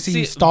sky and you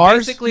see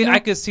stars? Basically, you know? I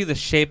could see the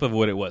shape of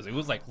what it was. It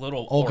was like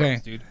little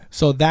orbs, dude.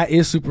 So that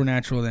is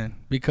supernatural then.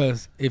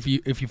 Because if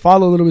you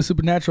follow a little bit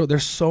supernatural,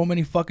 there's so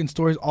many fucking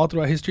stories all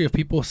throughout history of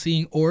people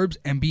seeing orbs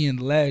and being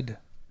led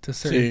to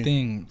certain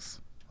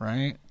things,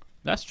 right?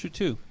 That's true,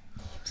 too.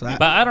 So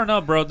but I don't know,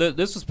 bro.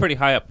 This was pretty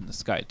high up in the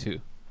sky,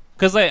 too.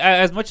 Because like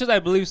as much as I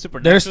believe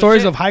supernatural, there's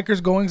stories shit, of hikers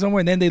going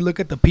somewhere and then they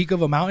look at the peak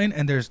of a mountain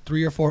and there's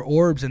 3 or 4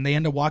 orbs and they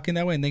end up walking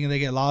that way and then they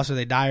get lost or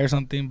they die or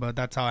something. But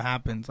that's how it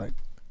happens. Like,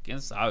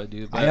 quién sabe,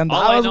 dude.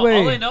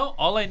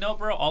 all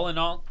in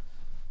all,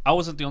 I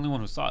wasn't the only one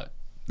who saw it.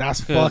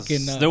 That's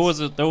fucking nuts.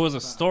 There was a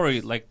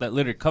story like that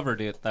literally covered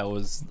it. That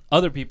was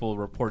other people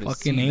reported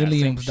fucking seeing aliens,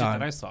 that same shit dog.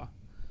 that I saw.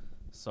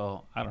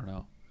 So I don't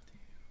know.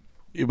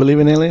 You believe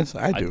in aliens?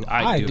 I do.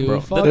 I do,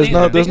 bro. fuck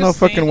There's no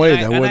fucking way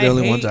that we're the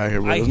only ones out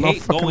here, bro. There's I no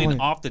hate fucking going way.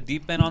 off the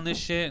deep end on this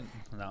shit.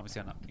 No,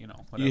 obviously I'm not. You know.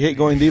 Whatever. You hate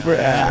going deeper? But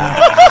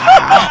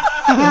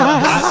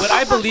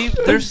I believe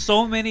there's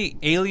so many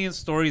alien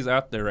stories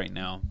out there right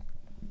now,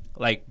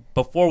 like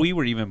before we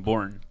were even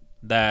born,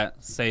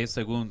 that say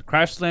según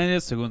crash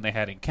landed, según they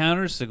had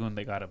encounters, según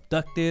they got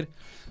abducted.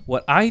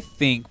 What I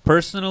think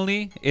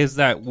personally is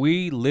that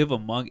we live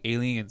among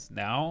aliens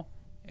now.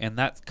 And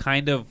that's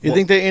kind of... You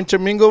think they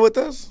intermingle with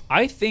us?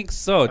 I think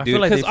so, dude.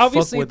 Like because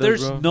obviously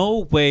there's no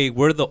way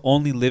we're the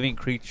only living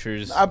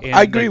creatures in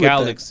the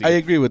galaxy. I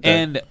agree with that.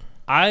 And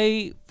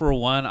I, for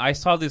one, I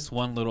saw this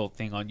one little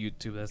thing on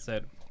YouTube that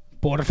said...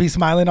 Porfi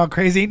smiling all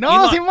crazy.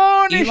 No,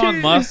 Simone! Elon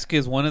Musk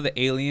is one of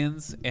the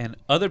aliens. And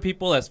other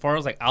people, as far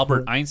as like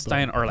Albert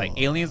Einstein, are like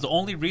aliens. The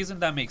only reason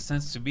that makes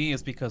sense to me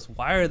is because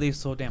why are they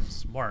so damn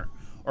smart?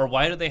 Or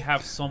why do they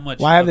have so much?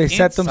 Why have they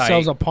set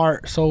themselves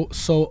apart so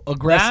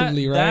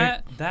aggressively,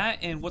 right? That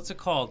and what's it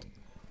called?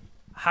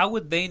 How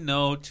would they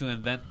know to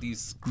invent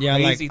these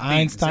crazy like things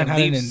Einstein and had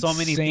leave so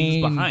many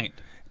things behind?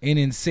 An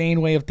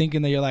insane way of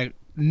thinking that you're like,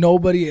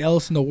 nobody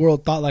else in the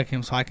world thought like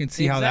him, so I can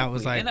see how that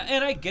was like.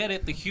 And I get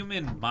it. The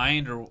human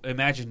mind or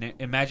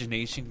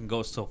imagination can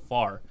go so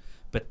far,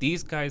 but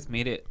these guys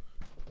made it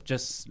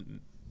just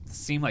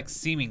seem like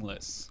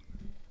seamless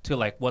to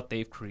like what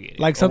they've created.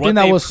 Like something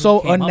that was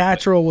so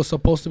unnatural was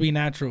supposed to be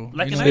natural.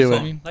 Like an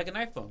iPhone. Like an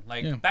iPhone.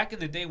 Like back in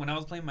the day when I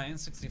was playing my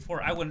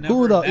N64, I would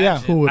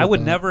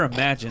never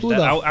imagine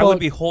that I would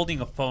be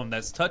holding a phone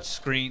that's touch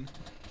screen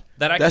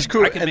that I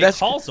can make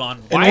calls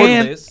on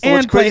wireless.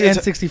 And play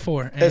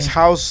N64. It's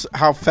how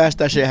fast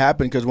that shit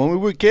happened. Because when we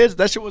were kids,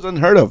 that shit was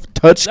unheard of.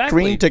 Touch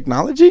screen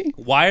technology?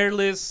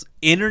 Wireless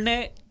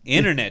internet,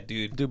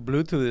 dude. Dude,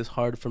 Bluetooth is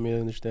hard for me to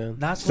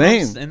understand. That's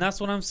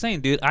what I'm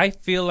saying, dude. I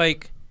feel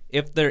like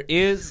if there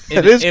is,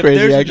 if there's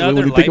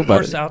another life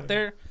force out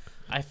there,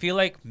 I feel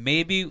like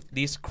maybe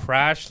these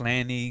crash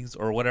landings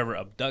or whatever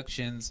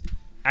abductions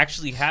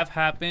actually have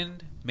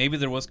happened. Maybe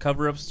there was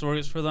cover-up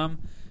stories for them,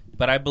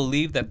 but I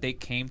believe that they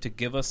came to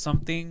give us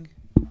something,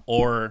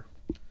 or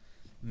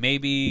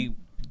maybe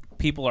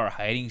people are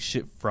hiding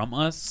shit from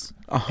us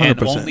 100%.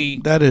 and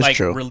only that is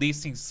true.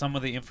 Releasing some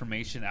of the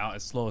information out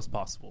as slow as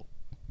possible.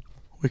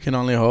 We can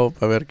only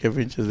hope. A ver qué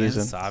pinches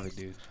dicen.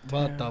 Dude.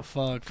 What the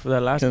fuck? For the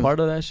last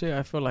part of that shit,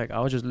 I feel like I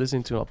was just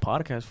listening to a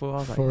podcast. I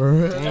was like,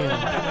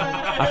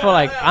 damn. I feel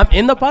like I'm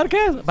in the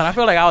podcast, but I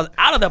feel like I was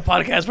out of the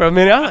podcast for a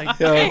minute. I was like,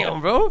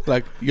 damn, bro.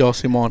 Like, yo,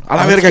 Simón. A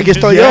la verga, aquí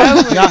estoy yo.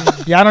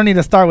 Yeah, I don't need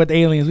to start with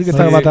aliens. We can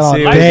talk about that all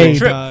day.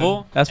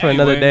 That's for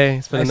another day.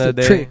 It's for another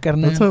day.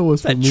 That's how it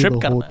was for me,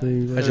 the whole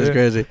thing. That's just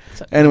crazy.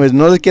 Anyways,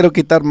 no les quiero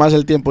quitar más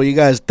el tiempo. You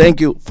guys, thank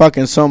you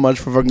fucking so much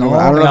for fucking...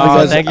 I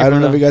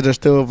don't know if you guys are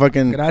still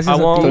fucking... Gracias a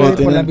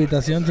ti por la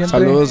invitación siempre.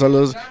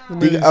 Saludos.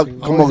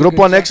 Como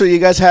Grupo Anexo, you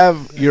guys have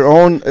your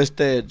own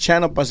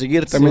channel para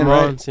seguir también,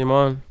 right?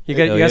 Simón. You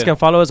guys can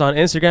follow us on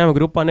Instagram,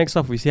 Grupo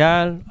Anexo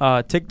Oficial,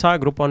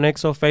 TikTok, Grupo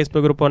Anexo,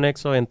 Facebook, Grupo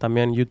Anexo, and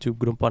también YouTube,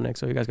 Grupo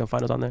Anexo. You guys can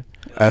find us on there.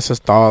 Eso es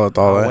todo.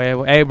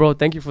 Hey, bro,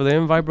 thank you for the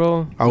invite,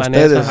 bro. A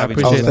ustedes.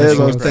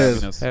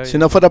 Si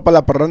no fuera para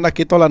la parranda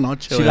aquí toda la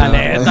noche. Sí, la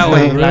neta,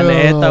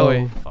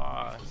 güey.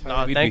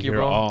 No, thank you,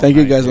 bro. Thank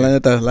you, guys.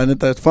 La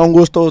neta. Fue un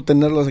gusto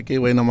tenerlos aquí,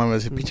 güey. No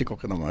mames, pinche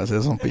coque nomás.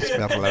 Es un pinche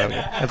perro, la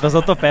verga. Esto es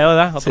otro pedo,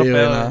 ¿verdad? Otro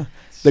pedo.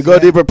 The Go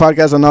Deeper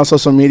Podcast on all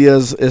social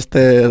medias.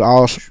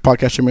 All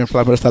podcast streaming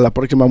platforms. Hasta la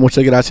próxima.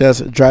 Muchas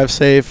gracias. Drive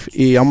safe.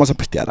 Y vamos a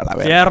pistear a la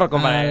verga. Fierro,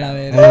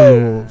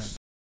 compadre.